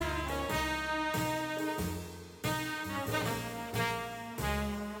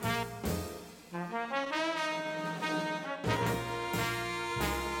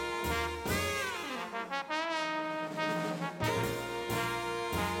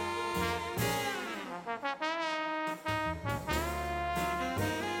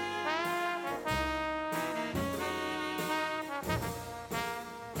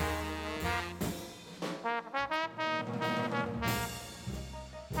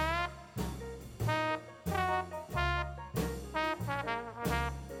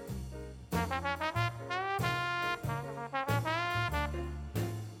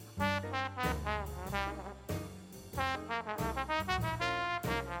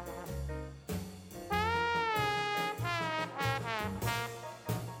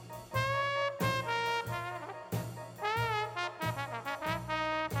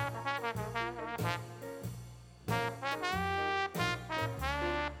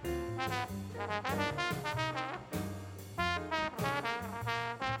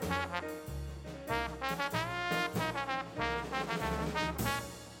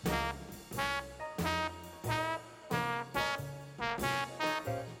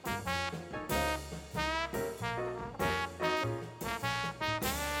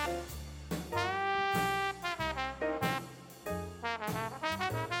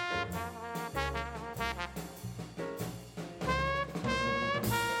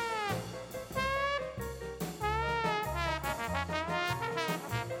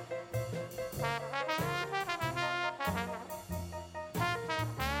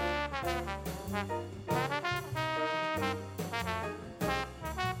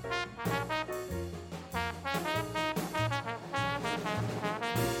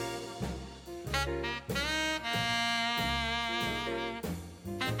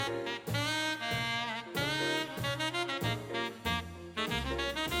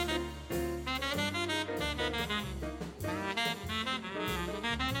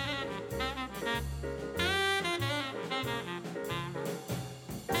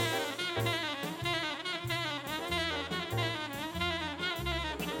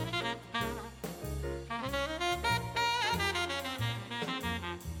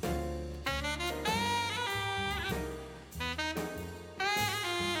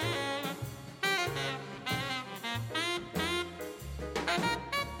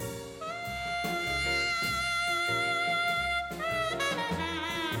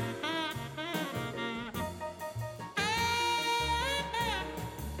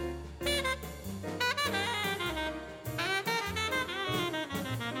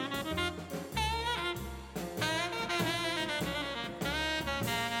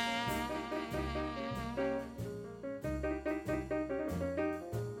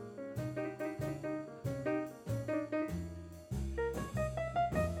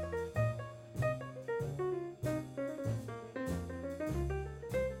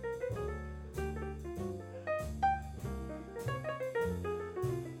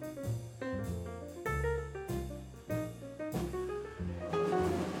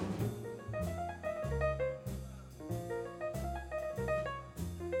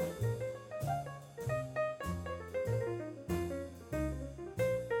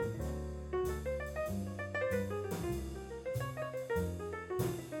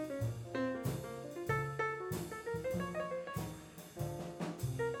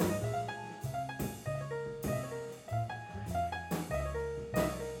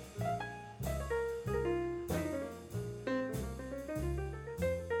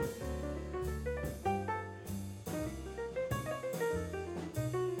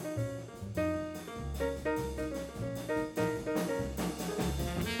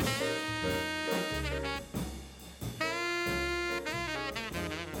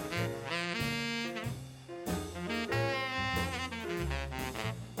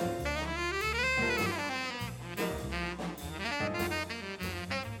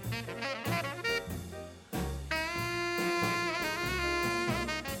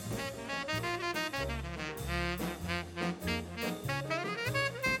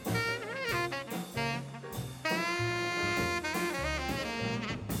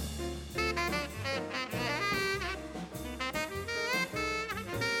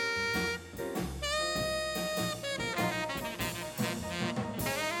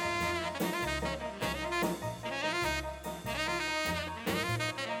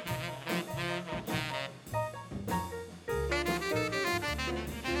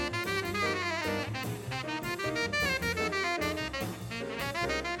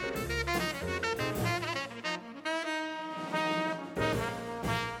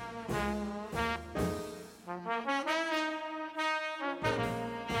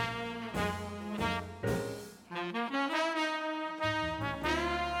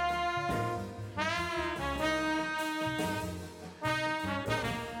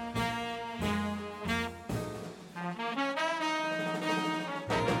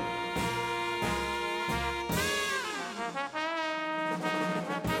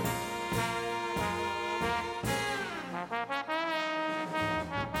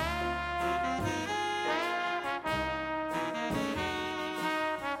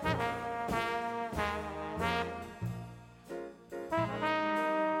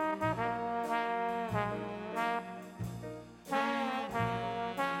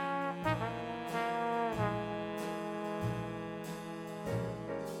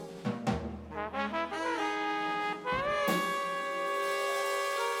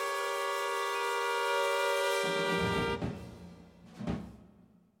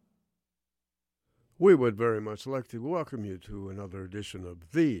We would very much like to welcome you to another edition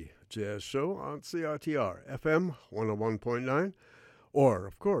of the Jazz Show on CITR FM 101.9, or,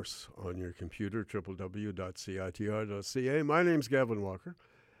 of course, on your computer, www.citr.ca. My name's Gavin Walker,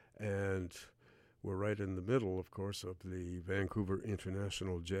 and we're right in the middle, of course, of the Vancouver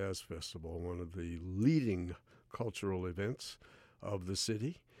International Jazz Festival, one of the leading cultural events of the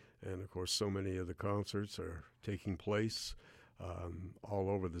city. And, of course, so many of the concerts are taking place all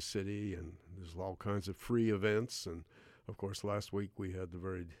over the city, and there's all kinds of free events. And, of course, last week we had the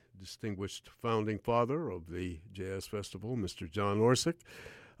very distinguished founding father of the Jazz Festival, Mr. John Orsick,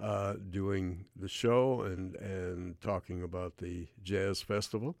 doing the show and talking about the Jazz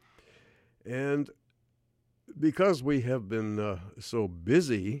Festival. And because we have been so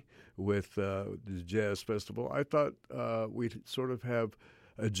busy with the Jazz Festival, I thought we'd sort of have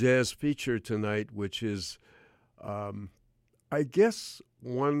a jazz feature tonight, which is, I guess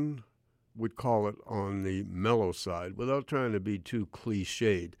one would call it on the mellow side, without trying to be too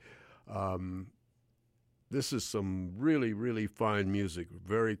cliched. This is some really, really fine music,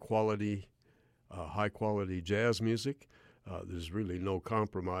 very quality, high-quality jazz music. There's really no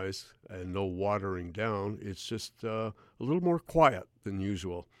compromise and no watering down. It's just a little more quiet than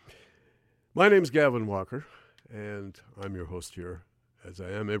usual. My name's Gavin Walker, and I'm your host here, as I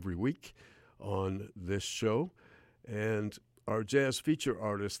am every week on this show. And our jazz feature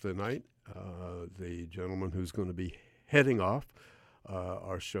artist tonight, the gentleman who's going to be heading off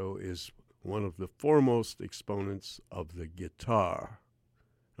our show, is one of the foremost exponents of the guitar.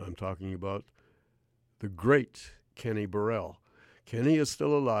 I'm talking about the great Kenny Burrell. Kenny is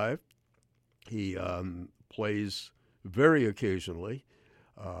still alive. He plays very occasionally.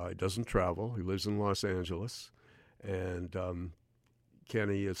 He doesn't travel. He lives in Los Angeles. And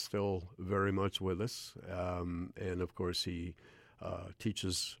Kenny is still very much with us. And, of course, he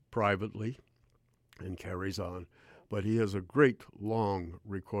teaches privately and carries on. But he has a great, long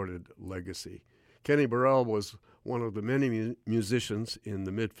recorded legacy. Kenny Burrell was one of the many musicians in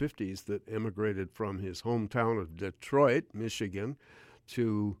the mid-'50s that emigrated from his hometown of Detroit, Michigan,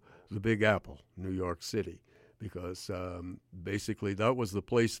 to the Big Apple, New York City, because basically that was the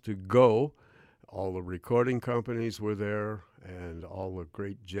place to go. All the recording companies were there, and all the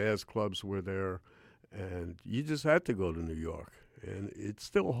great jazz clubs were there, and you just had to go to New York. And it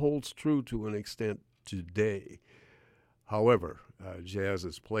still holds true to an extent today. However, jazz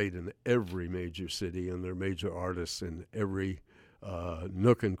is played in every major city, and there are major artists in every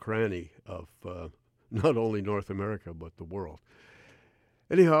nook and cranny of not only North America, but the world.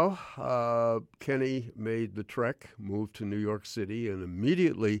 Anyhow, Kenny made the trek, moved to New York City, and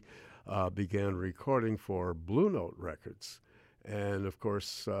immediately began recording for Blue Note Records. And, of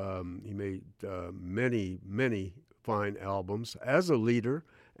course, he made many, many fine albums as a leader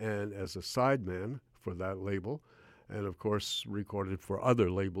and as a sideman for that label, and, of course, recorded for other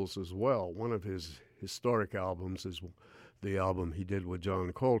labels as well. One of his historic albums is the album he did with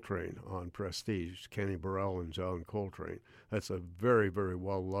John Coltrane on Prestige, Kenny Burrell and John Coltrane. That's a very, very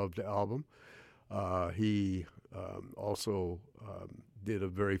well-loved album. He also did a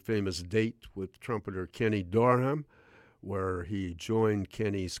very famous date with trumpeter Kenny Dorham, where he joined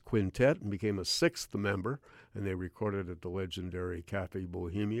Kenny's quintet and became a sixth member, and they recorded at the legendary Café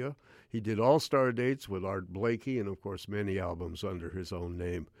Bohemia. He did all-star dates with Art Blakey and, of course, many albums under his own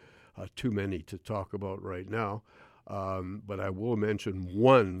name. Too many to talk about right now, but I will mention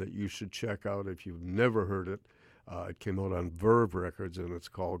one that you should check out if you've never heard it. It came out on Verve Records, and it's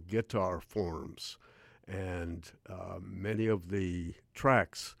called Guitar Forms. And many of the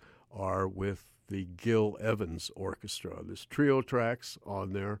tracks are with the Gil Evans Orchestra. There's trio tracks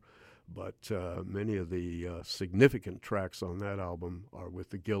on there, but many of the significant tracks on that album are with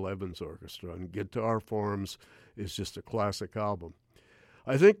the Gil Evans Orchestra, and Guitar Forms is just a classic album.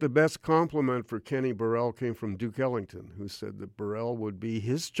 I think the best compliment for Kenny Burrell came from Duke Ellington, who said that Burrell would be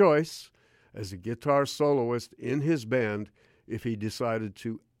his choice as a guitar soloist in his band if he decided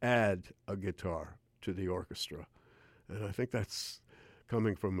to add a guitar to the orchestra. And I think that's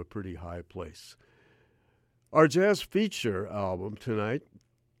coming from a pretty high place. Our jazz feature album tonight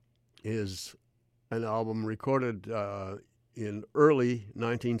is an album recorded in early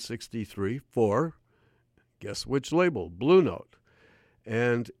 1963 for, guess which label, Blue Note.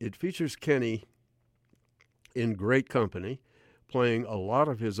 And it features Kenny in great company, playing a lot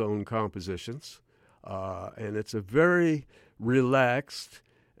of his own compositions. And it's a very relaxed,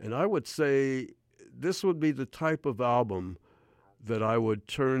 and I would say this would be the type of album that I would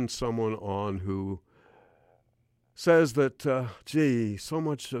turn someone on who says that, gee, so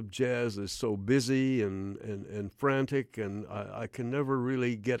much of jazz is so busy and frantic, and I can never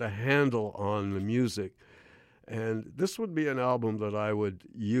really get a handle on the music. And this would be an album that I would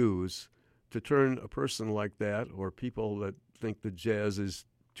use to turn a person like that, or people that think that jazz is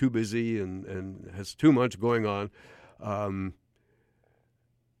too busy and has too much going on,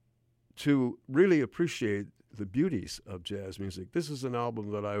 to really appreciate the beauties of jazz music. This is an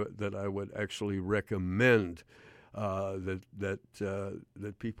album that I would actually recommend that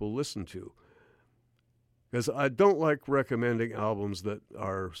people listen to, because I don't like recommending albums that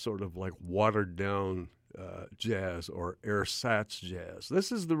are sort of like watered down jazz or ersatz jazz.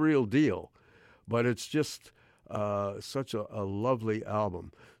 This is the real deal, but it's just such a lovely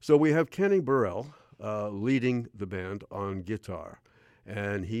album. So we have Kenny Burrell leading the band on guitar,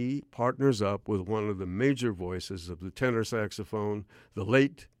 and he partners up with one of the major voices of the tenor saxophone, the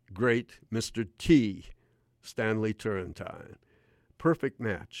late, great Mr. T, Stanley Turrentine. Perfect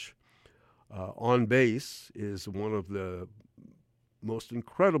match. On bass is one of the most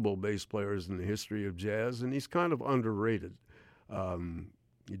incredible bass players in the history of jazz, and he's kind of underrated.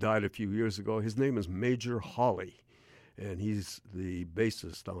 He died a few years ago. His name is Major Hawley, and he's the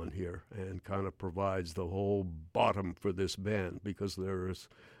bassist on here and kind of provides the whole bottom for this band, because there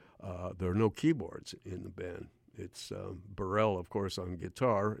are no keyboards in the band. It's Burrell, of course, on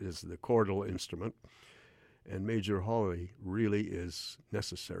guitar is the chordal instrument, and Major Hawley really is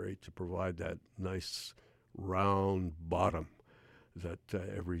necessary to provide that nice round bottom that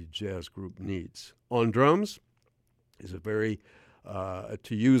every jazz group needs. On drums is a very,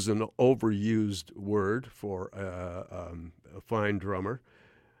 to use an overused word for a fine drummer,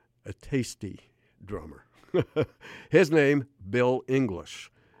 a tasty drummer. His name, Bill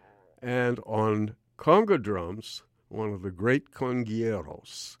English. And on conga drums, one of the great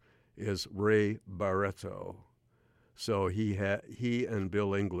congueros is Ray Barretto. So he and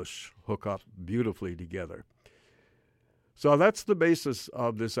Bill English hook up beautifully together. So that's the basis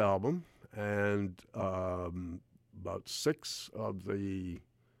of this album, and about 6 of the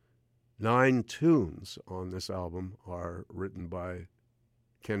 9 tunes on this album are written by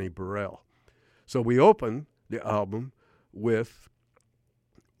Kenny Burrell. So we open the album with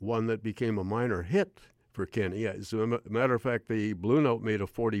one that became a minor hit for Kenny. As a matter of fact, the Blue Note made a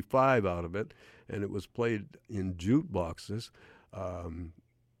 45 out of it, and it was played in jukeboxes all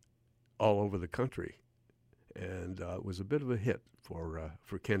over the country. And it was a bit of a hit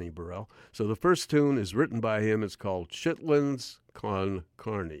for Kenny Burrell. So the first tune is written by him. It's called Chitlins Con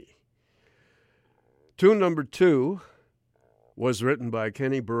Carne. Tune number 2 was written by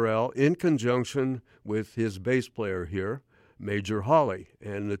Kenny Burrell in conjunction with his bass player here, Major Hawley.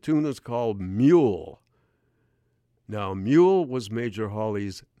 And the tune is called Mule. Now, Mule was Major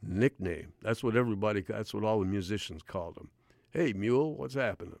Hawley's nickname. That's what all the musicians called him. Hey, Mule, what's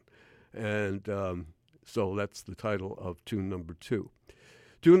happening? And so that's the title of tune number 2.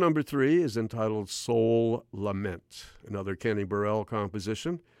 Tune number 3 is entitled Soul Lament, another Kenny Burrell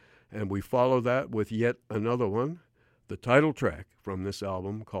composition. And we follow that with yet another one, the title track from this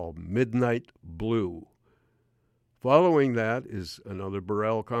album called Midnight Blue. Following that is another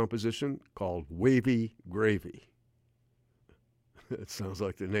Burrell composition called Wavy Gravy. It sounds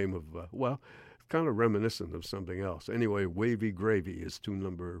like the name of, kind of reminiscent of something else. Anyway, Wavy Gravy is tune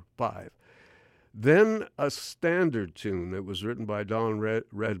number 5. Then a standard tune that was written by Don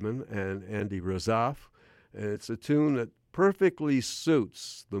Redman and Andy Razaf. And it's a tune that perfectly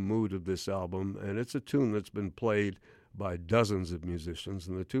suits the mood of this album, and it's a tune that's been played by dozens of musicians,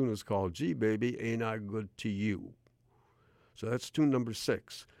 and the tune is called Gee Baby, Ain't I Good to You? So that's tune number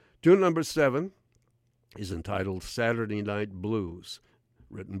 6. Tune number 7 is entitled Saturday Night Blues,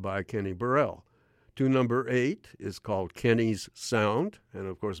 written by Kenny Burrell. Tune number 8 is called Kenny's Sound, and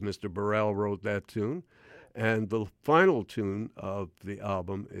of course Mr. Burrell wrote that tune. And the final tune of the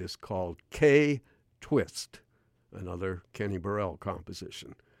album is called K-Twist, another Kenny Burrell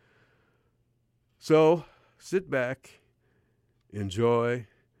composition. So sit back, enjoy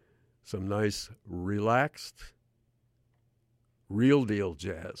some nice, relaxed, real deal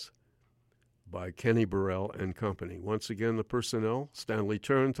jazz by Kenny Burrell and Company. Once again, the personnel: Stanley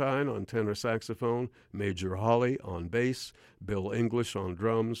Turrentine on tenor saxophone, Major Hawley on bass, Bill English on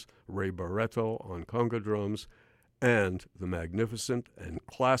drums, Ray Barretto on conga drums, and the magnificent and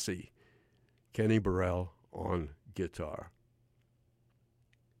classy Kenny Burrell on guitar.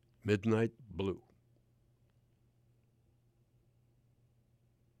 Midnight Blue.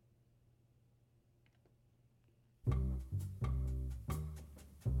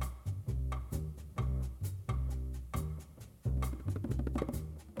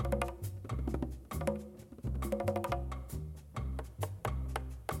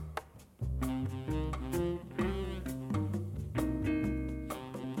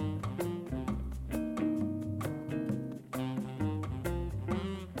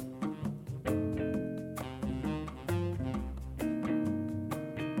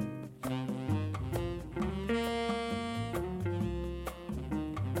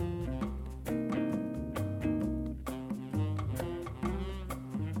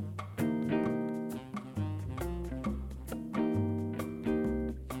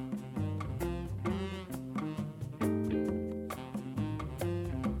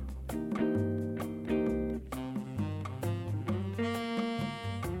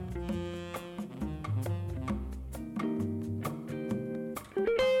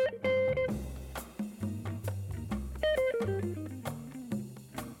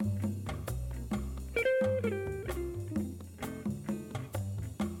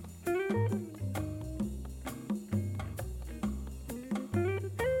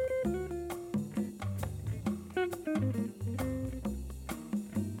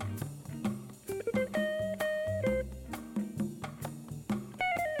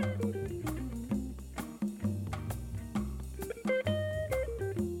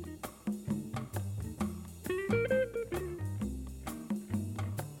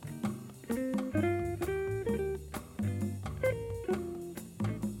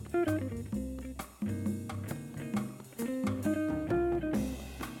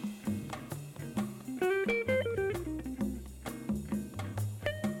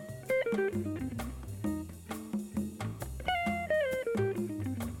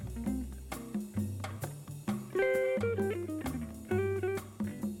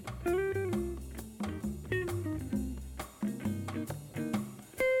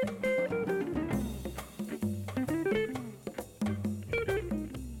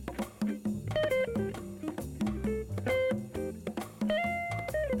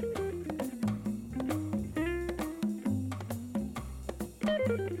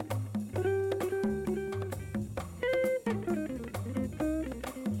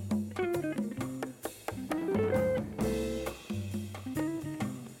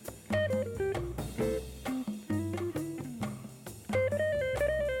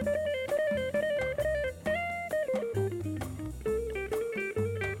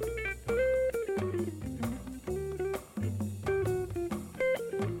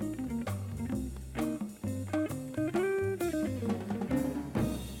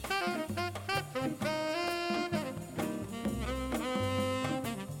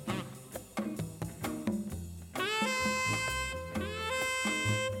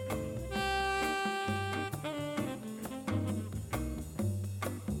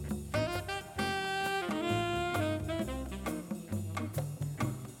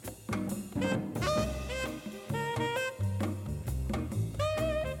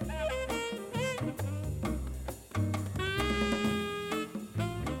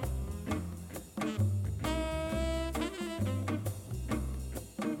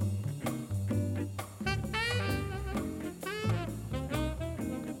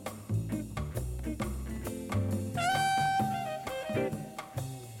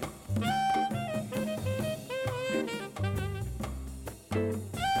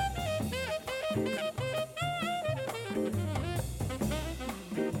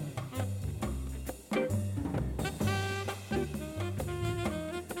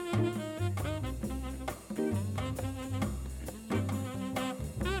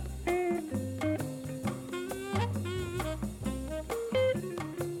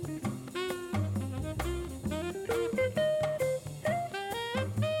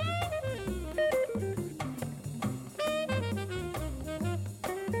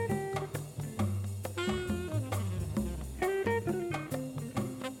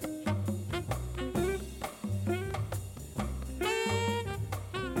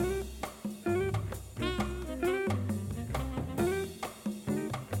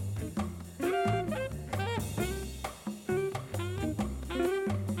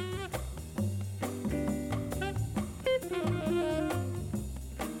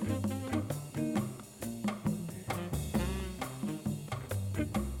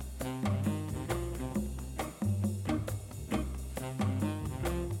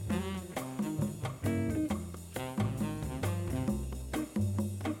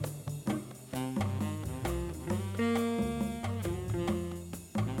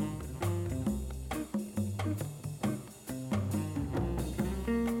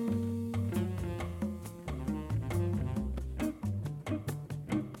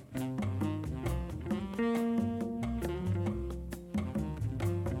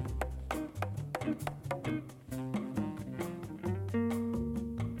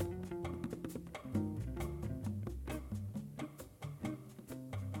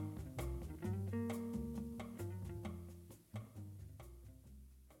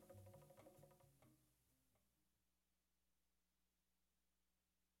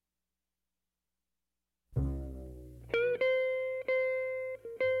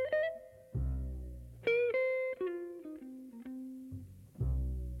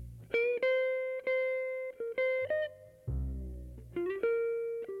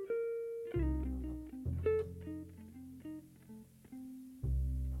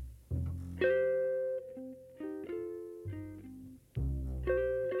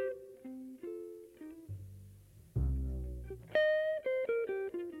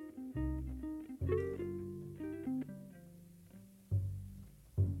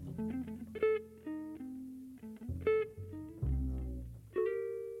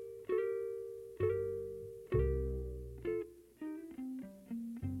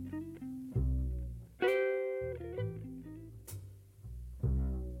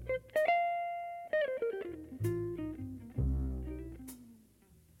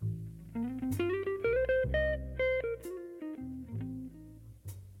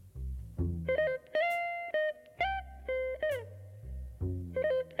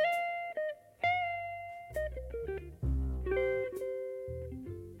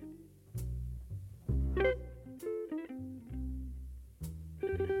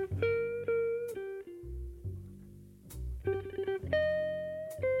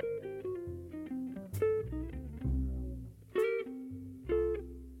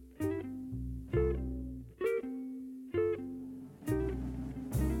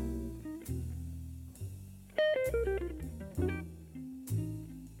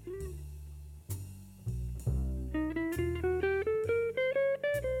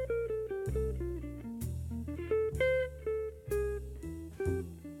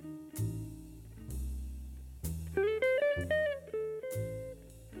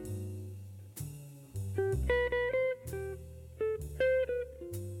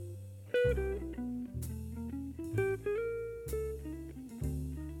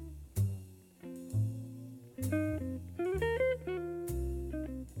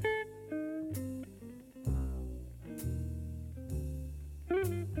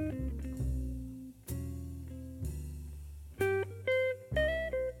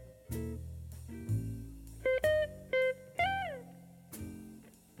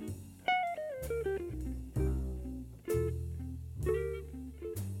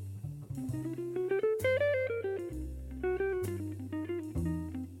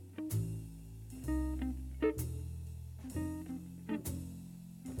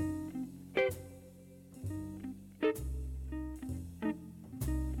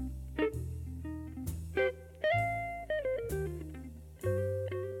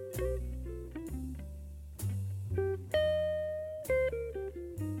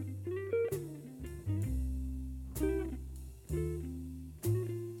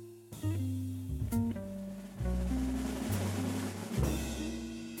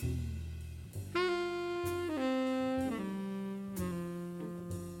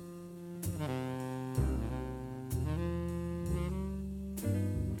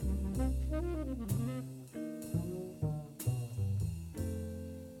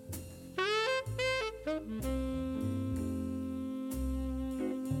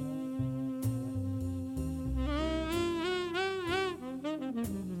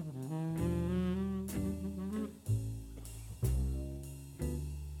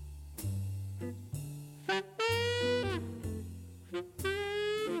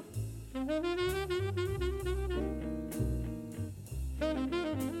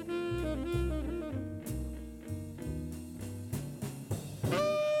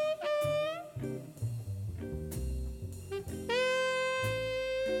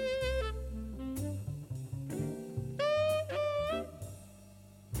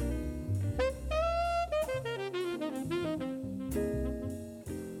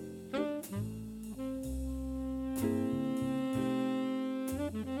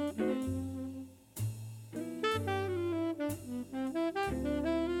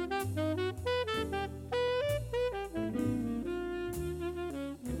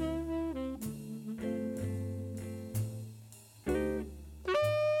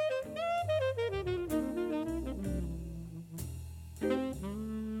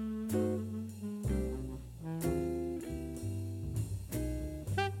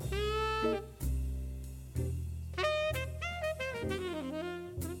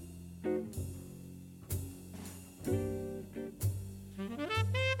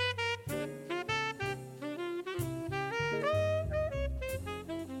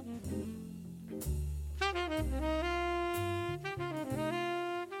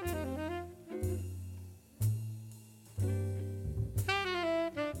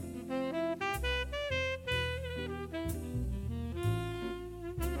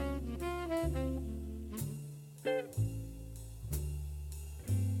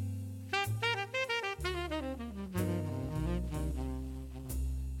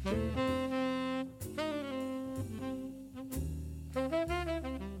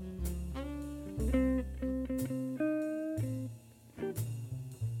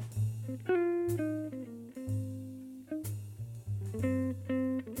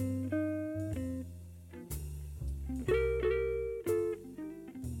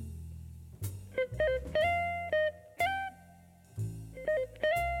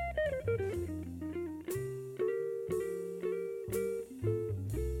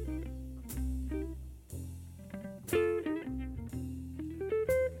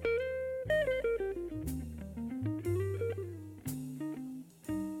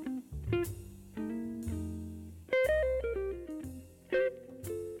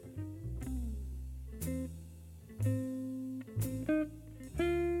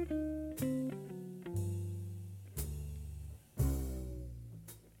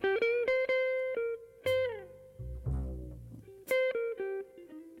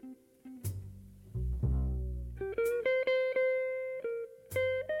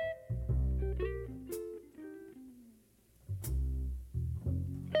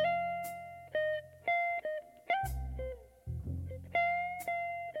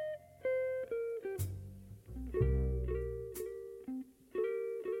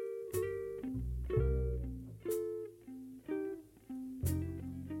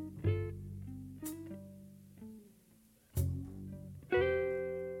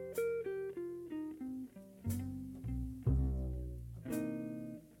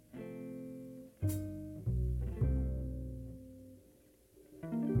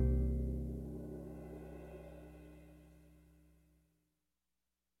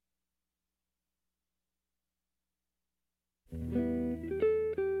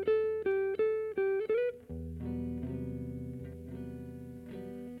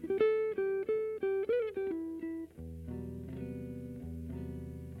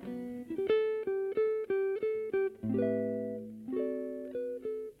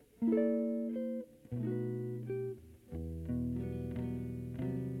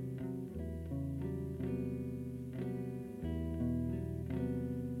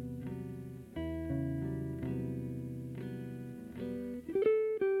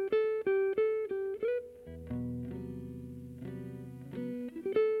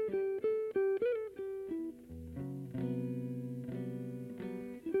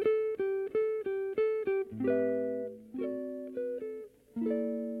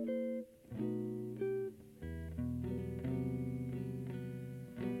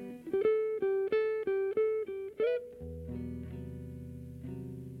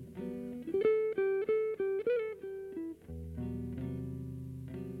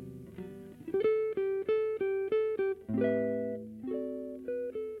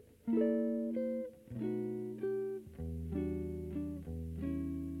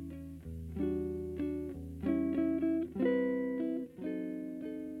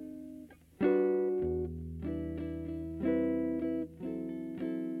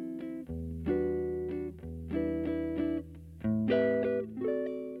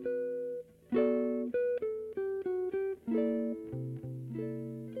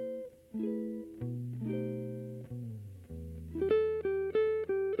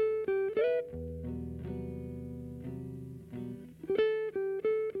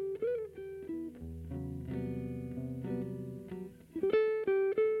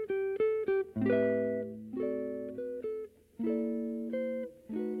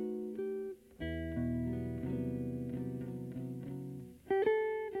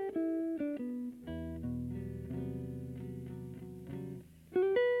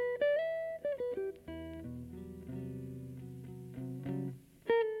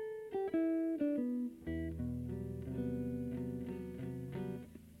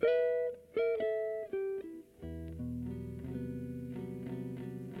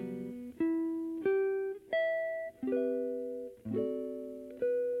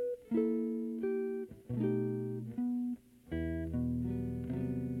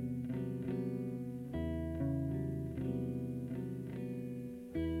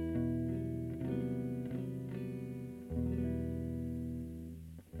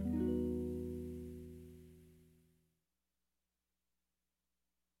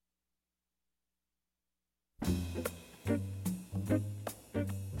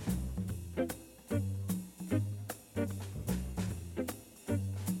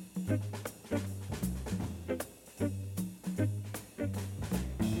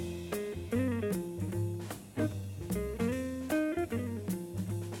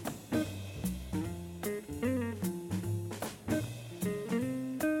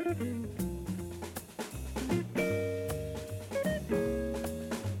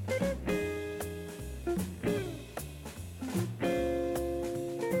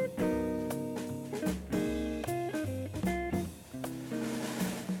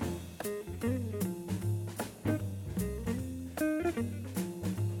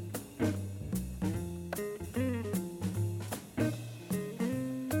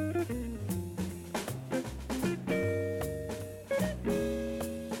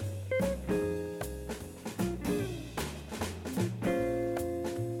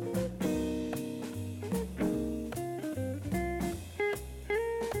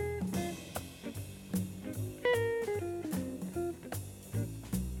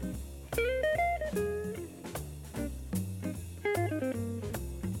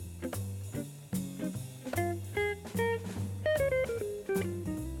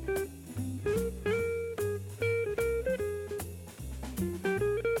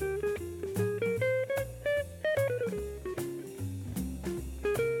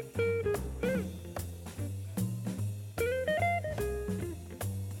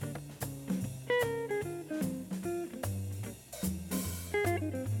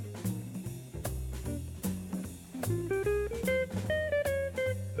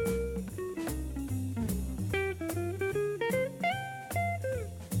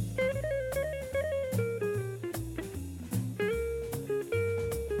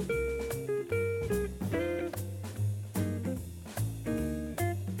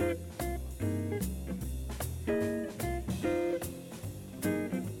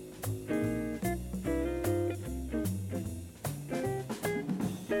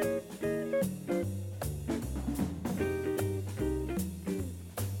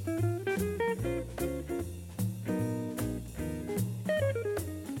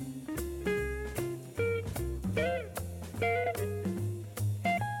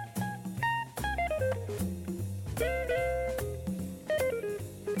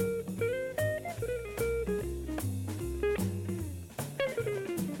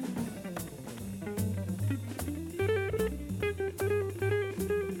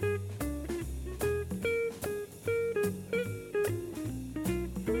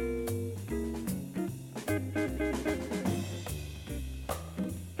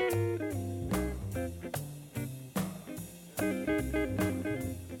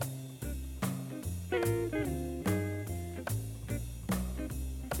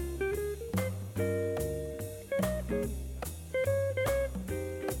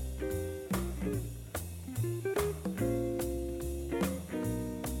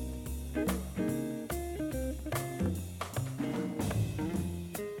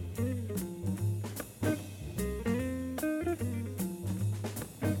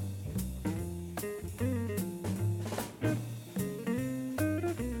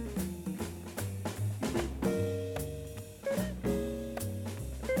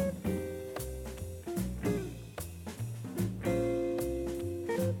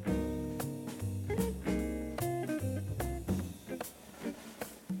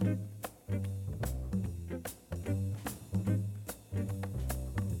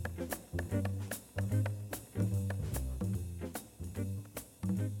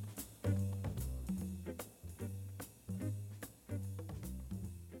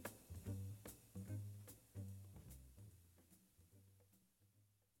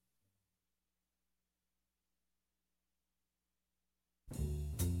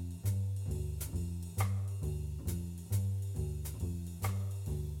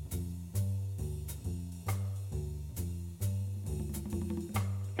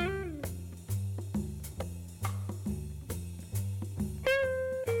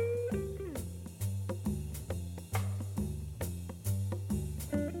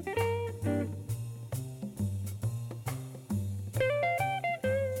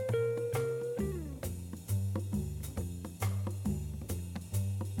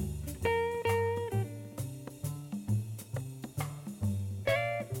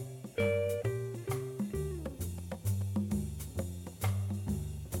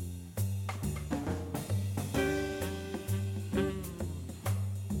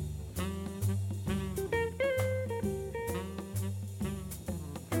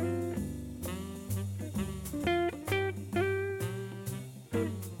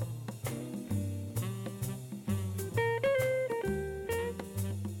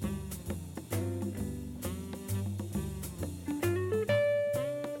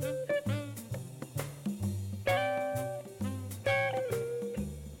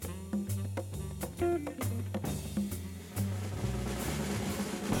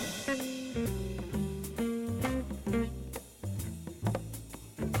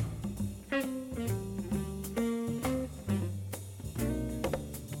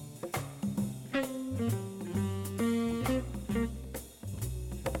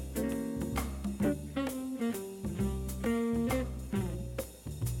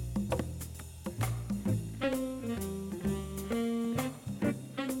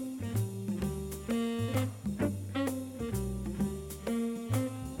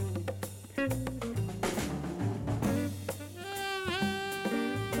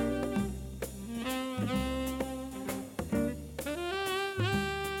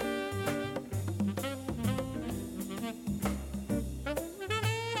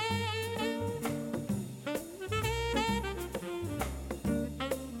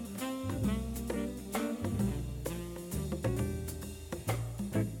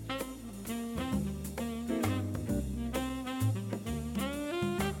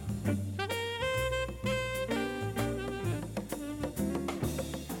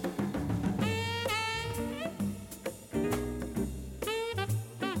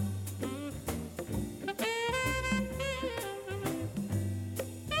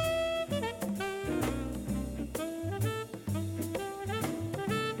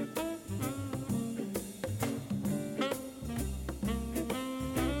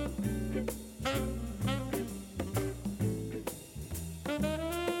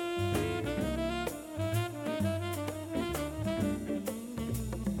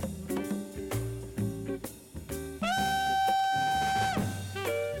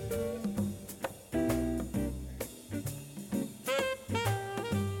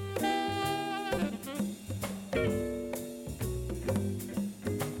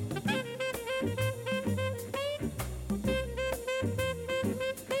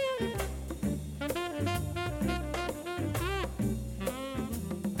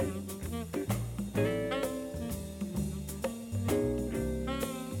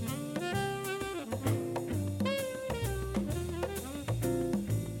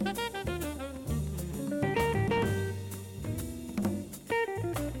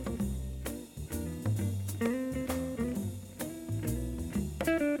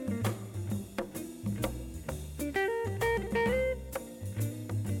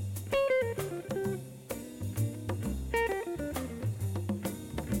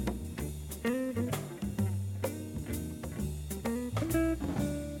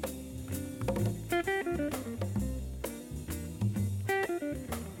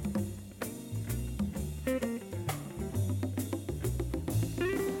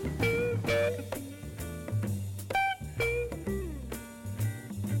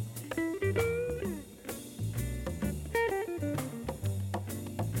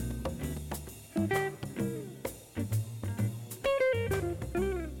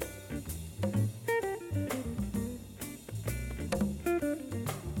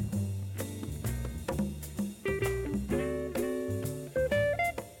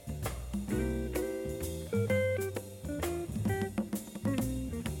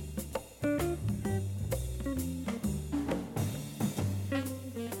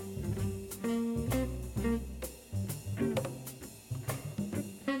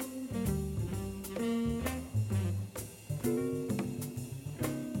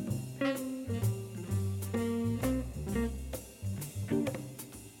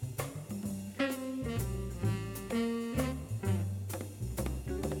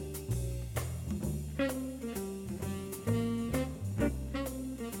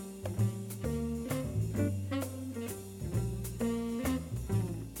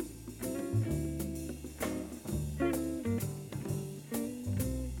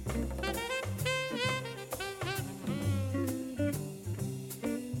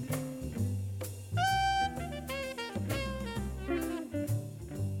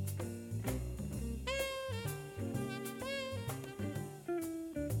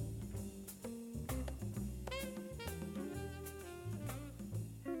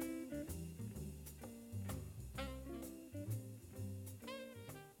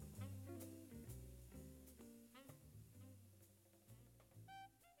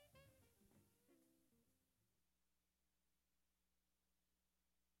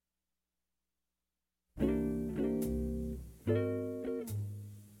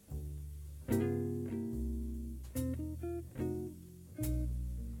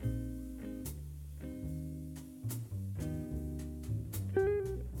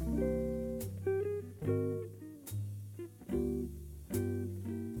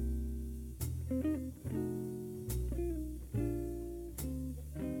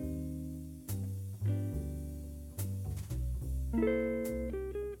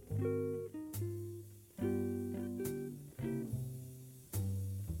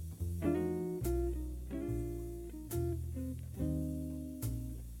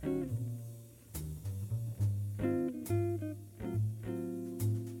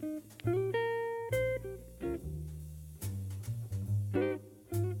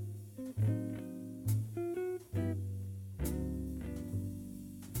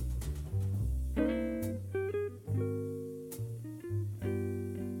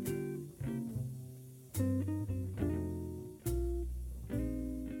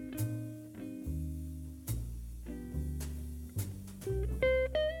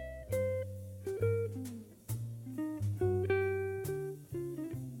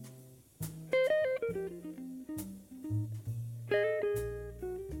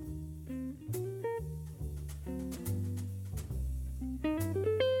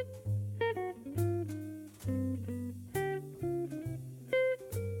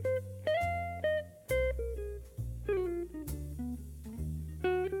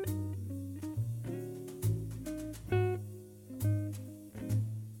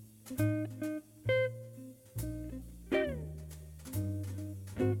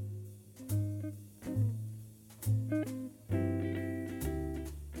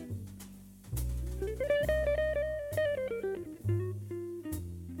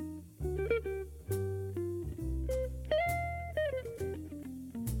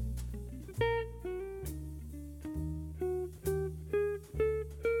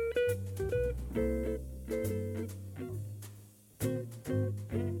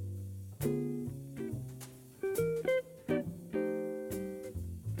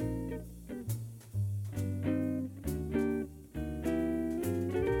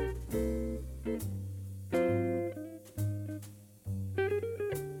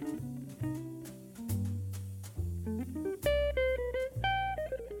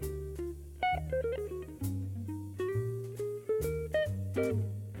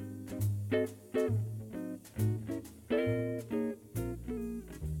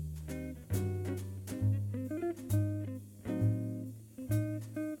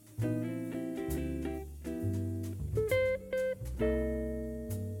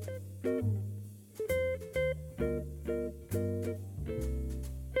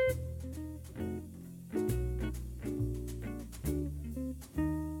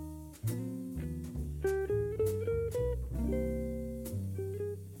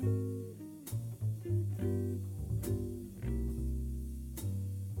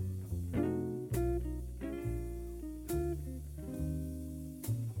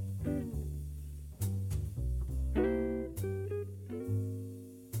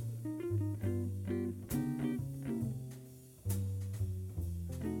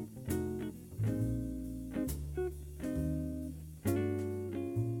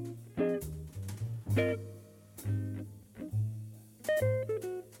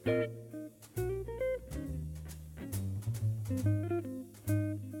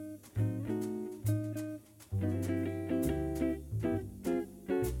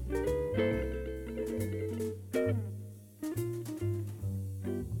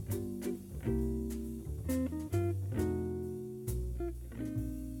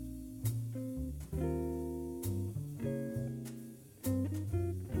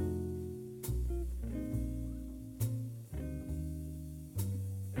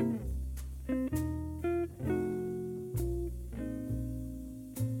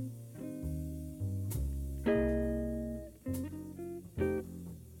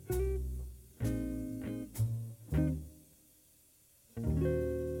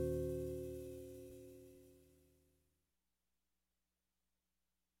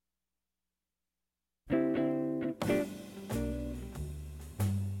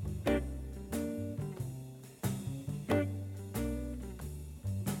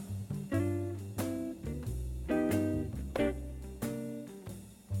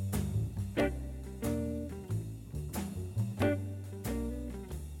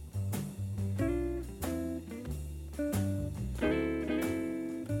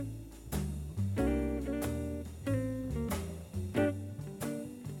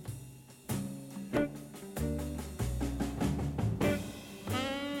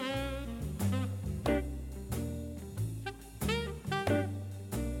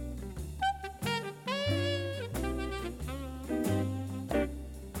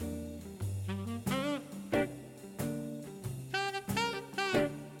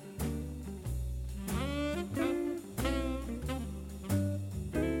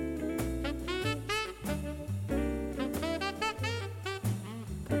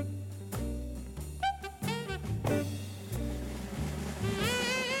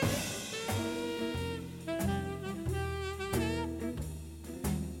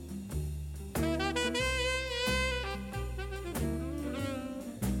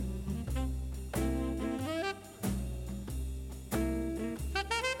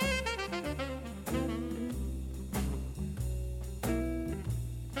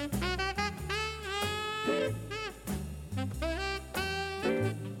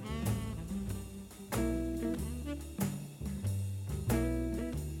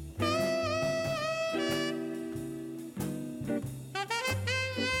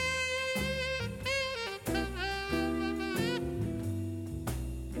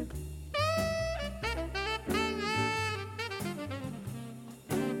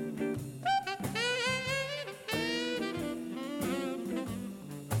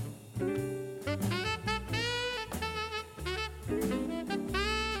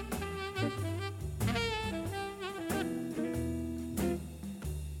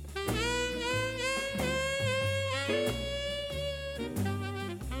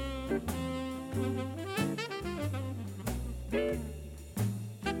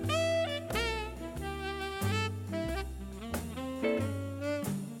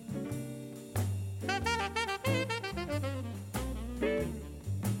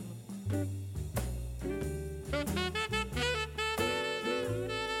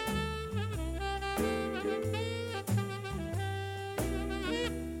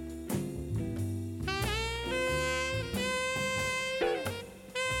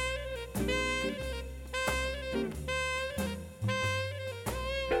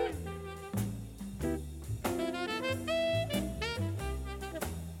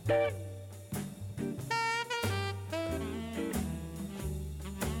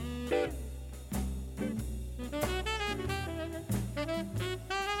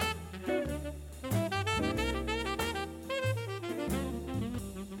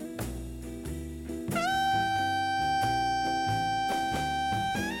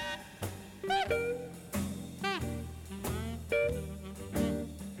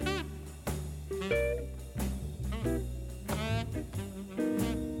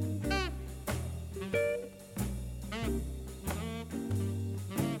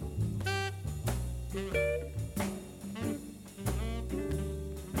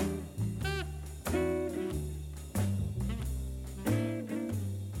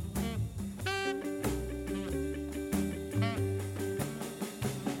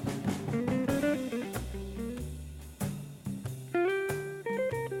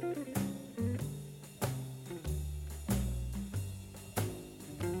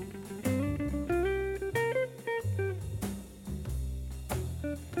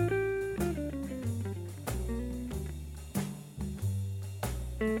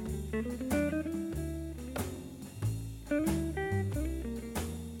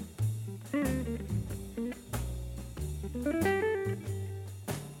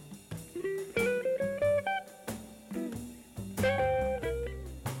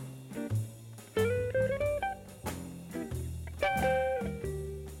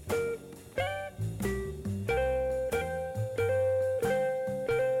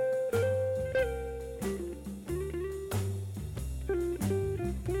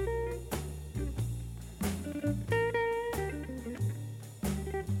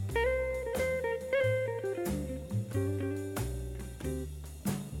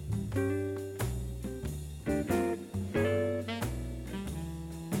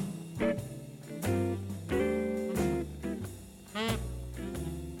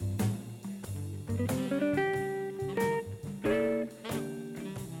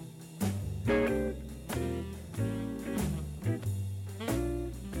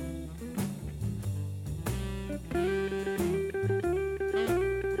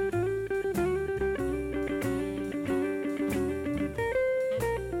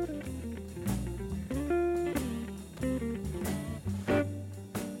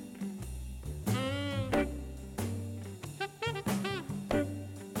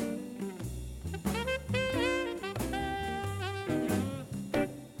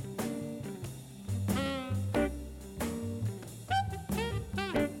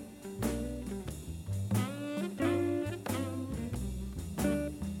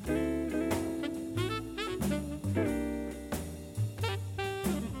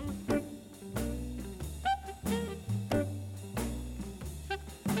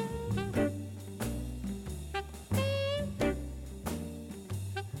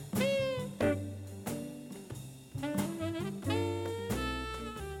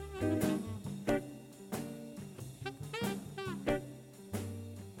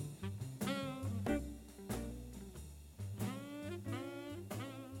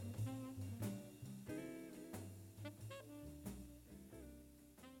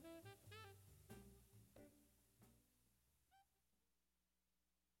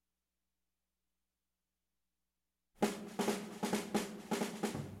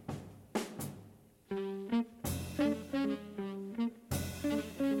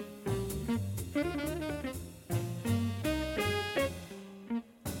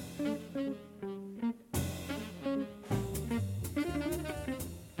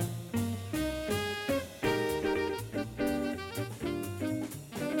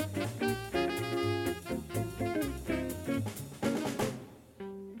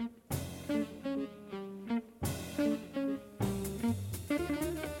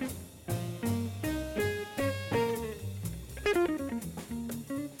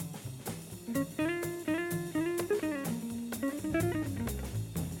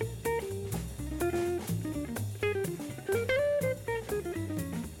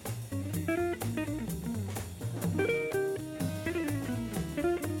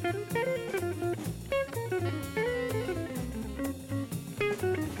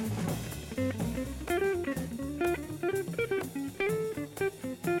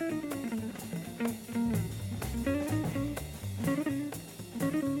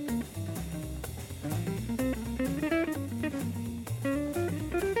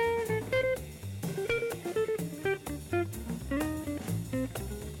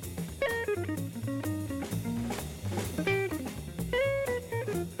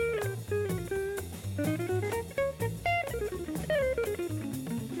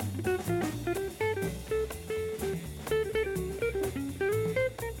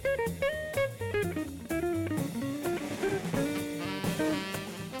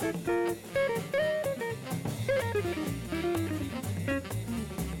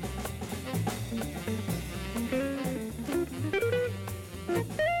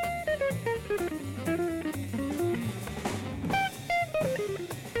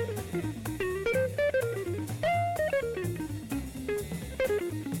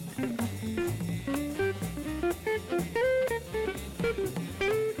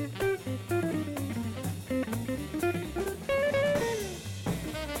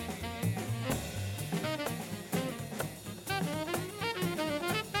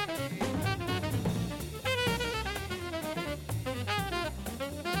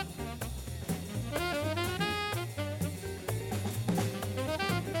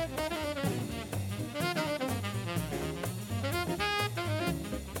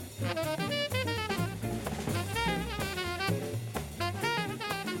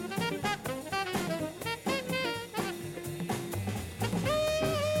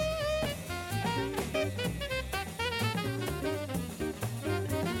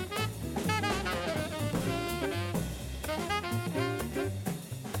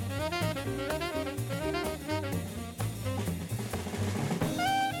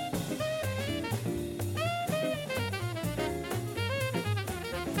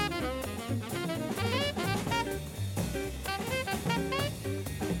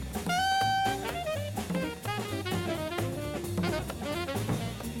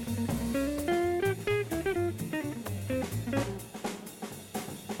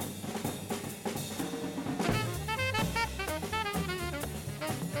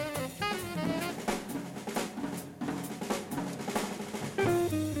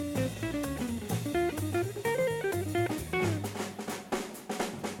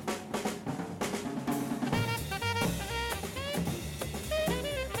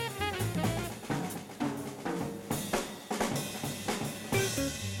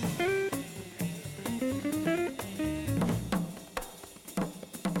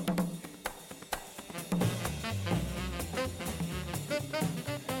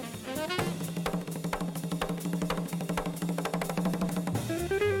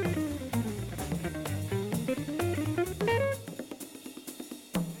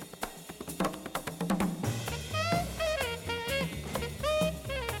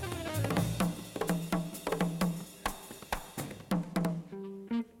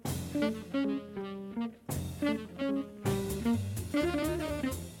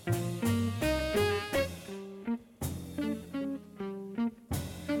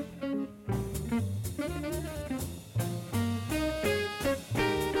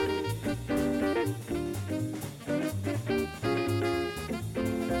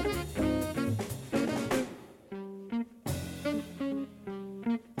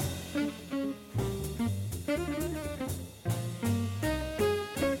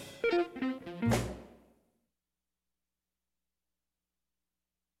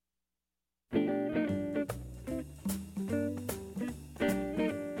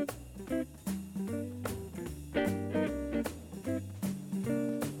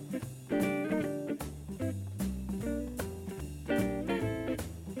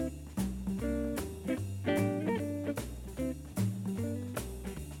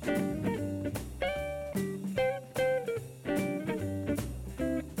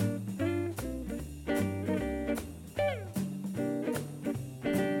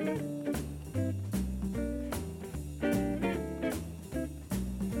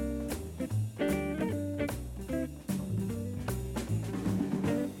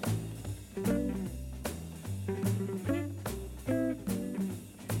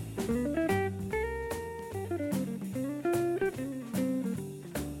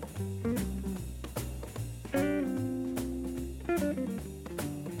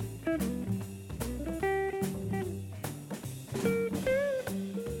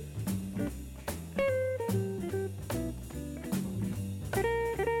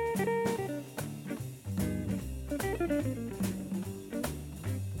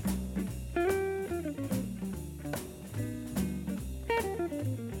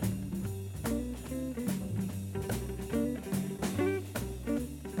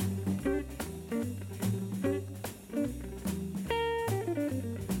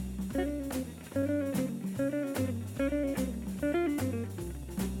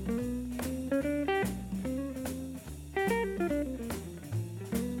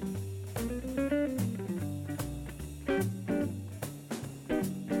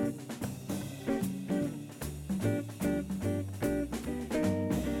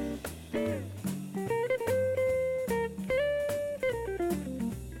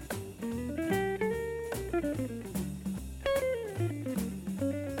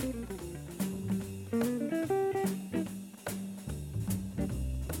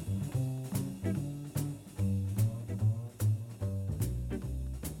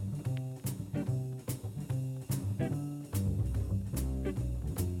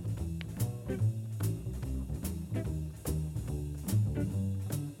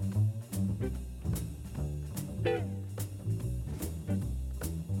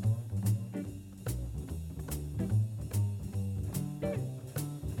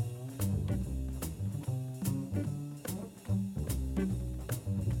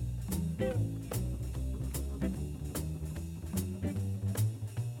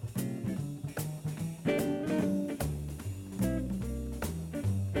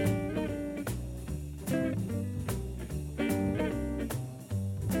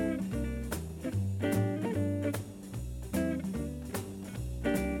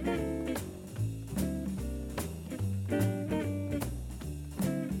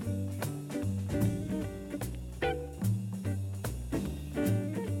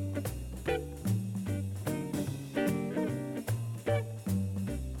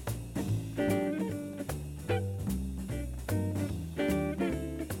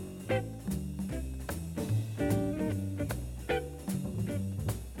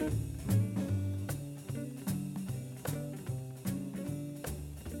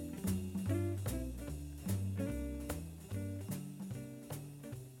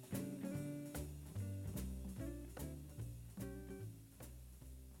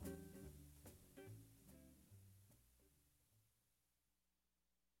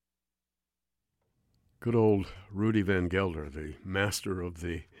 Good old Rudy Van Gelder, the master of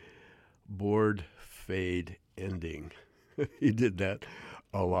the board fade ending. He did that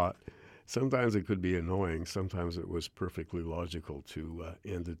a lot. Sometimes it could be annoying. Sometimes it was perfectly logical to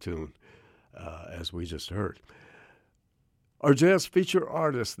end a tune, as we just heard. Our jazz feature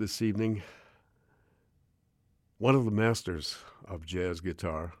artist this evening, one of the masters of jazz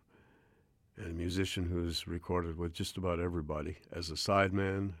guitar, and a musician who's recorded with just about everybody as a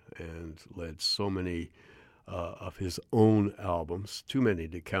sideman and led so many of his own albums, too many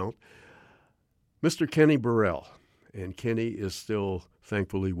to count, Mr. Kenny Burrell. And Kenny is still,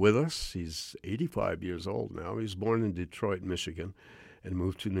 thankfully, with us. He's 85 years old now. He was born in Detroit, Michigan, and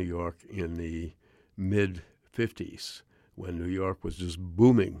moved to New York in the mid-'50s when New York was just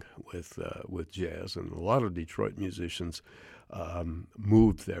booming with jazz. And a lot of Detroit musicians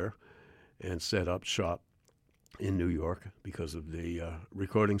moved there and set up shop in New York because of the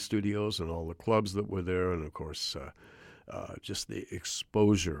recording studios and all the clubs that were there, and, of course, just the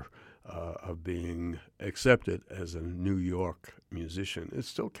exposure of being accepted as a New York musician. It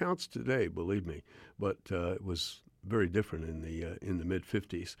still counts today, believe me, but it was very different in the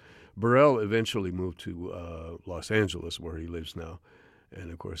mid-'50s. Burrell eventually moved to Los Angeles, where he lives now,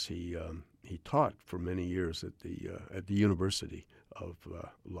 and of course he taught for many years at the University of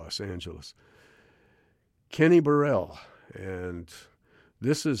Los Angeles. Kenny Burrell, and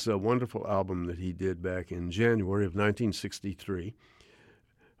this is a wonderful album that he did back in January of 1963.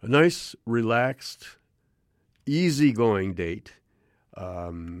 A nice, relaxed, easygoing date,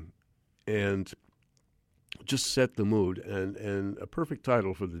 and just set the mood. And a perfect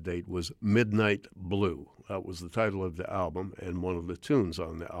title for the date was Midnight Blue. That was the title of the album and one of the tunes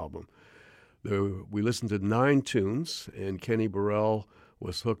on the album. We listened to 9 tunes, and Kenny Burrell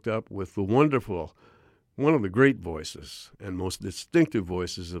was hooked up with the wonderful, one of the great voices and most distinctive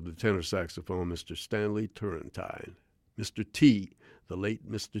voices of the tenor saxophone, Mr. Stanley Turrentine, Mr. T, the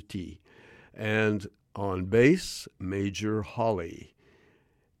late Mr. T. And on bass, Major Hawley.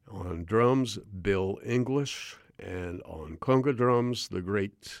 On drums, Bill English. And on conga drums, the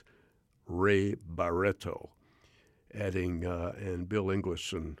great Ray Barretto. Adding, and Bill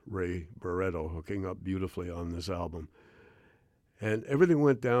English and Ray Barretto hooking up beautifully on this album. And everything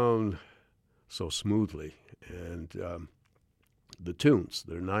went down so smoothly. And the tunes,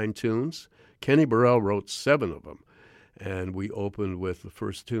 there are 9 tunes. Kenny Burrell wrote 7 of them. And we opened with the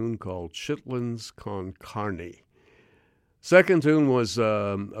first tune called Chitlins con Carne. Second tune was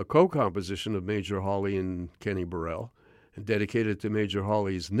a co-composition of Major Hawley and Kenny Burrell, and dedicated to Major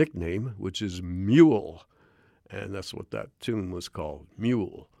Hawley's nickname, which is Mule. And that's what that tune was called,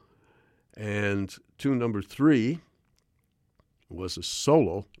 Mule. And tune number 3 was a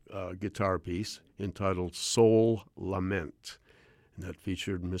solo guitar piece entitled Soul Lament. And that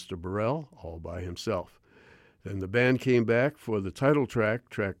featured Mr. Burrell all by himself. Then the band came back for the title track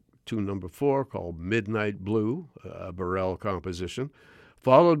tune number 4, called Midnight Blue, a Burrell composition,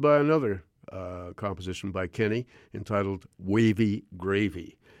 followed by another composition by Kenny entitled Wavy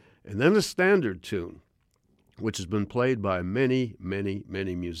Gravy. And then a standard tune, which has been played by many, many,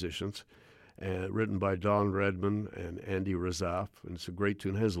 many musicians, written by Don Redman and Andy Razaf. And it's a great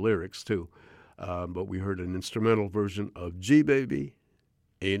tune, it has lyrics too. But we heard an instrumental version of G Baby,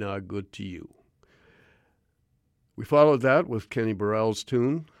 Ain't I Good to You. We followed that with Kenny Burrell's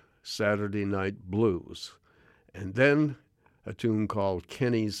tune, Saturday Night Blues. And then a tune called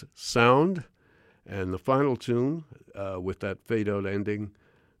Kenny's Sound. And the final tune, with that fade-out ending,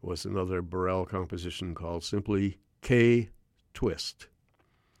 was another Burrell composition called simply K-Twist.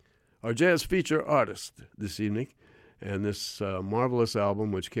 Our jazz feature artist this evening, and this marvelous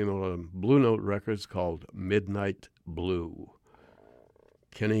album, which came out on Blue Note Records, called Midnight Blue.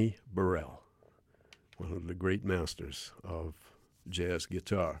 Kenny Burrell, one of the great masters of jazz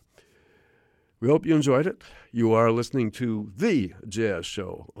guitar. We hope you enjoyed it. You are listening to The Jazz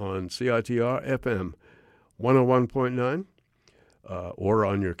Show on CITR FM 101.9 or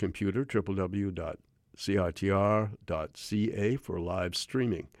on your computer, www.citr.ca for live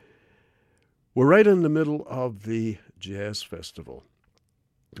streaming. We're right in the middle of the Jazz Festival.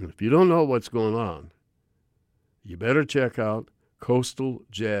 And if you don't know what's going on, you better check out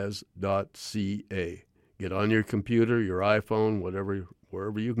coastaljazz.ca. Get on your computer, your iPhone, wherever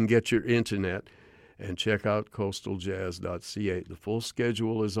you can get your internet, and check out coastaljazz.ca. The full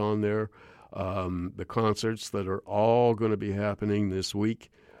schedule is on there. The concerts that are all going to be happening this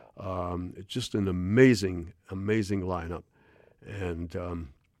week. It's just an amazing, amazing lineup. And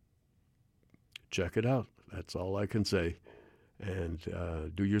check it out. That's all I can say. And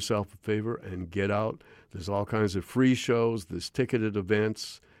do yourself a favor and get out. There's all kinds of free shows. There's ticketed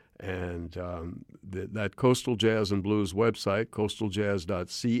events. And that Coastal Jazz and Blues website,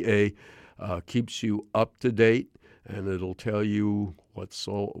 coastaljazz.ca, keeps you up to date, and it'll tell you what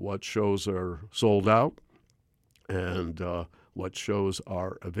shows are sold out and what shows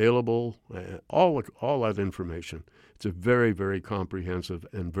are available, all that information. It's a very, very comprehensive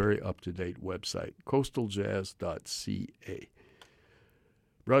and very up-to-date website, coastaljazz.ca.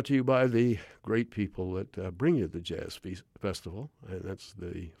 Brought to you by the great people that bring you the Jazz Festival, and that's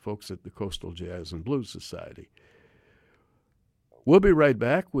the folks at the Coastal Jazz and Blues Society. We'll be right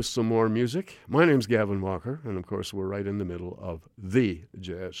back with some more music. My name's Gavin Walker, and of course we're right in the middle of the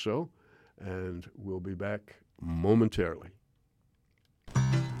Jazz Show, and we'll be back momentarily.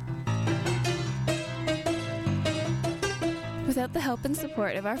 Without the help and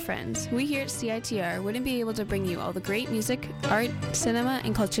support of our friends, we here at CITR wouldn't be able to bring you all the great music, art, cinema,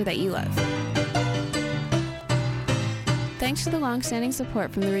 and culture that you love. Thanks to the long-standing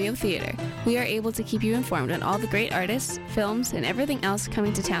support from the Rio Theater, we are able to keep you informed on all the great artists, films, and everything else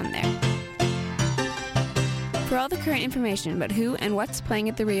coming to town there. For all the current information about who and what's playing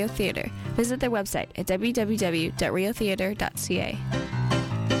at the Rio Theater, visit their website at www.riotheater.ca.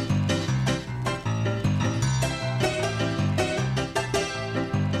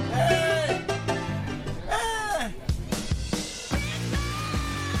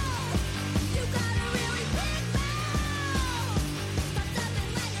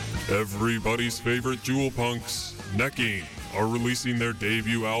 Everybody's favorite Jewel Punks, Necking, are releasing their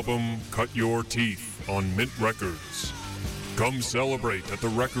debut album, Cut Your Teeth, on Mint Records. Come celebrate at the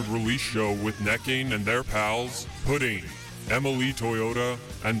record release show with Necking and their pals, Pudding, Emily Toyota,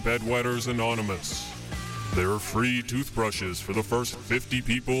 and Bedwetters Anonymous. There are free toothbrushes for the first 50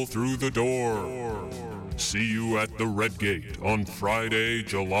 people through the door. See you at the Red Gate on Friday,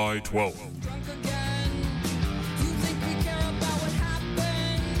 July 12th.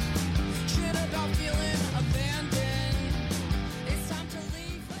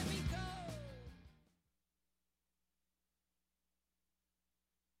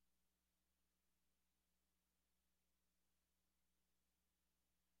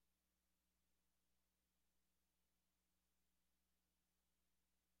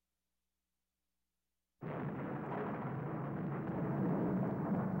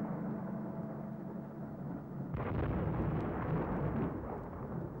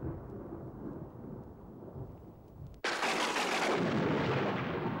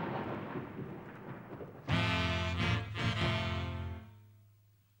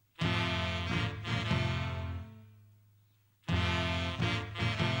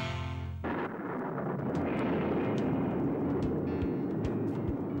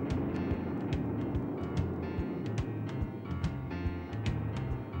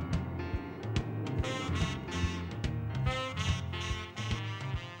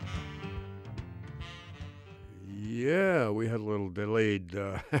 Yeah, we had a little delayed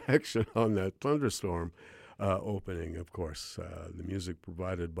action on that thunderstorm opening, of course. The music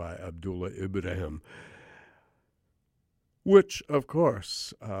provided by Abdullah Ibrahim, which, of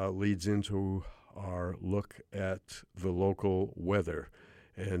course, leads into our look at the local weather.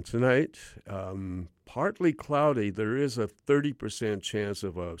 And tonight, partly cloudy. There is a 30% chance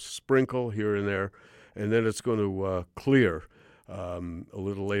of a sprinkle here and there, and then it's going to clear a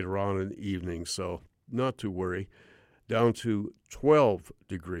little later on in the evening, so not to worry. Down to 12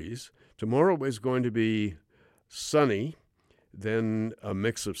 degrees. Tomorrow is going to be sunny, then a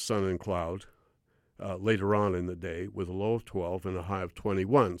mix of sun and cloud later on in the day with a low of 12 and a high of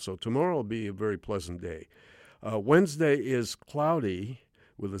 21. So tomorrow will be a very pleasant day. Wednesday is cloudy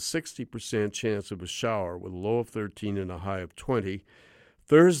with a 60% chance of a shower with a low of 13 and a high of 20.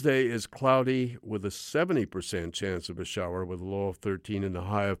 Thursday is cloudy with a 70% chance of a shower with a low of 13 and a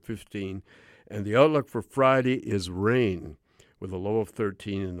high of 15. And the outlook for Friday is rain with a low of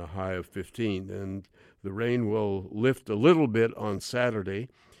 13 and a high of 15. And the rain will lift a little bit on Saturday,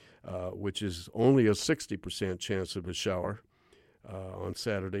 which is only a 60% chance of a shower on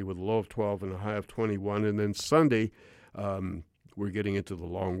Saturday with a low of 12 and a high of 21. And then Sunday, we're getting into the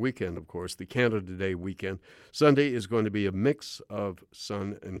long weekend, of course, the Canada Day weekend. Sunday is going to be a mix of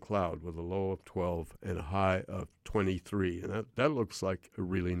sun and cloud with a low of 12 and a high of 23. And that looks like a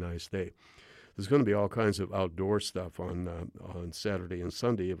really nice day. There's going to be all kinds of outdoor stuff on Saturday and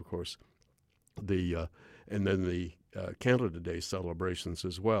Sunday, of course, and then the Canada Day celebrations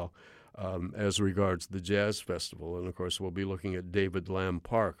as well, as regards the Jazz Festival. And, of course, we'll be looking at David Lamb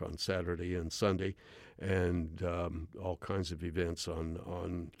Park on Saturday and Sunday, and all kinds of events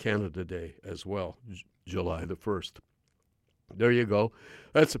on Canada Day as well, July the 1st. There you go.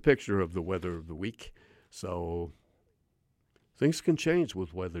 That's a picture of the weather of the week. So Things can change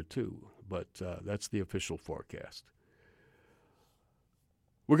with weather too, but that's the official forecast.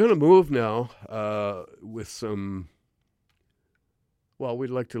 We're going to move now with some, well, we'd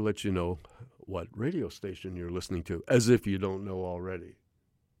like to let you know what radio station you're listening to, as if you don't know already.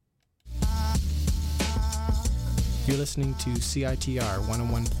 You're listening to CITR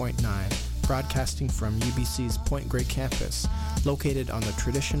 101.9, broadcasting from UBC's Point Grey campus, located on the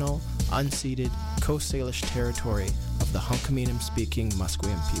traditional, unceded Coast Salish territory of the Hunkaminam-speaking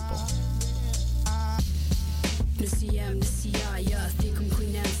Musqueam people.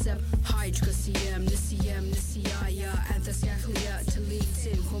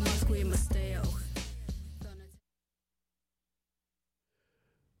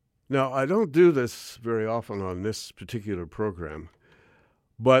 Now, I don't do this very often on this particular program,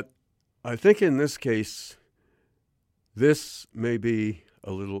 but I think in this case, this may be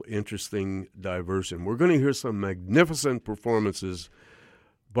a little interesting diversion. We're going to hear some magnificent performances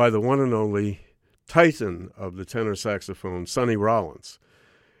by the one and only titan of the tenor saxophone, Sonny Rollins.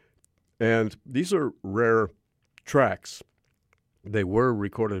 And these are rare tracks. They were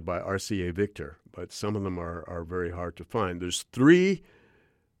recorded by RCA Victor, but some of them are very hard to find. There's three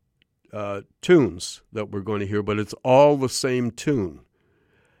tunes that we're going to hear, but it's all the same tune.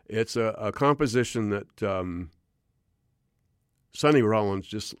 It's a composition that Sonny Rollins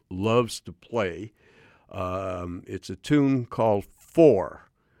just loves to play. It's a tune called Four,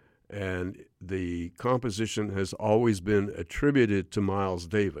 and the composition has always been attributed to Miles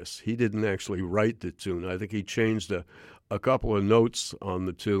Davis. He didn't actually write the tune. I think he changed a couple of notes on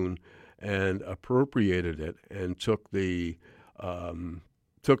the tune and appropriated it and took the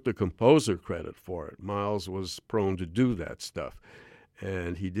composer credit for it. Miles was prone to do that stuff,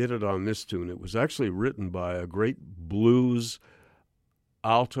 and he did it on this tune. It was actually written by a great blues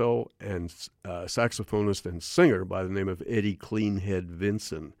alto and saxophonist and singer by the name of Eddie Cleanhead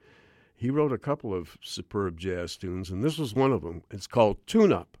Vinson. He wrote a couple of superb jazz tunes, and this was one of them. It's called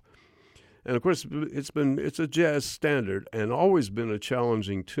Tune Up. And of course, it's a jazz standard and always been a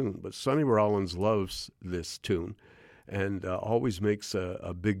challenging tune, but Sonny Rollins loves this tune and always makes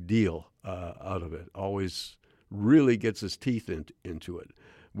a big deal out of it, always really gets his teeth into it.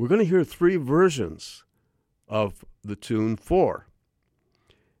 We're going to hear three versions of the tune Four.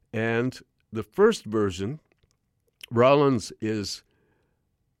 And the first version, Rollins is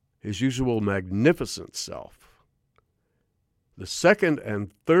his usual magnificent self. The second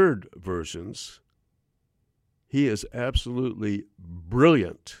and third versions, he is absolutely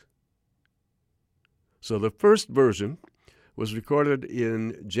brilliant. So the first version was recorded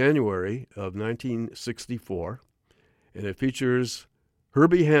in January of 1964, and it features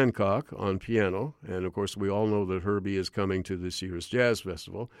Herbie Hancock on piano, and of course we all know that Herbie is coming to this year's Jazz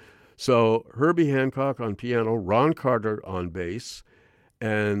Festival. So Herbie Hancock on piano, Ron Carter on bass,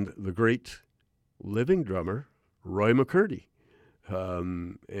 and the great living drummer, Roy McCurdy.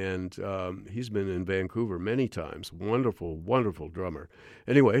 He's been in Vancouver many times. Wonderful, wonderful drummer.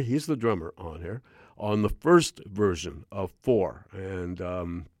 Anyway, he's the drummer on here on the first version of Four,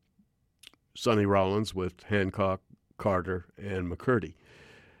 and Sonny Rollins with Hancock, Carter, and McCurdy.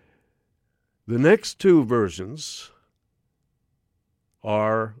 The next two versions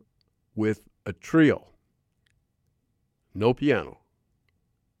are with a trio, no piano.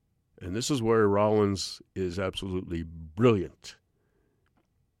 And this is where Rollins is absolutely brilliant,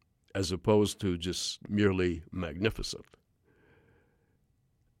 as opposed to just merely magnificent.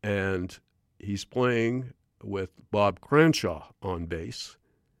 And he's playing with Bob Cranshaw on bass,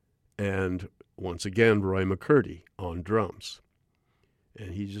 and once again, Roy McCurdy on drums.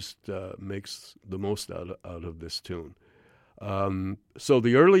 And he just makes the most out of this tune. So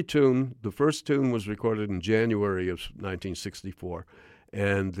the early tune, the first tune was recorded in January of 1964,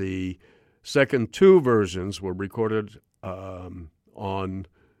 and the second two versions were recorded on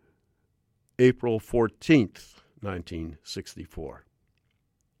April 14th, 1964.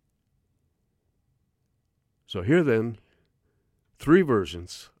 So here then, three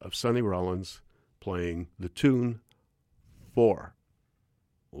versions of Sonny Rollins playing the tune Four.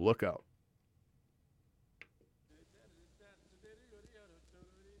 Look out.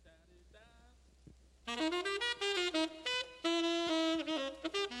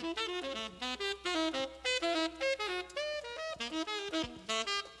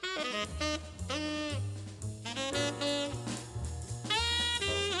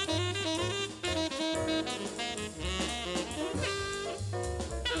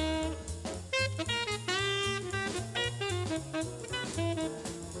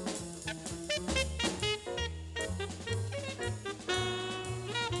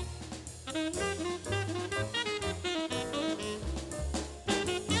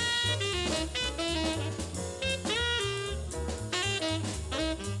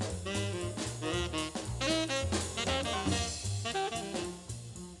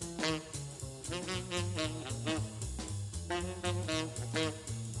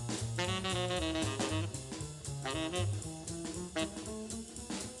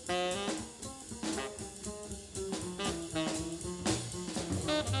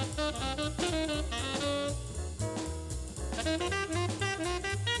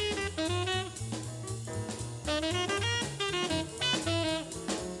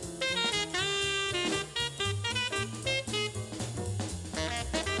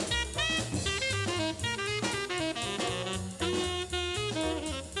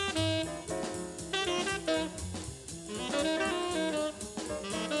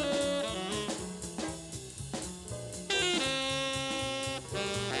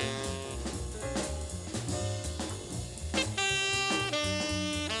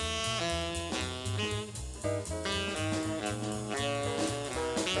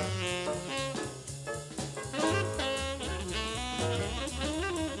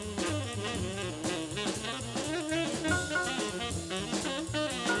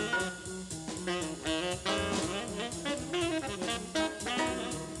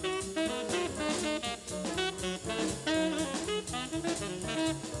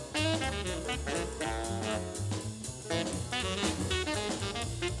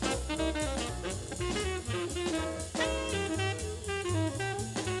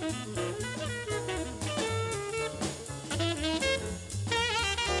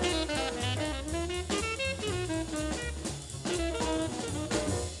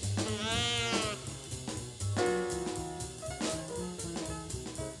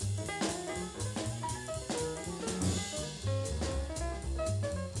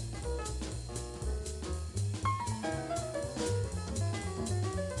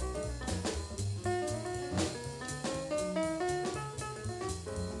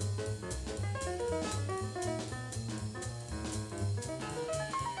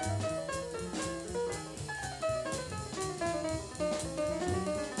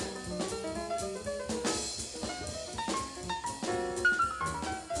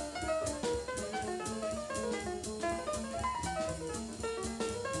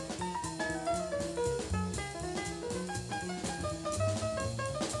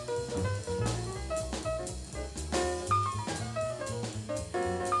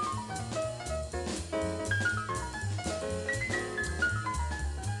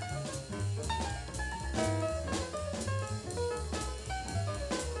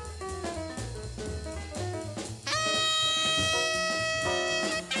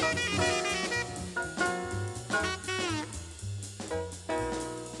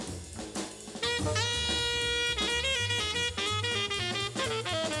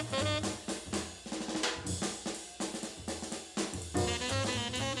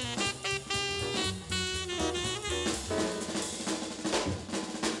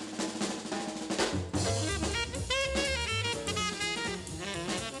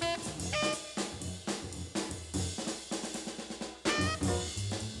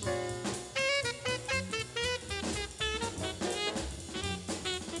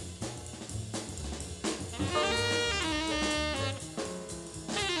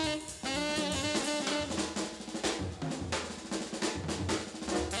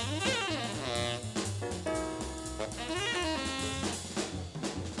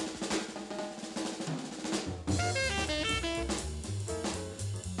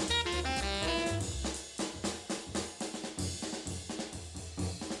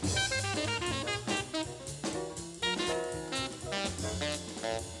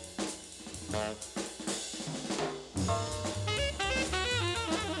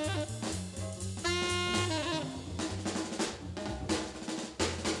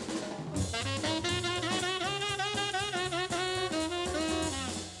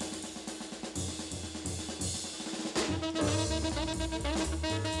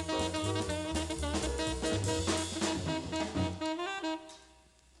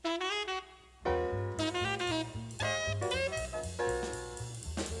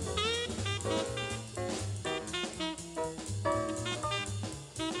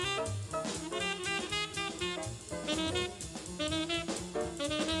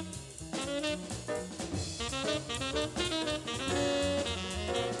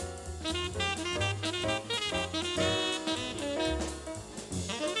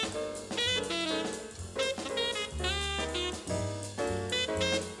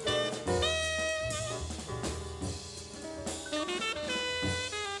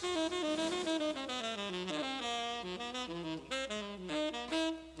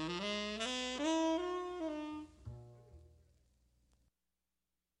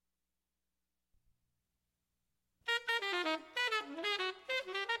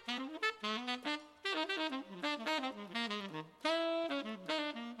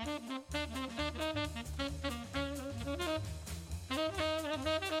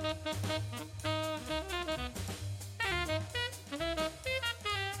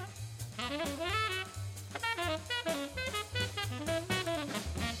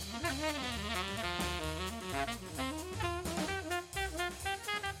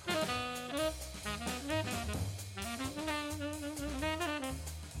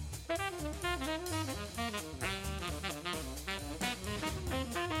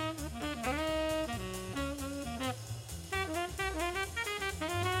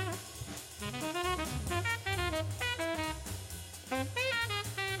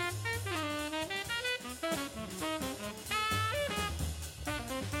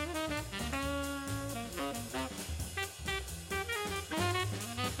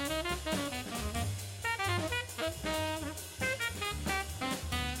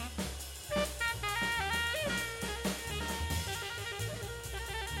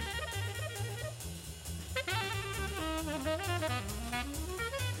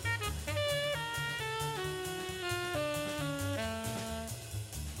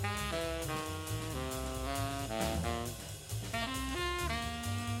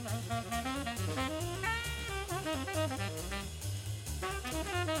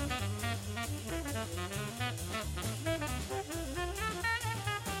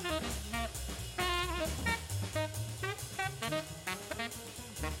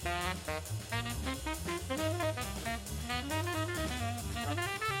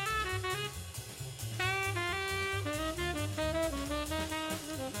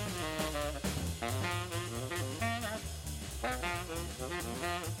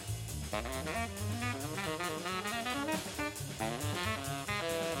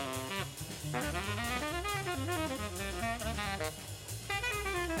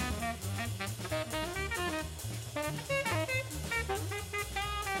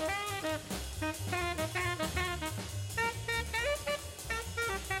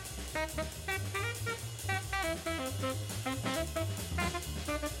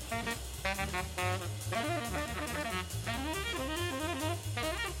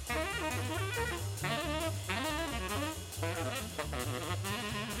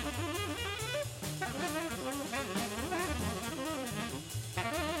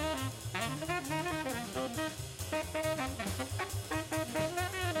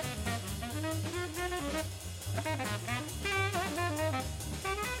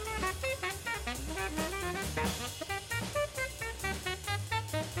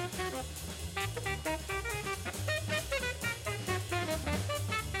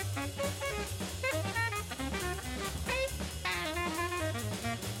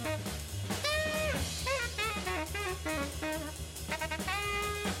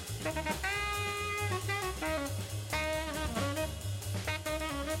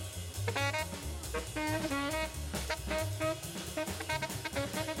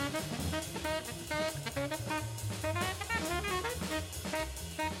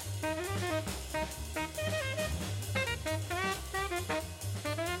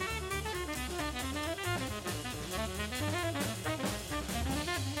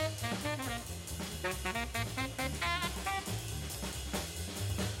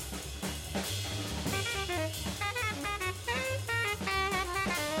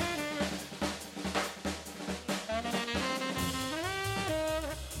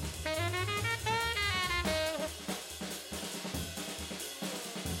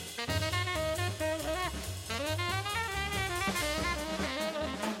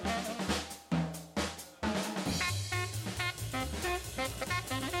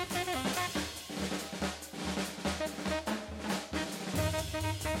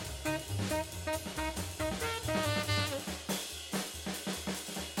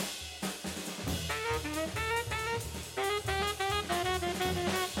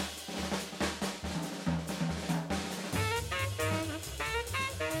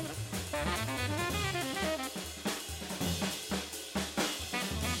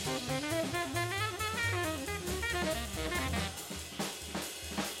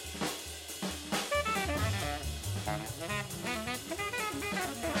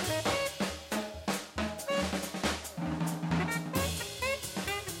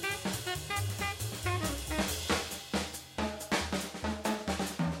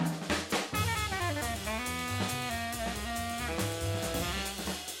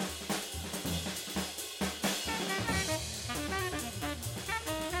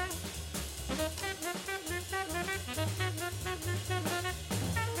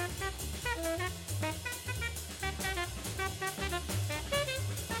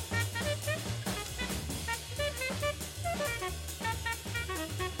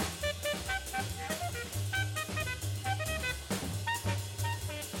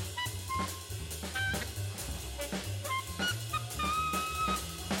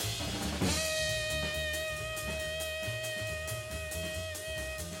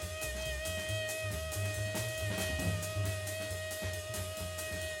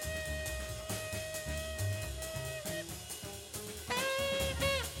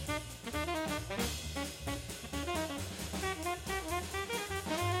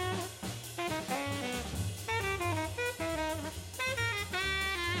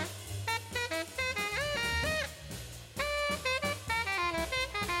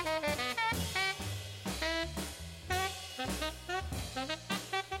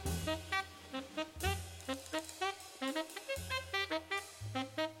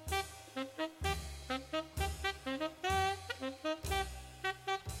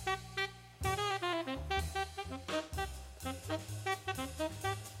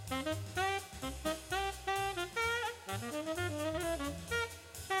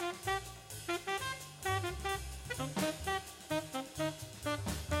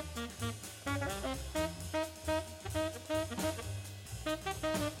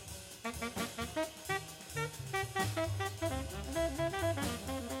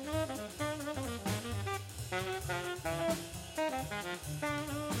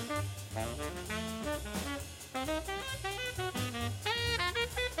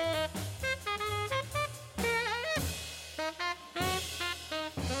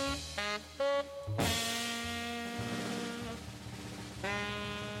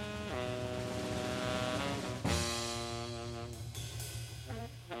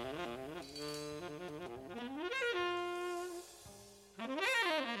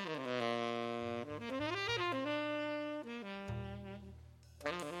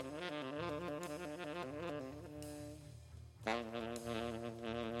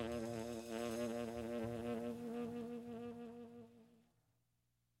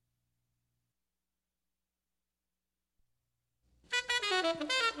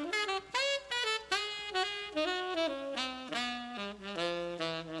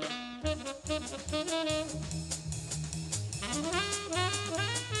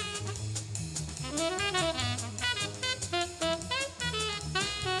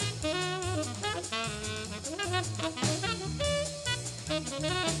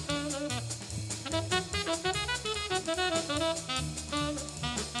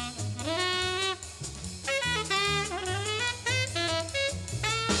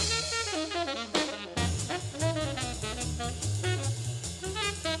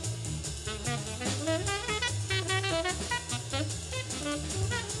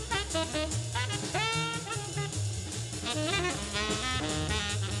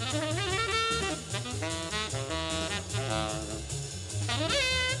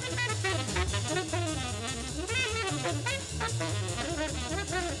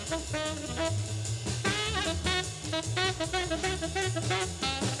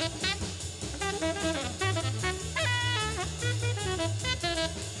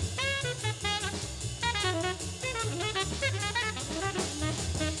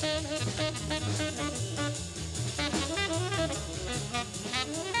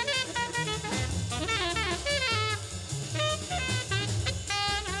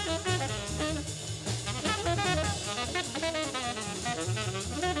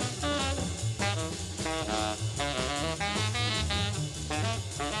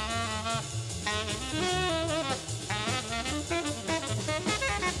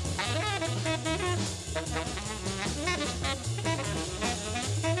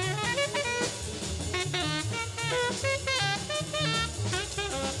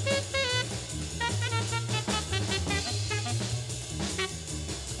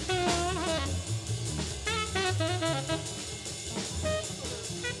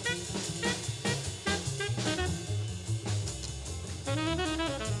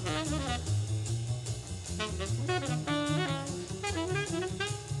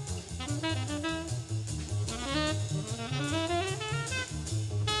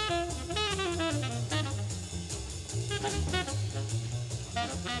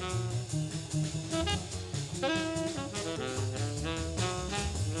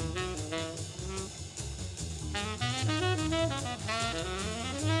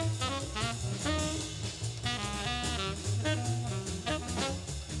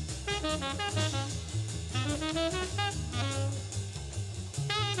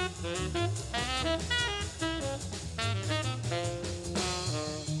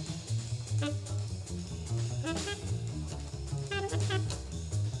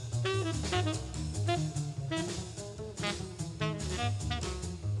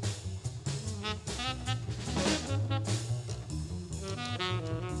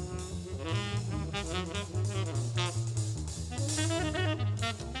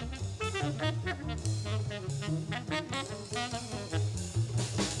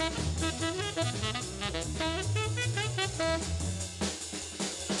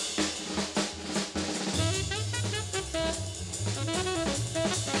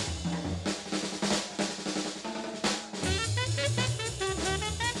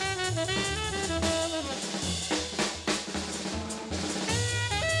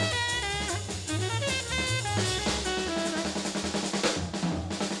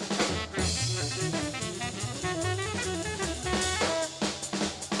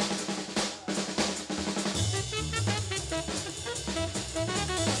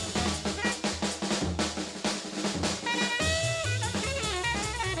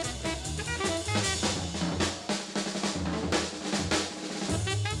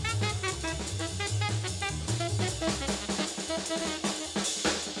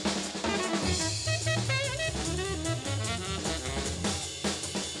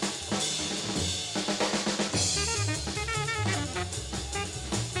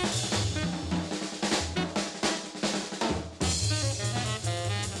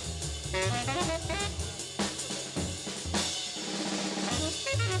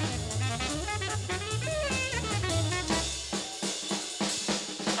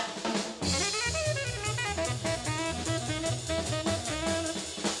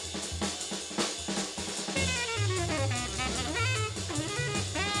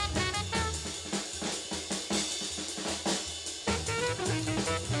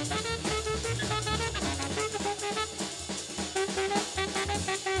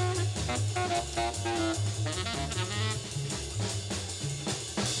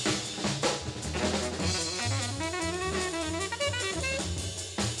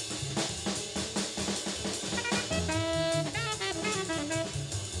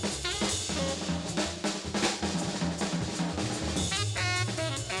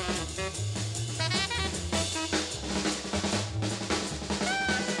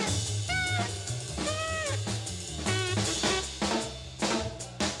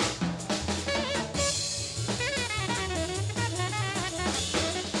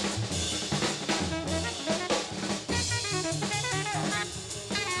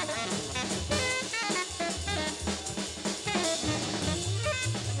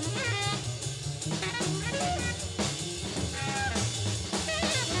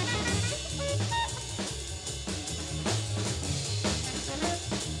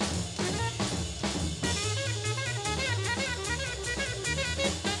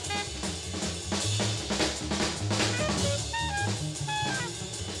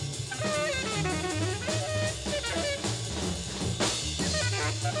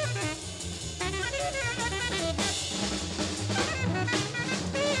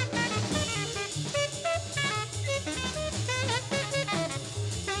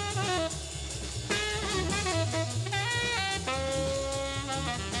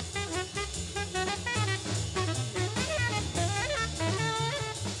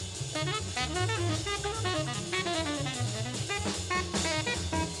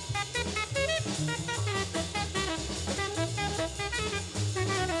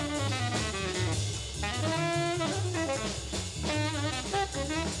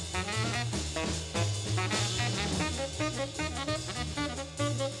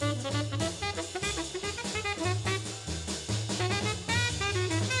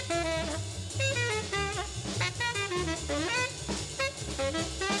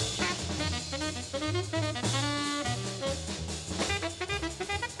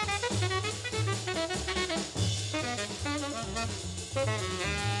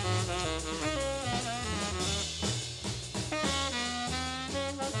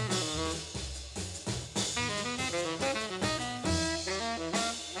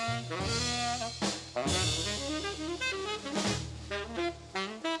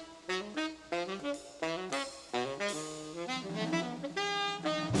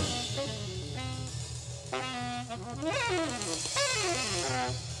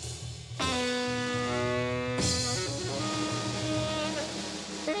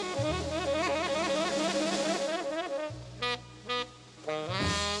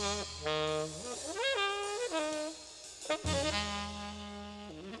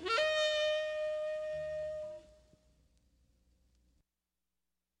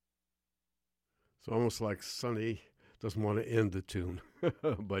 It's almost like Sonny doesn't want to end the tune,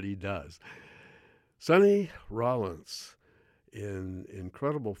 but he does. Sonny Rollins in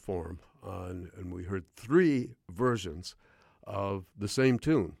incredible form and we heard 3 versions of the same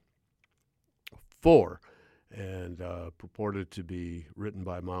tune, 4, and purported to be written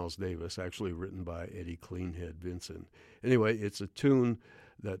by Miles Davis, actually written by Eddie Cleanhead Vinson. Anyway, it's a tune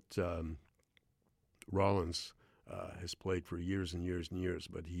that Rollins has played for years and years and years,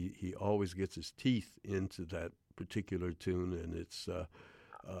 but he always gets his teeth into that particular tune and its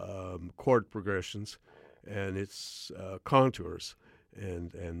chord progressions and its contours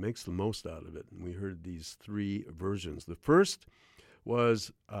and makes the most out of it. And we heard these 3 versions. The first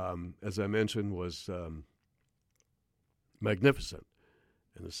was, as I mentioned, was magnificent.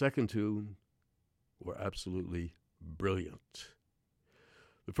 And the second 2 were absolutely brilliant.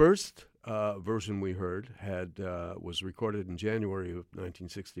 The first version we heard was recorded in January of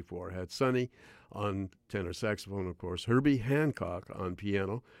 1964. Had Sonny on tenor saxophone, of course, Herbie Hancock on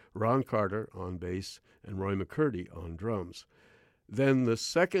piano, Ron Carter on bass, and Roy McCurdy on drums. Then the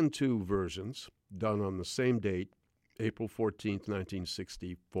second 2 versions, done on the same date, April 14th,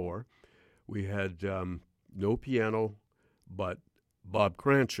 1964, we had no piano, but Bob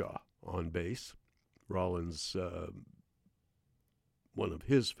Cranshaw on bass, Rollins' one of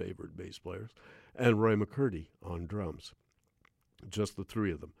his favorite bass players, and Roy McCurdy on drums. Just the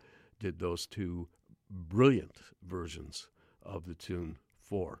 3 of them did those 2 brilliant versions of the tune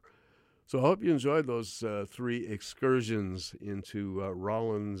 4. So I hope you enjoyed those 3 excursions into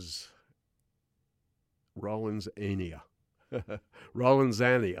Rollinsania,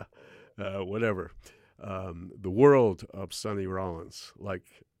 Rollinsania, whatever. The world of Sonny Rollins,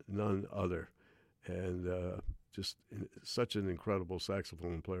 like none other. And just such an incredible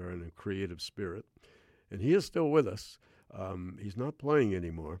saxophone player and a creative spirit. And he is still with us. He's not playing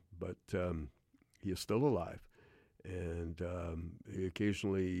anymore, but he is still alive. And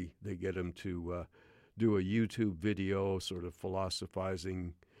occasionally they get him to do a YouTube video sort of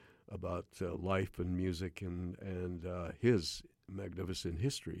philosophizing about life and music and his magnificent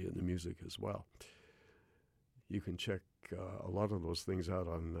history in the music as well. You can check a lot of those things out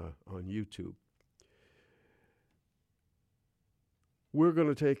on YouTube. We're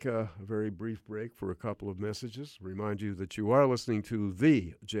going to take a very brief break for a couple of messages. Remind you that you are listening to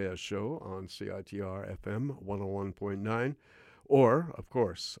The Jazz Show on CITR FM 101.9, or, of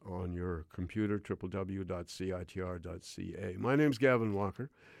course, on your computer, www.citr.ca. My name's Gavin Walker,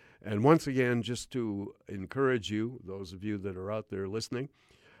 and once again, just to encourage you, those of you that are out there listening,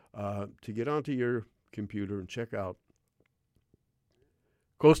 to get onto your computer and check out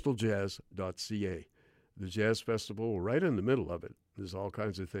coastaljazz.ca. The Jazz Festival, right in the middle of it. There's all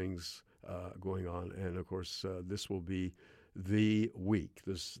kinds of things going on. And, of course, this will be the week.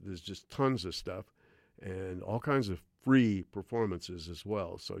 There's just tons of stuff and all kinds of free performances as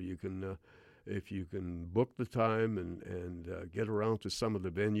well. So you can, if you can book the time and get around to some of the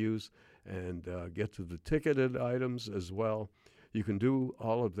venues and get to the ticketed items as well, you can do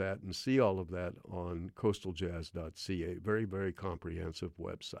all of that and see all of that on coastaljazz.ca. Very, very comprehensive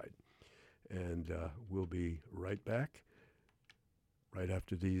website. And we'll be right back right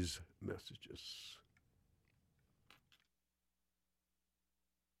after these messages.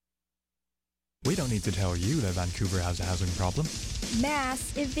 We don't need to tell you that Vancouver has a housing problem.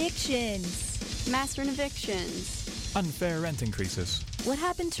 Mass evictions. Mass evictions. Unfair rent increases. What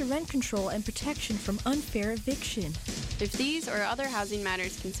happened to rent control and protection from unfair eviction? If these or other housing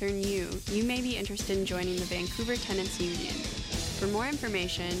matters concern you, you may be interested in joining the Vancouver Tenants Union. For more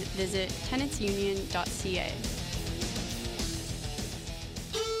information, visit tenantsunion.ca.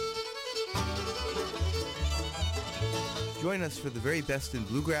 Join us for the very best in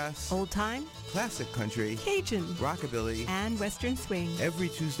bluegrass, old time, classic country, Cajun, rockabilly, and western swing. Every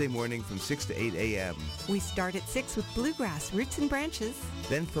Tuesday morning from 6 to 8 a.m. We start at 6 with bluegrass, roots and branches.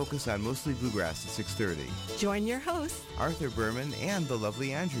 Then focus on mostly bluegrass at 6:30. Join your hosts, Arthur Berman and the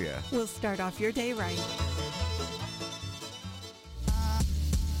lovely Andrea. We'll start off your day right.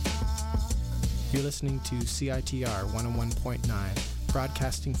 You're listening to CITR 101.9,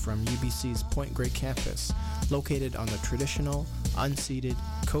 broadcasting from UBC's Point Grey campus, located on the traditional, unceded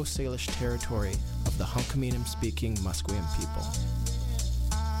Coast Salish territory of the Hunkaminam-speaking Musqueam people.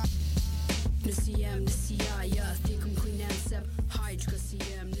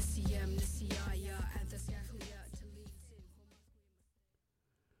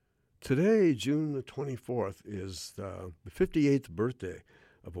 Today, June the 24th, is the 58th birthday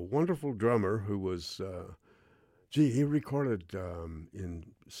of a wonderful drummer who was, he recorded in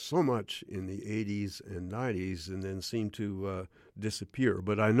so much in the 80s and 90s and then seemed to disappear.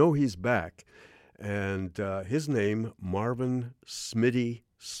 But I know he's back, and his name, Marvin Smitty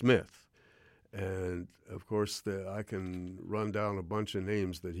Smith. And, of course, I can run down a bunch of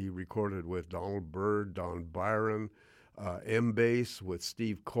names that he recorded with: Donald Byrd, Don Byron, M-Bass with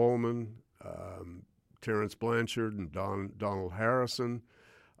Steve Coleman, Terrence Blanchard and Donald Harrison,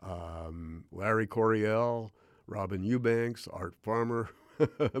 Larry Coryell, Robin Eubanks, Art Farmer,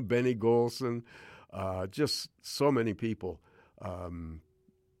 Benny Golson, just so many people.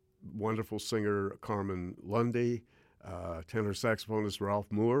 Wonderful singer Carmen Lundy, tenor saxophonist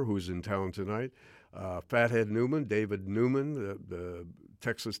Ralph Moore, who's in town tonight, Fathead Newman, David Newman, the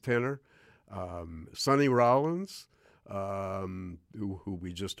Texas tenor, Sonny Rollins, who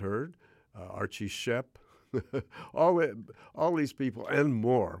we just heard, Archie Shepp, all these people and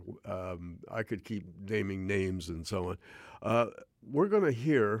more. I could keep naming names and so on. We're going to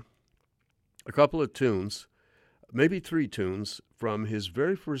hear a couple of tunes, maybe 3 tunes, from his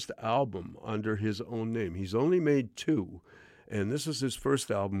very first album under his own name. He's only made 2, and this is his first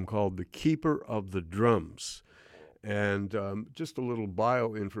album called The Keeper of the Drums. And just a little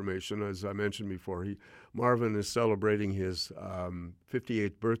bio information, as I mentioned before, Marvin is celebrating his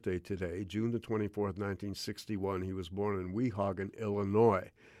 58th birthday today, June the 24th, 1961. He was born in Weehawken,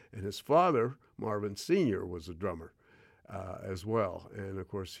 Illinois. And his father, Marvin Sr., was a drummer as well. And, of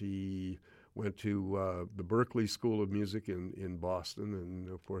course, he went to the Berklee School of Music in Boston and,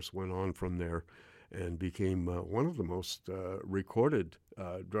 of course, went on from there and became one of the most recorded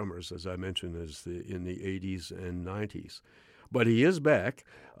drummers, as I mentioned, in the 80s and 90s. But he is back.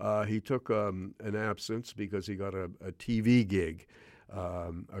 He took an absence because he got a TV gig,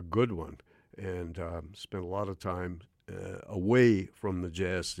 a good one, and spent a lot of time away from the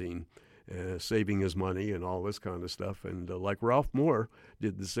jazz scene, saving his money and all this kind of stuff. And like Ralph Moore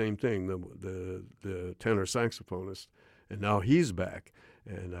did the same thing, the tenor saxophonist, and now he's back.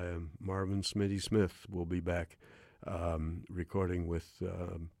 And Marvin Smitty Smith will be back recording with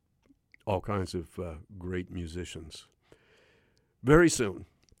all kinds of great musicians very soon.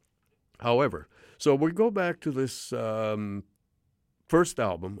 However, so we go back to this first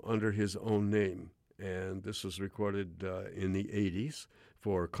album under his own name, and this was recorded in the 80s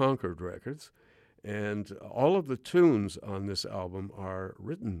for Concord Records. And all of the tunes on this album are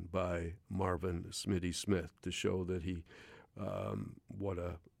written by Marvin Smitty Smith to show that he what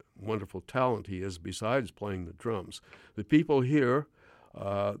a wonderful talent he is besides playing the drums. The people hear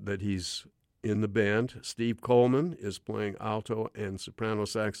that he's in the band. Steve Coleman is playing alto and soprano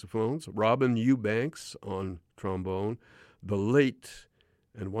saxophones. Robin Eubanks on trombone. The late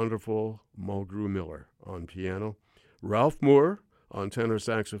and wonderful Mulgrew Miller on piano. Ralph Moore on tenor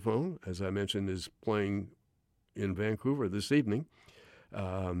saxophone, as I mentioned, is playing in Vancouver this evening,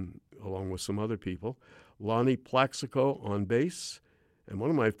 along with some other people. Lonnie Plaxico on bass, and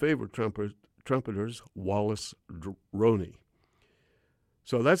one of my favorite trumpeters, Wallace Roney.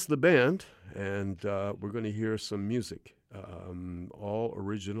 So that's the band, and we're going to hear some music, all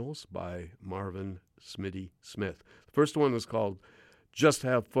originals by Marvin Smitty Smith. The first one is called Just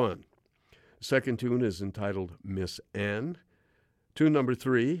Have Fun. The second tune is entitled Miss Ann. Tune number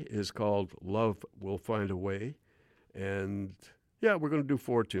 3 is called Love Will Find a Way. And yeah, we're going to do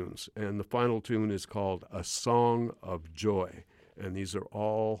 4 tunes. And the final tune is called A Song of Joy. And these are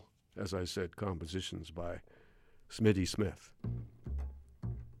all, as I said, compositions by Smitty Smith.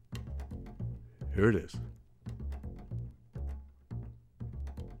 Here it is.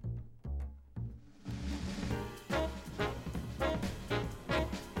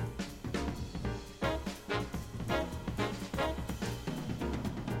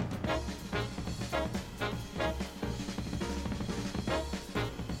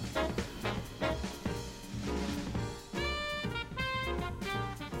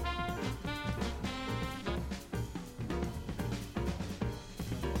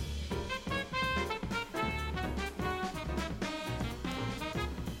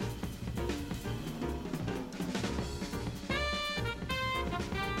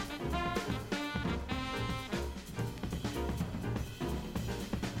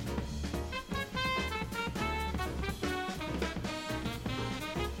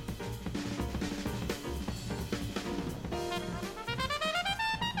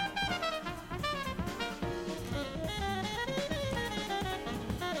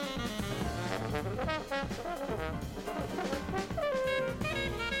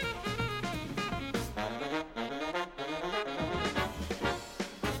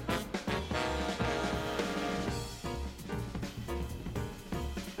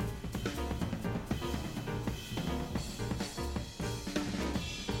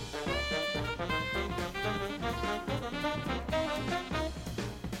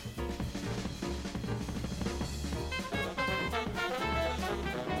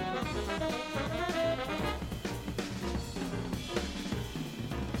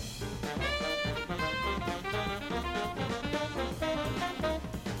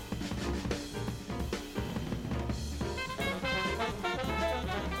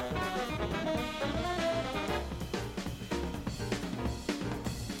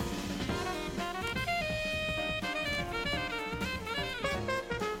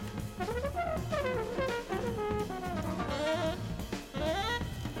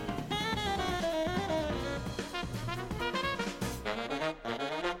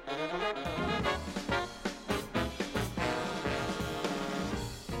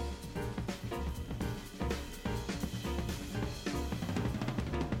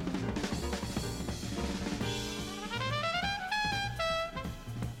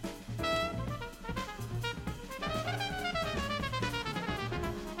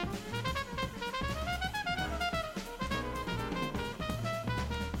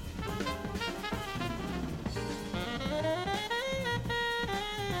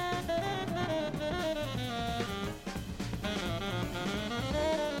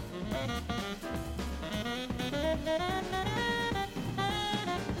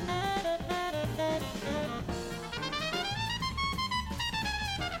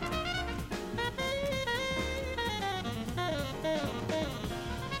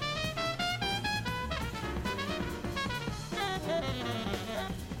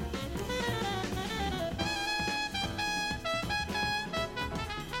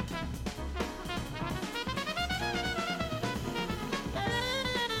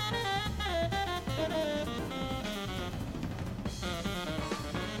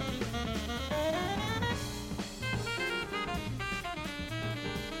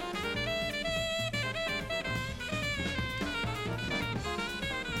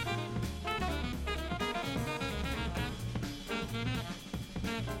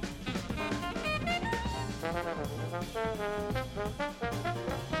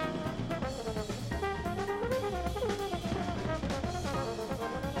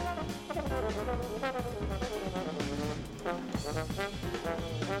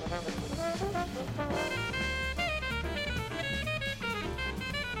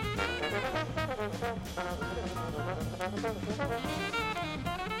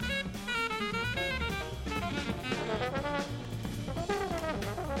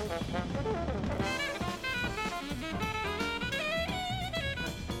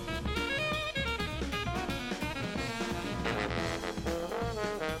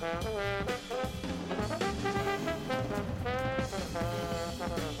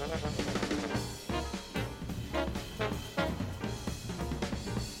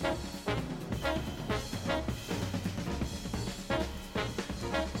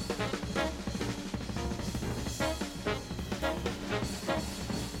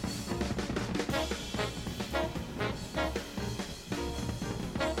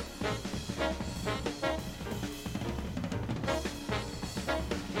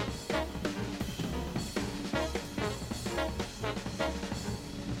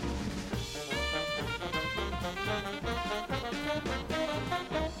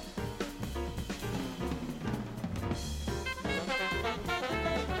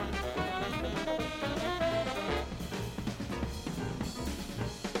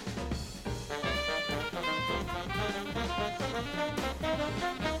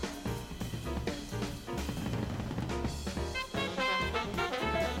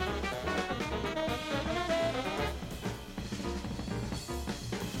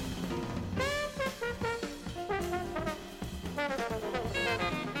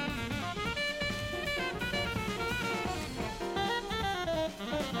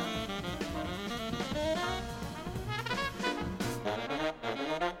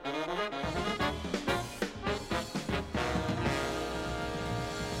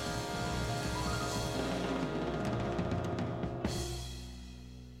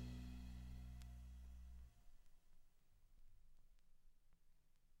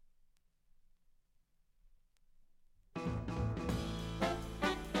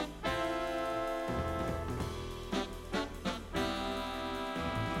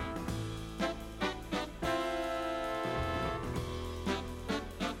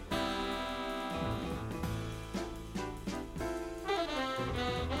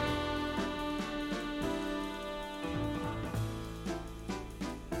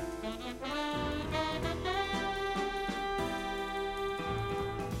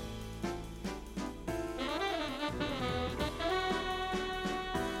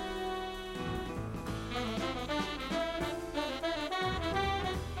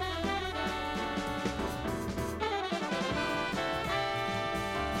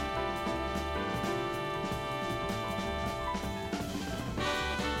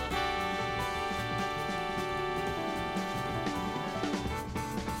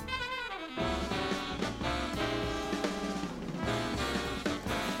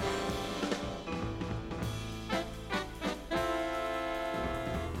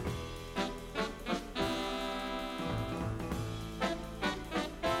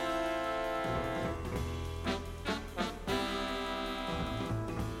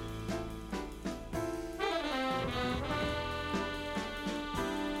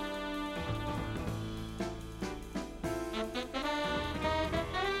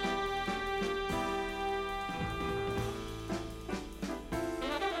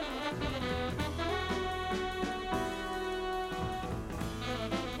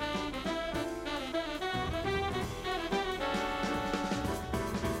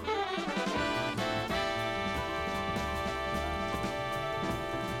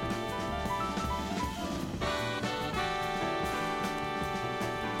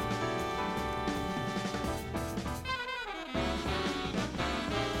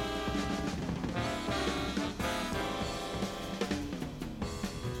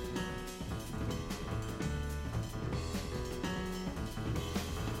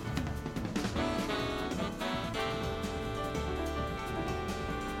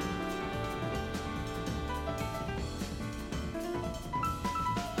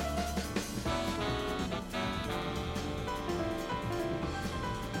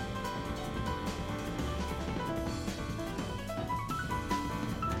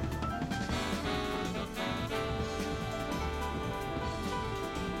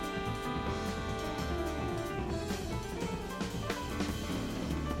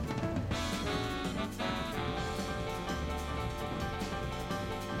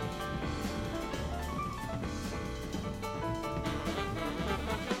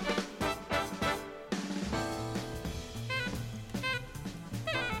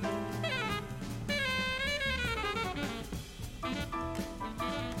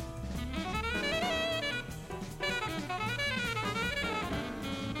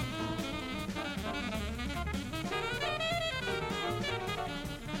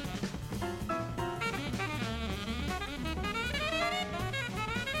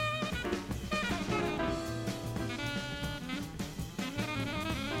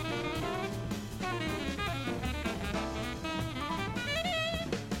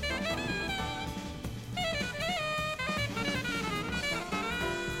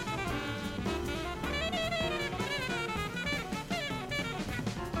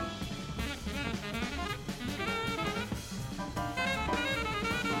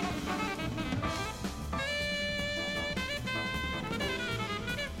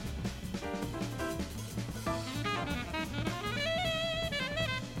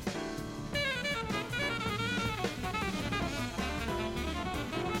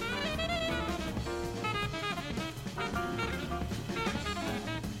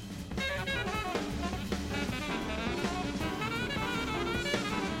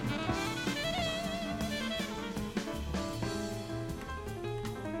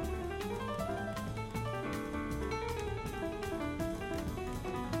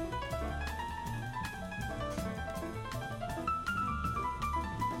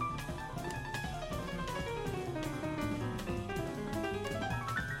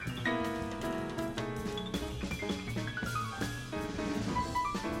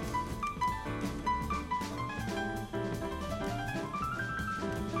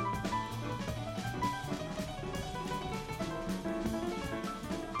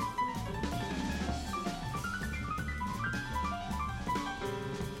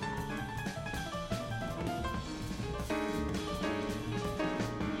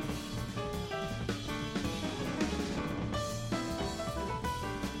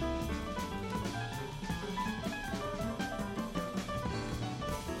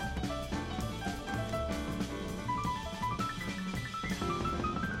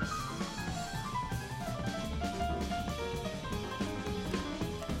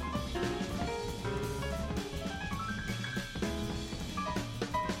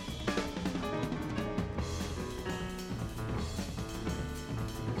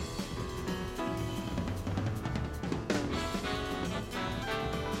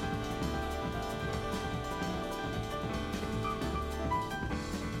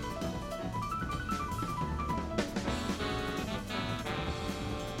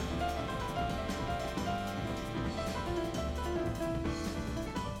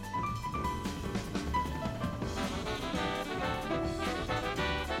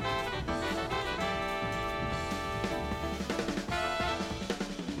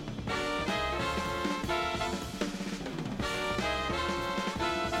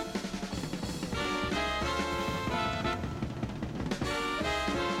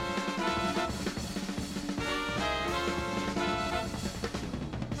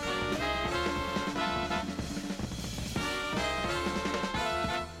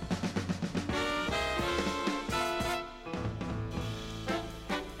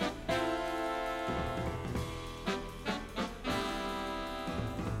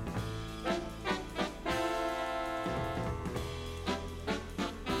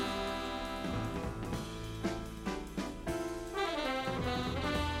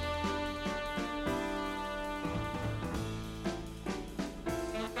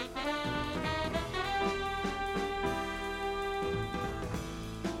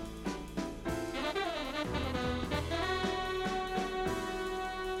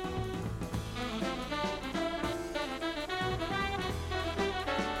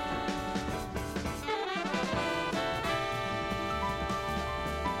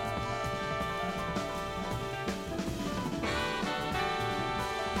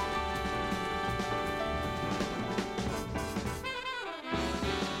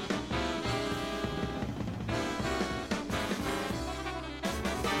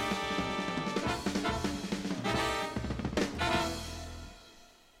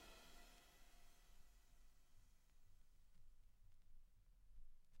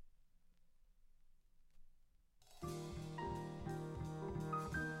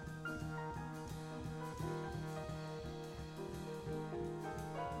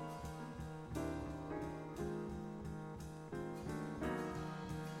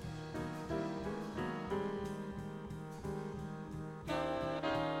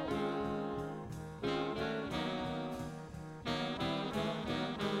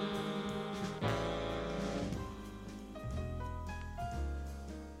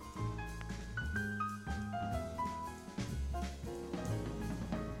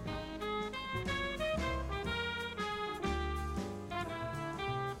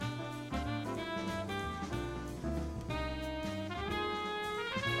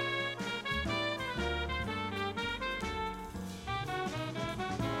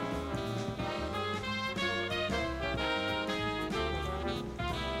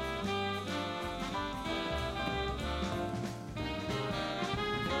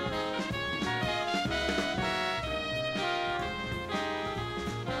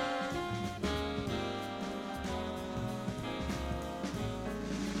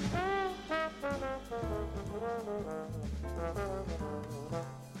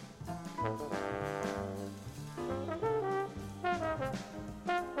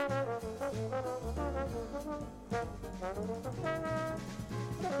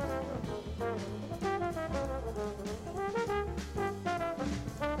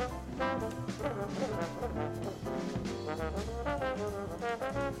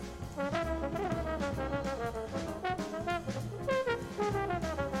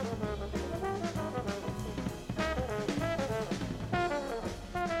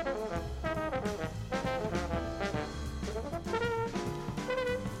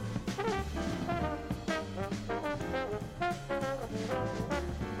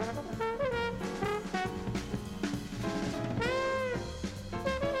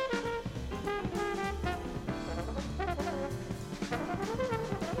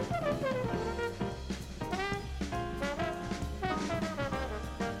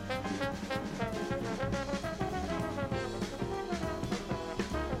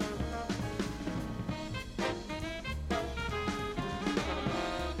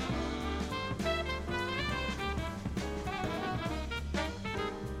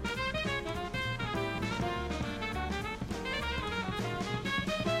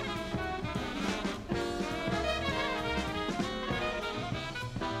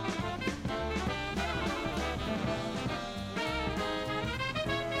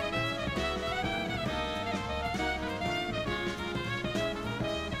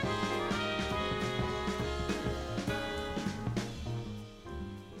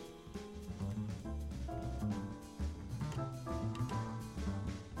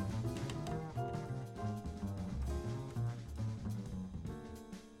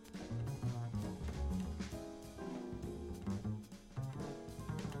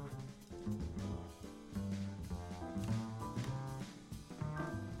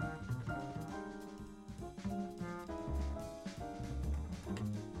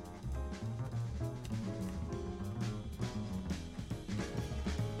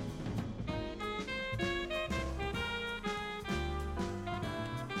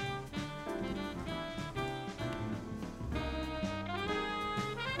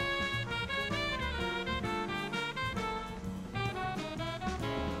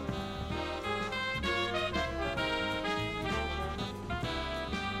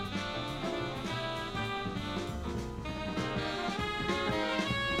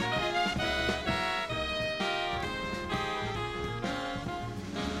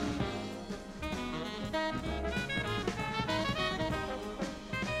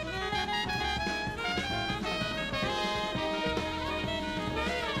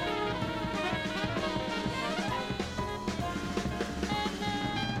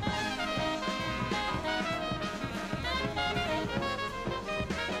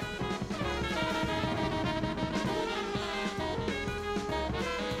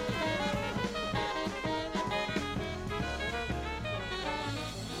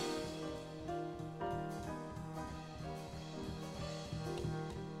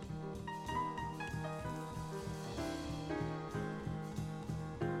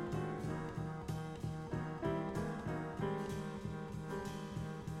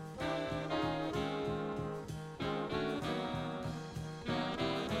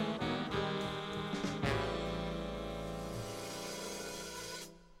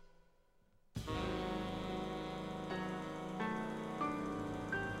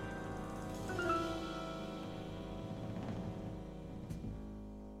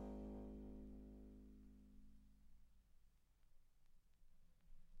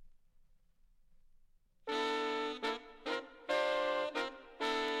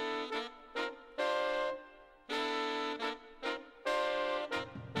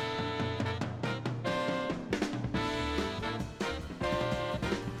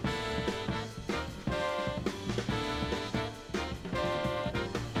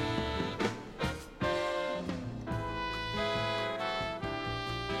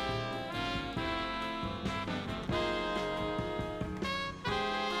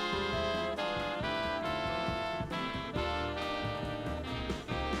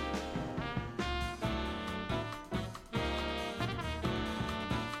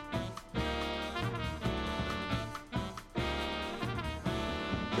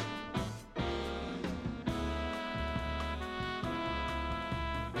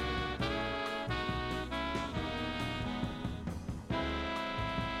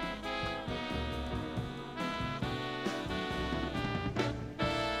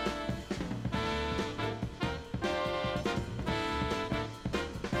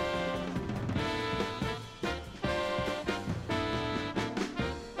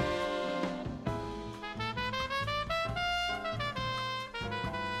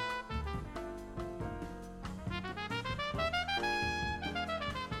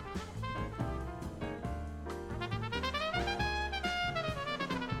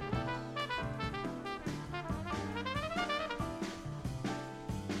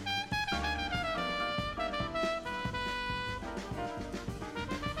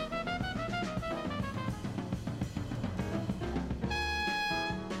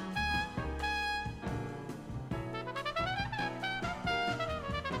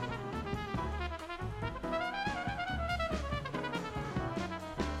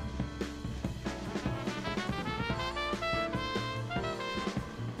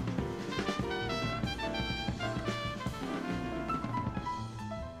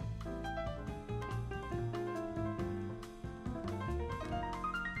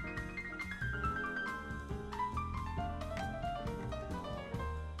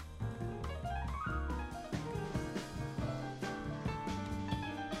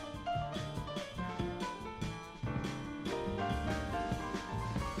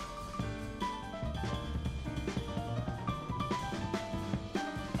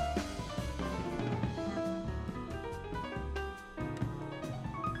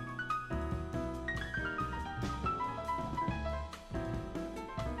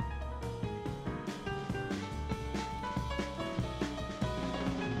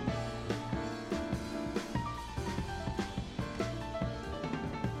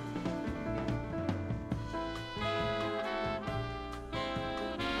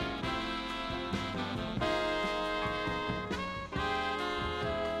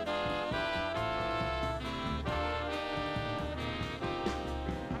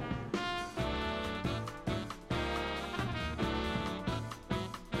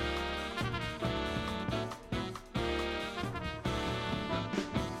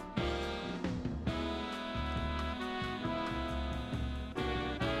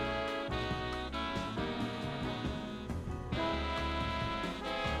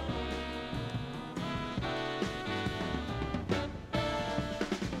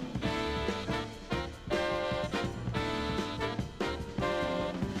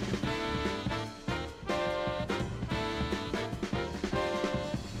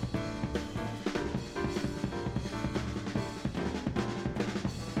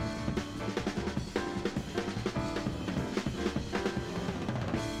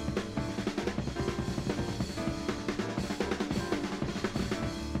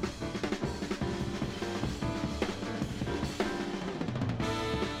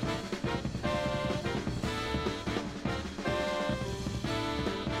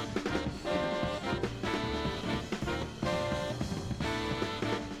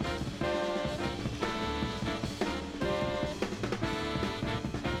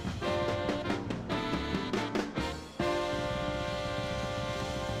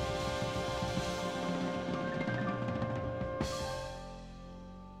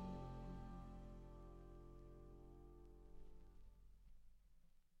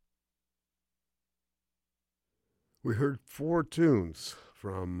 We heard 4 tunes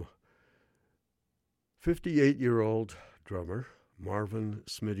from 58-year-old drummer Marvin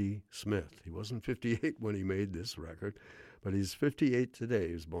 "Smitty" Smith. He wasn't 58 when he made this record, but he's 58 today.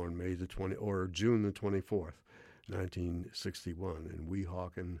 He was born June the 24th, 1961 in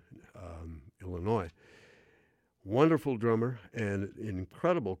Weehawken, Illinois. Wonderful drummer and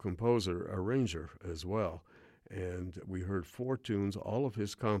incredible composer, arranger as well. And we heard 4 tunes, all of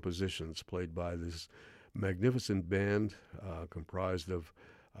his compositions played by this magnificent band comprised of,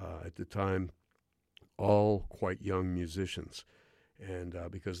 at the time, all quite young musicians. And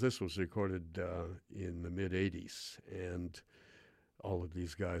because this was recorded in the mid-'80s, and all of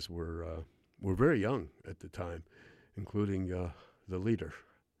these guys were very young at the time, including the leader,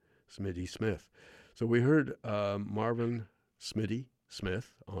 Smitty Smith. So we heard Marvin "Smitty"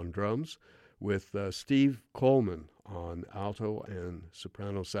 Smith on drums with Steve Coleman on alto and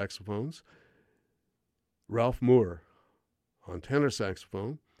soprano saxophones, Ralph Moore on tenor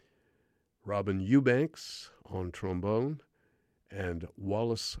saxophone, Robin Eubanks on trombone, and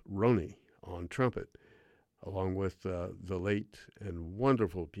Wallace Roney on trumpet, along with the late and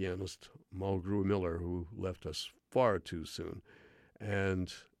wonderful pianist Mulgrew Miller, who left us far too soon,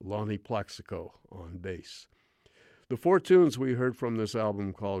 and Lonnie Plaxico on bass. The 4 tunes we heard from this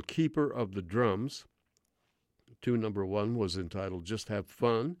album called Keeper of the Drums. Tune number 1 was entitled Just Have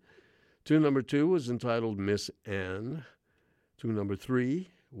Fun. Tune number 2 was entitled Miss Anne. Tune number 3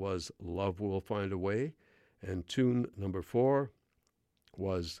 was Love Will Find a Way. And tune number 4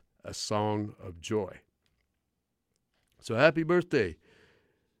 was A Song of Joy. So happy birthday,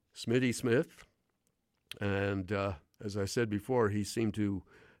 Smitty Smith. And as I said before, he seemed to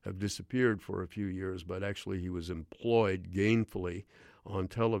have disappeared for a few years, but actually he was employed gainfully on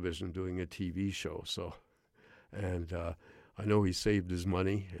television doing a TV show. And I know he saved his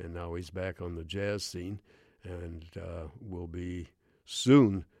money, and now he's back on the jazz scene, and will be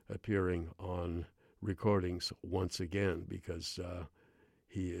soon appearing on recordings once again, because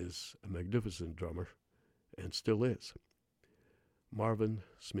he is a magnificent drummer and still is. Marvin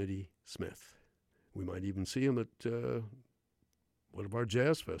 "Smitty" Smith. We might even see him at one of our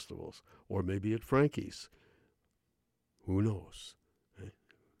jazz festivals, or maybe at Frankie's. Who knows?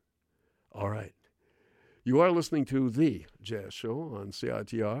 All right. You are listening to The Jazz Show on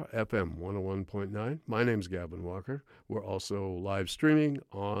CITR FM 101.9. My name's Gavin Walker. We're also live streaming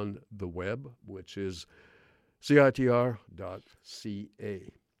on the web, which is CITR.ca.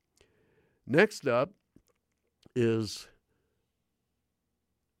 Next up is,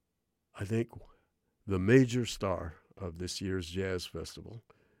 I think, the major star of this year's Jazz Festival.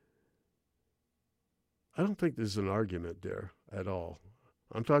 I don't think there's an argument there at all.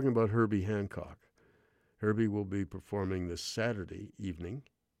 I'm talking about Herbie Hancock. Herbie will be performing this Saturday evening,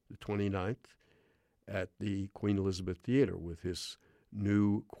 the 29th, at the Queen Elizabeth Theater with his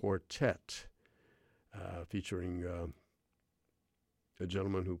new quartet, featuring a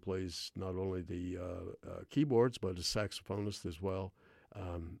gentleman who plays not only the keyboards, but a saxophonist as well,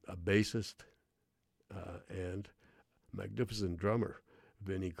 a bassist, and magnificent drummer,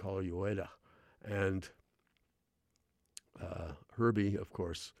 Vinny Colaiuta. And Herbie, of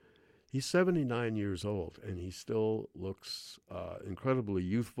course, he's 79 years old, and he still looks incredibly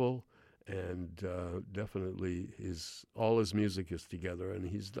youthful, and definitely all his music is together, and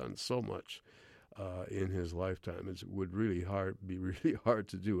he's done so much in his lifetime. It would be really hard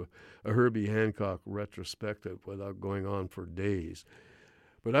to do a Herbie Hancock retrospective without going on for days.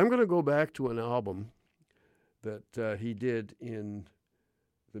 But I'm going to go back to an album that he did in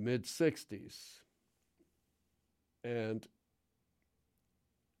the mid-'60s. And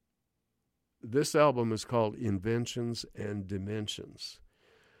this album is called Inventions and Dimensions.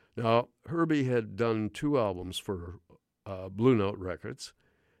 Now, Herbie had done 2 albums for Blue Note Records,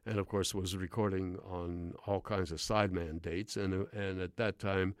 and of course was recording on all kinds of sideman dates, and at that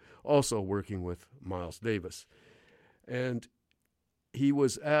time also working with Miles Davis. And he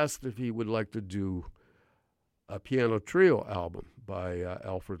was asked if he would like to do a piano trio album by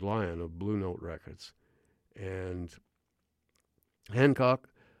Alfred Lyon of Blue Note Records. And Hancock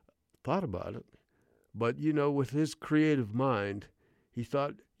thought about it, but, with his creative mind, he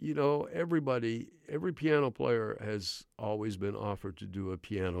thought, every piano player has always been offered to do a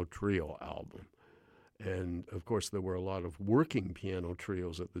piano trio album. And, of course, there were a lot of working piano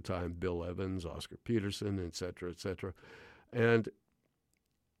trios at the time, Bill Evans, Oscar Peterson, et cetera, et cetera. And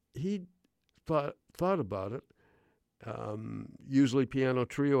he thought about it. Usually piano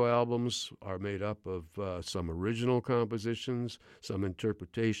trio albums are made up of some original compositions, some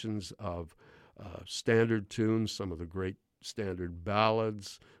interpretations of standard tunes, some of the great standard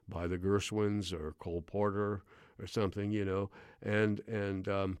ballads by the Gershwins or Cole Porter or something, and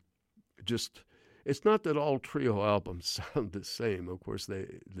just. It's not that all trio albums sound the same. Of course,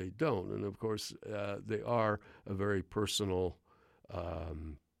 they don't. And, of course, they are a very personal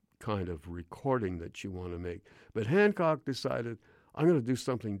kind of recording that you want to make. But Hancock decided, I'm going to do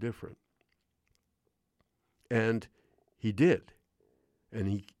something different. And he did.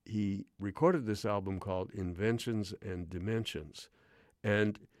 And he recorded this album called Inventions and Dimensions.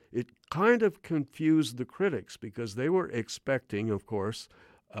 And it kind of confused the critics because they were expecting, of course,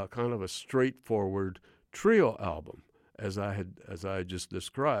 kind of a straightforward trio album, as I just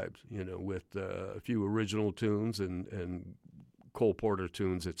described, with a few original tunes and Cole Porter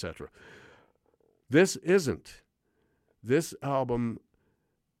tunes, etc. This isn't. This album,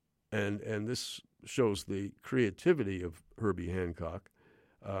 and this shows the creativity of Herbie Hancock.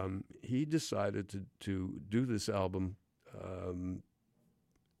 He decided to do this album, and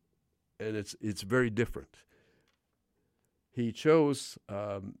it's very different. He chose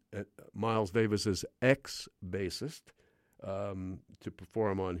Miles Davis's ex-bassist to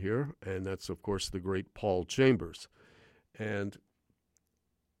perform on here, and that's, of course, the great Paul Chambers. And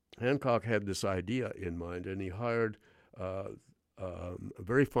Hancock had this idea in mind, and he hired a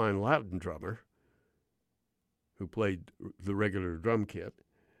very fine Latin drummer who played the regular drum kit,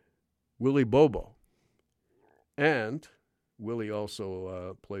 Willie Bobo. And Willie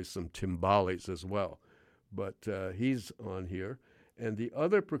also plays some timbales as well. But he's on here. And the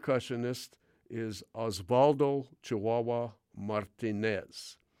other percussionist is Osvaldo Chihuahua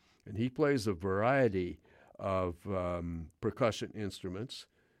Martinez. And he plays a variety of percussion instruments,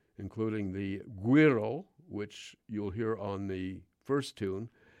 including the güiro, which you'll hear on the first tune,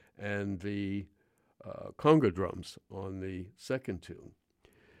 and the conga drums on the second tune.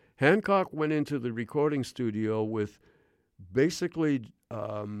 Hancock went into the recording studio with basically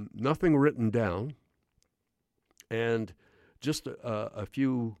nothing written down, and just a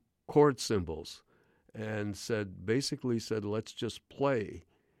few chord symbols, and basically said, let's just play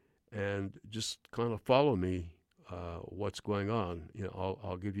and just kind of follow me what's going on.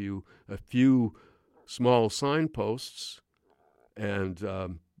 I'll give you a few small signposts,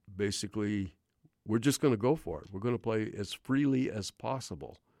 and basically we're just going to go for it. We're going to play as freely as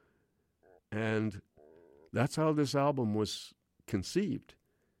possible. And that's how this album was conceived,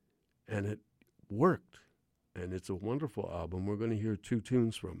 and it worked. And it's a wonderful album. We're going to hear two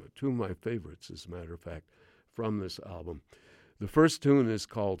tunes from it, two of my favorites, as a matter of fact, from this album. The first tune is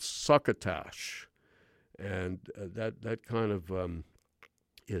called Succotash, and that kind of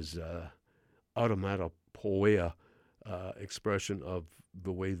is automatopoeia expression of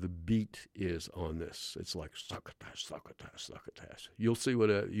the way the beat is on this. It's like succotash, succotash, succotash.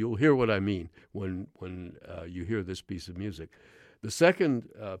 You'll hear what I mean when you hear this piece of music. The second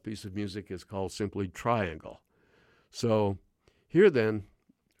piece of music is called simply Triangle. So here then,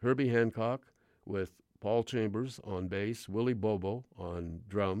 Herbie Hancock with Paul Chambers on bass, Willie Bobo on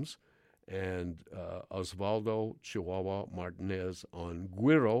drums, and Osvaldo Chihuahua Martinez on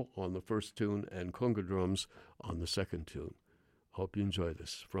güiro on the first tune and conga drums on the second tune. Hope you enjoy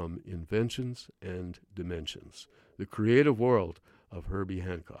this from Inventions and Dimensions, the creative world of Herbie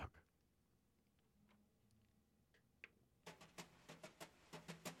Hancock.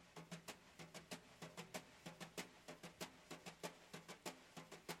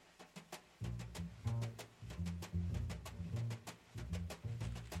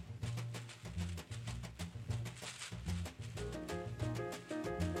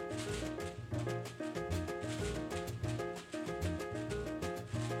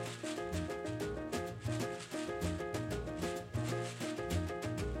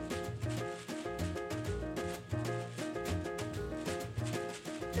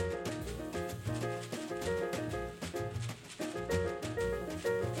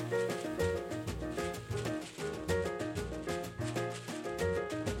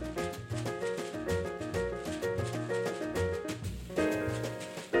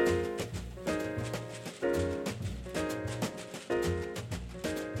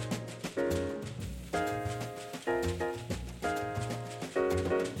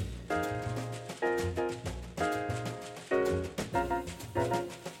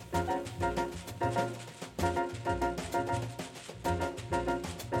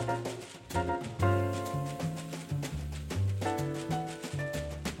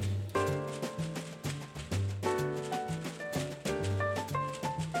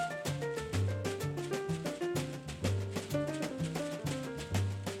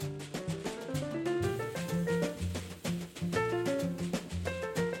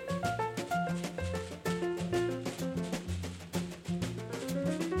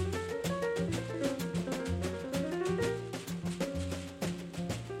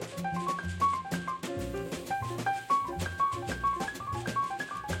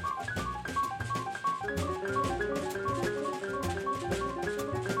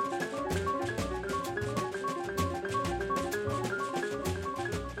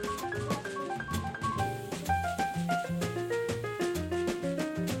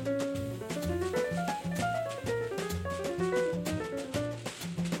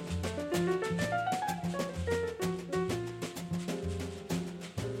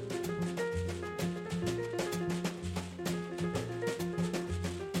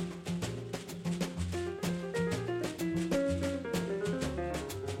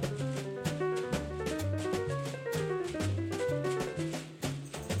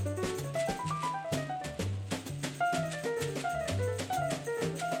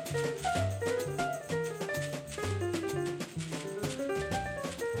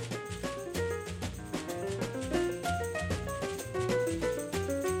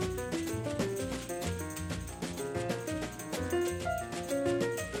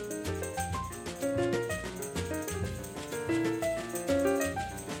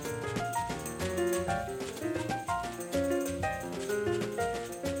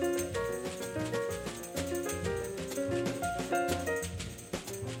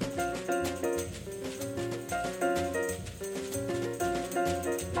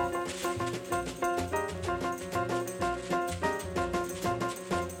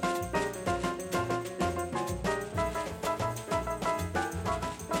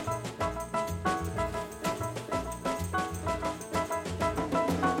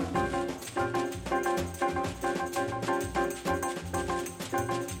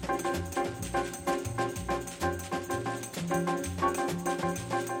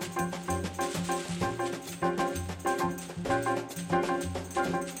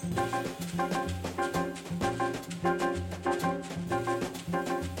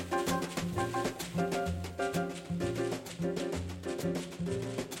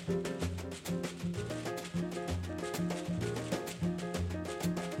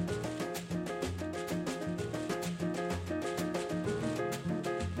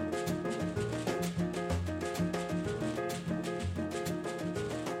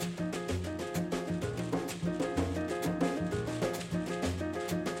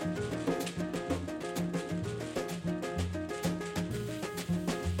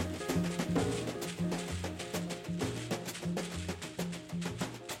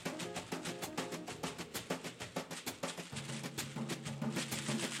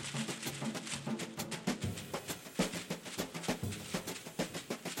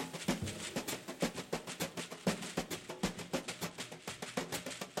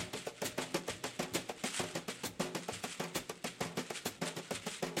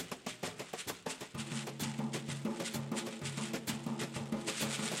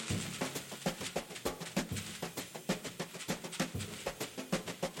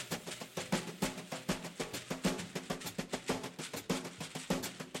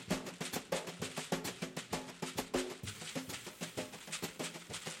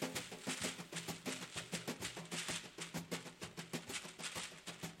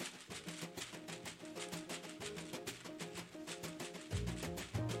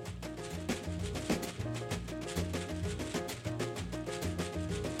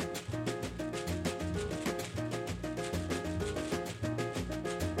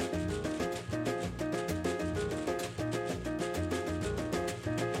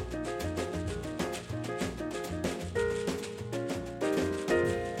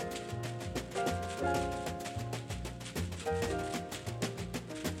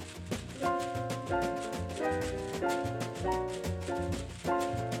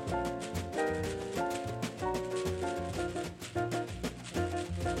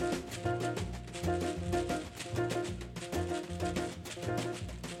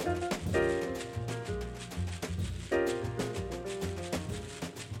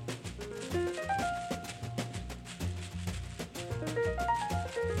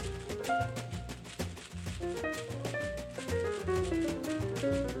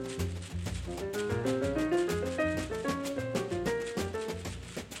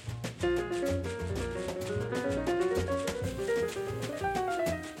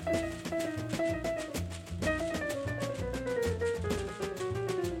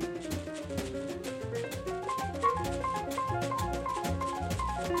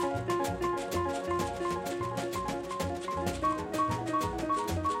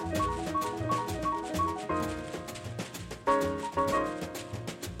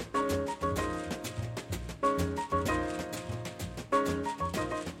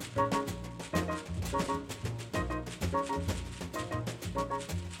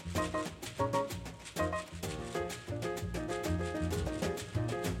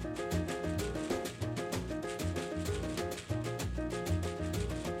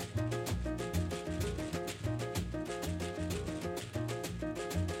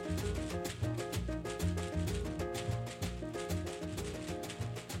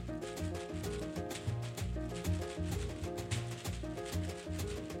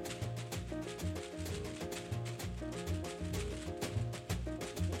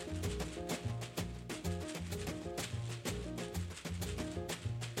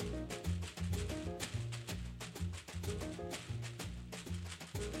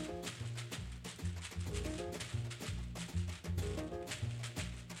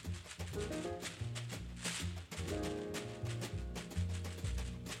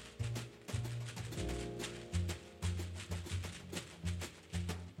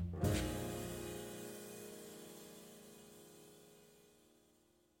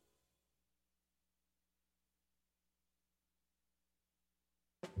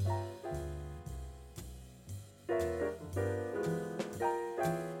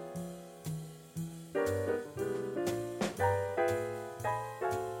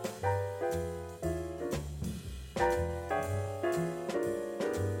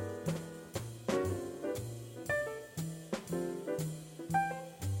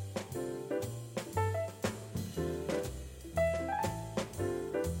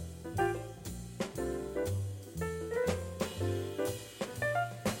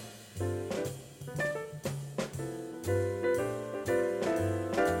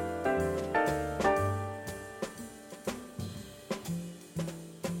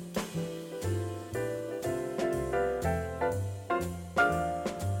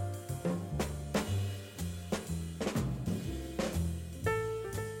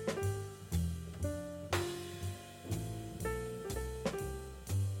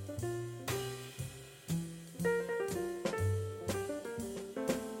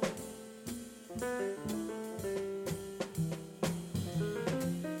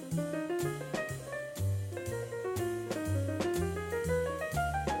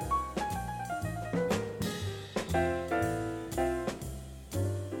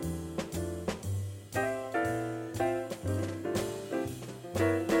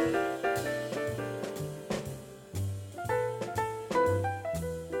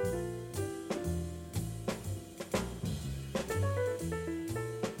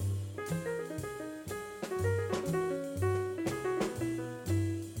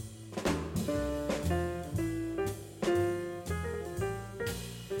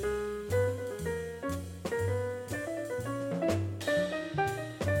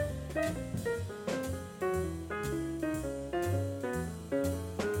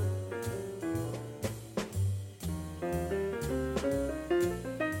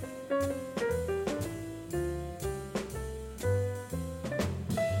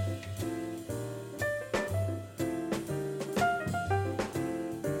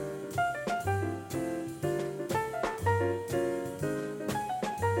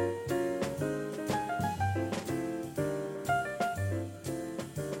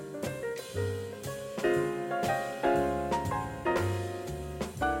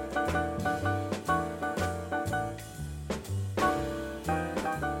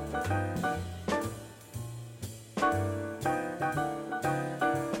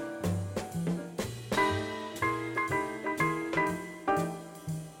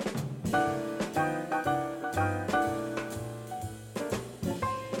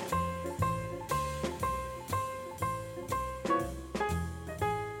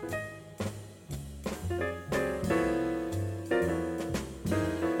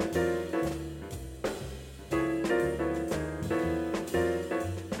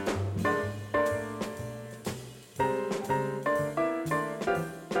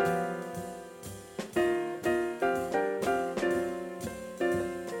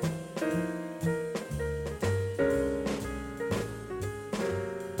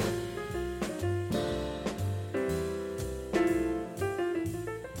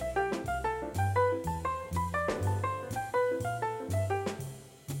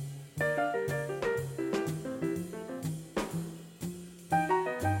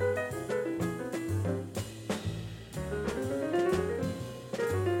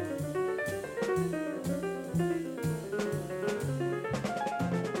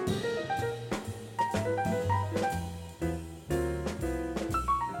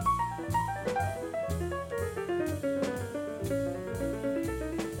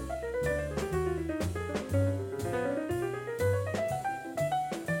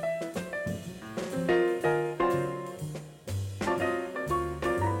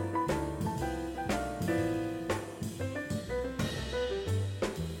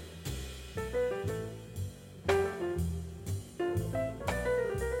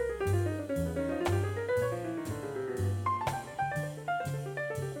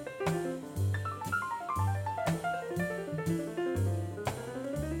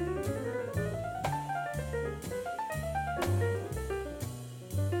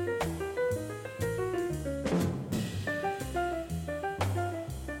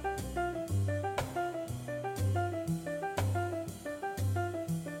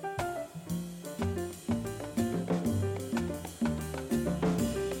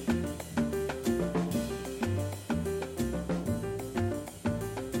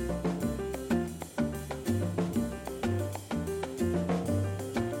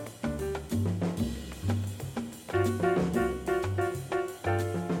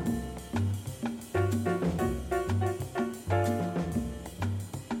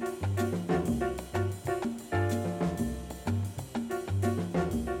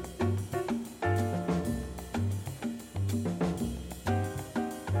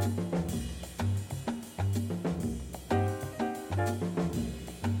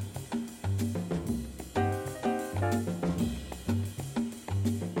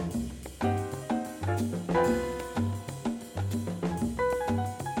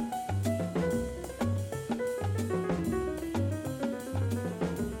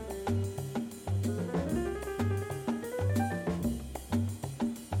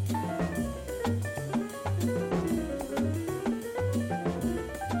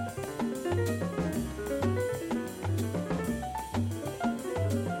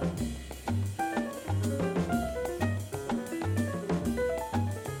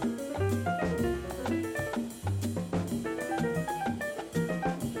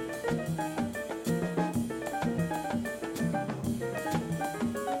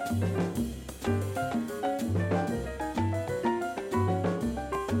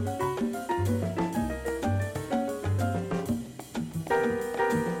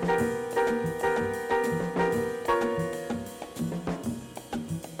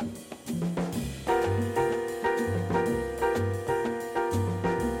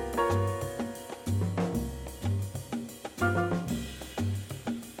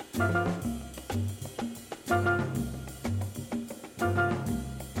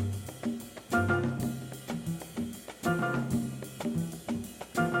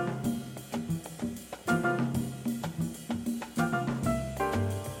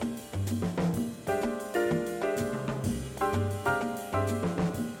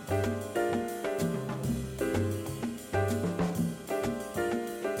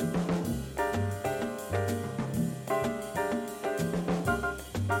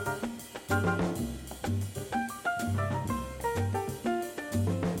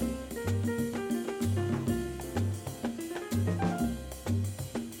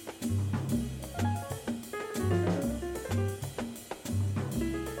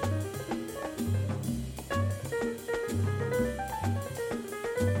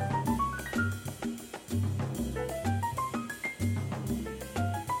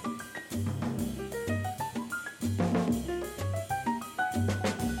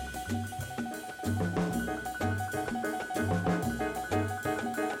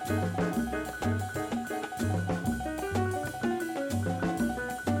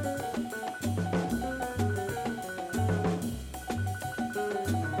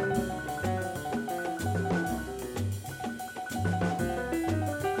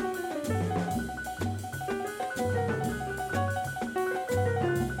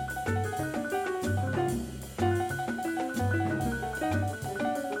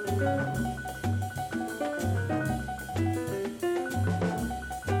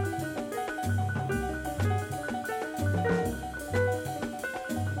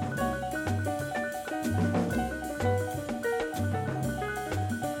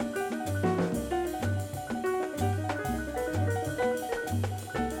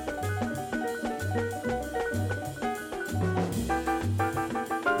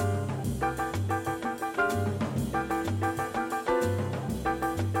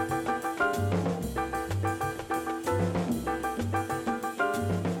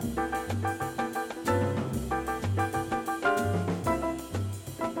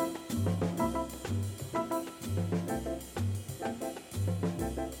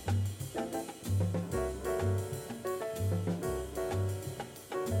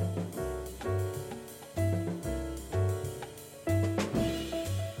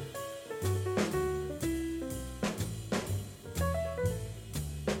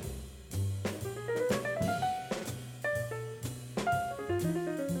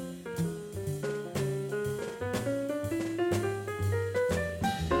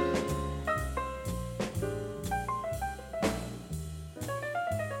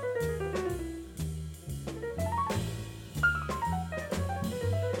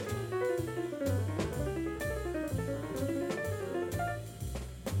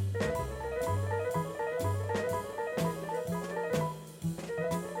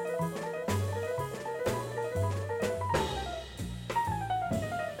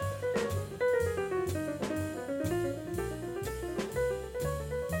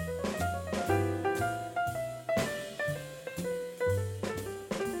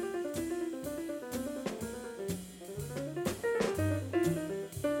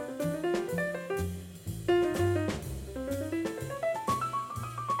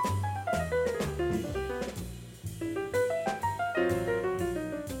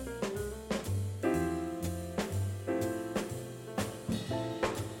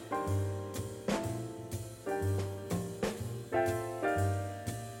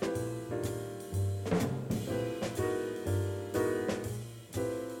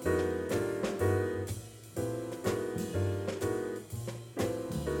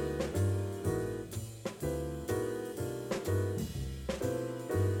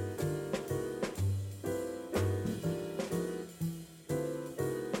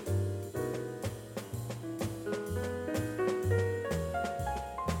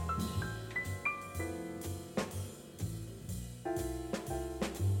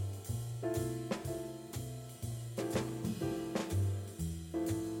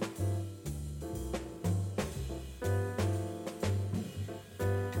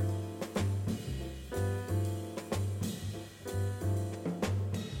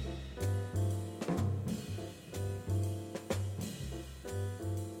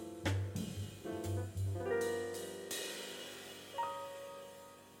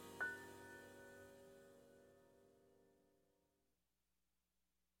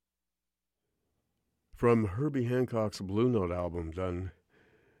 from Herbie Hancock's Blue Note album done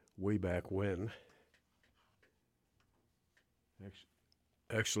way back when.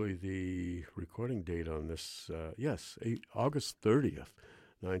 Actually, the recording date on this, August 30th,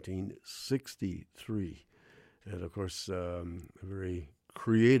 1963. And, of course, a very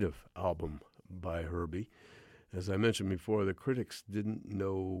creative album by Herbie. As I mentioned before, the critics didn't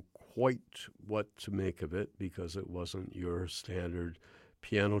know quite what to make of it because it wasn't your standard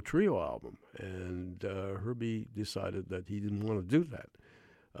piano trio album. And Herbie decided that he didn't want to do that.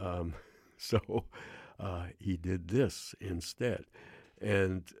 So he did this instead.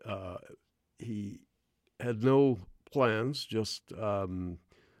 And he had no plans, just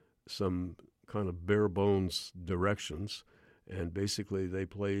some kind of bare bones directions. And basically they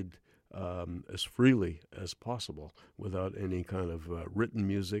played as freely as possible without any kind of written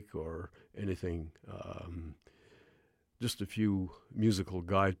music or anything, just a few musical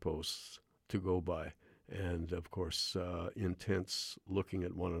guideposts to go by. And, of course, intense looking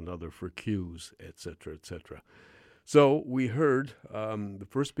at one another for cues, etc., etc. So we heard the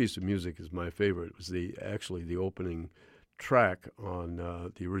first piece of music is my favorite. It was the opening track on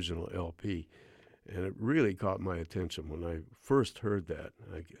the original LP. And it really caught my attention when I first heard that.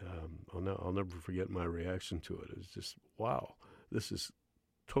 I'll never forget my reaction to it. It was just, wow, this is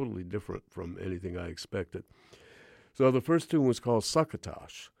totally different from anything I expected. So the first tune was called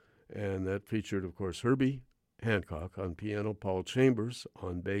Succotash, and that featured, of course, Herbie Hancock on piano, Paul Chambers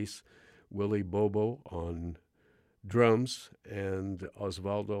on bass, Willie Bobo on drums, and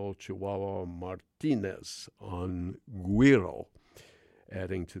Osvaldo Chihuahua Martinez on güiro,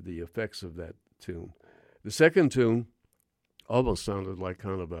 adding to the effects of that tune. The second tune almost sounded like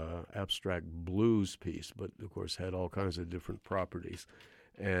kind of a abstract blues piece, but of course had all kinds of different properties.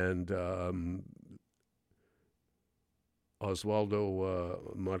 And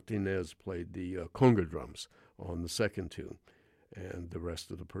Osvaldo Martinez played the conga drums on the second tune, and the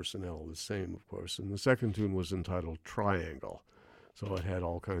rest of the personnel the same, of course. And the second tune was entitled Triangle, so it had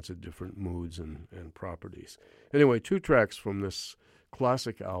all kinds of different moods and properties. Anyway, two tracks from this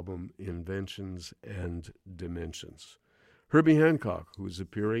classic album, Inventions and Dimensions. Herbie Hancock, who is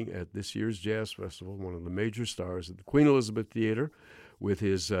appearing at this year's Jazz Festival, one of the major stars at the Queen Elizabeth Theater, with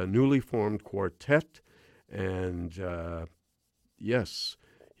his newly formed quartet. And yes,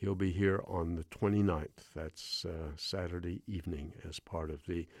 he'll be here on the 29th. That's Saturday evening as part of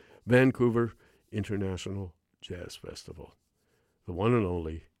the Vancouver International Jazz Festival. The one and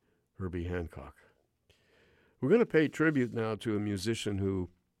only Herbie Hancock. We're going to pay tribute now to a musician who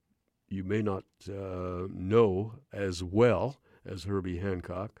you may not know as well as Herbie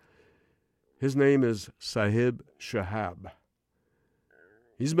Hancock. His name is Sahib Shahab.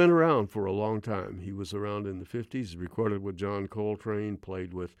 He's been around for a long time. He was around in the 50s, recorded with John Coltrane,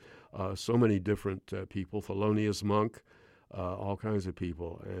 played with so many different people, Thelonious Monk, all kinds of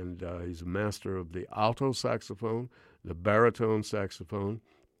people. And he's a master of the alto saxophone, the baritone saxophone.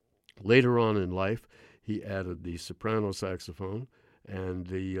 Later on in life, he added the soprano saxophone and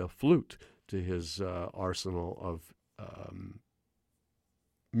the flute to his arsenal of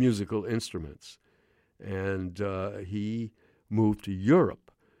musical instruments. And he moved to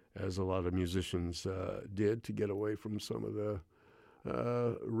Europe, as a lot of musicians did, to get away from some of the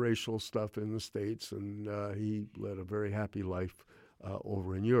racial stuff in the States. And he led a very happy life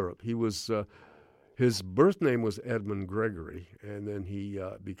over in Europe. He was... his birth name was Edmund Gregory, and then he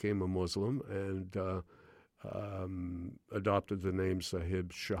became a Muslim and adopted the name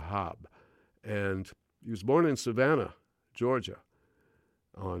Sahib Shahab. And he was born in Savannah, Georgia,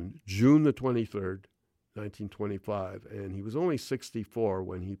 on June the 23rd, 1925, and he was only 64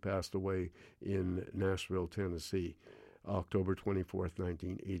 when he passed away in Nashville, Tennessee, October 24th,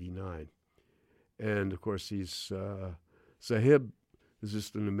 1989. And, of course, Sahib is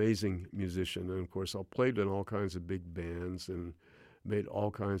just an amazing musician, and, of course, I played in all kinds of big bands and made all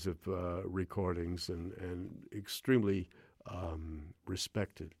kinds of recordings and extremely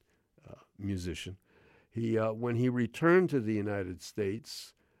respected musician. He when he returned to the United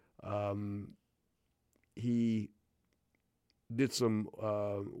States, he did some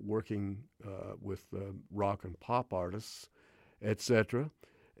working with rock and pop artists, etc.,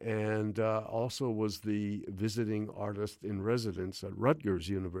 and also was the visiting artist in residence at Rutgers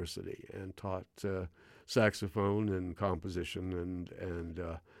University and taught saxophone and composition and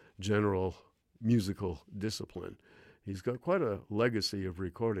general musical discipline. He's got quite a legacy of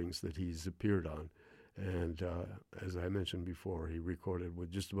recordings that he's appeared on. And as I mentioned before, he recorded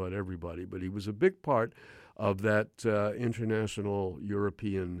with just about everybody, but he was a big part of that international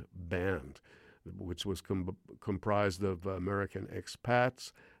European band, which was comprised of American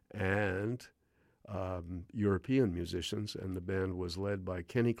expats and European musicians, and the band was led by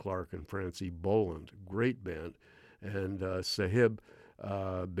Kenny Clark and Francie Boland. Great band. And Sahib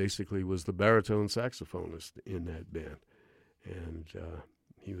basically was the baritone saxophonist in that band. And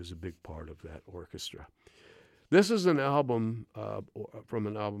he was a big part of that orchestra. This is an album from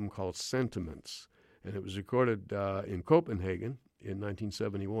an album called Sentiments, and it was recorded in Copenhagen in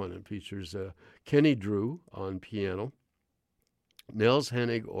 1971. It features Kenny Drew on piano, Niels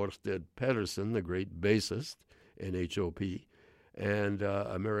Henning Orsted Pedersen, the great bassist in HOP, and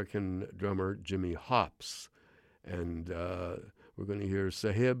American drummer Jimmy Hops. And we're going to hear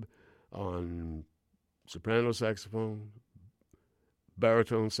Sahib on soprano saxophone,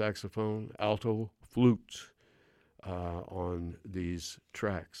 baritone saxophone, alto, flute on these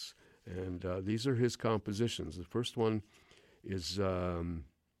tracks. And these are his compositions. The first one is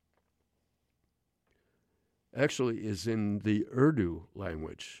actually is in the Urdu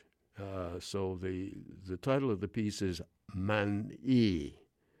language. So the title of the piece is Man-e.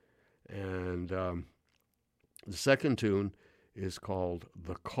 And the second tune is called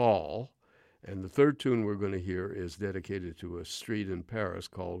The Call. And the third tune we're going to hear is dedicated to a street in Paris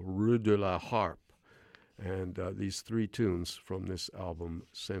called Rue de la Harpe. And these three tunes from this album,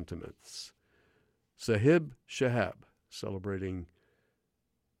 Sentiments. Sahib Shahab, celebrating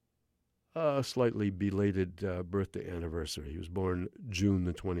a slightly belated birthday anniversary. He was born June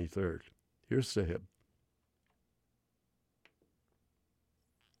the 23rd. Here's Sahib.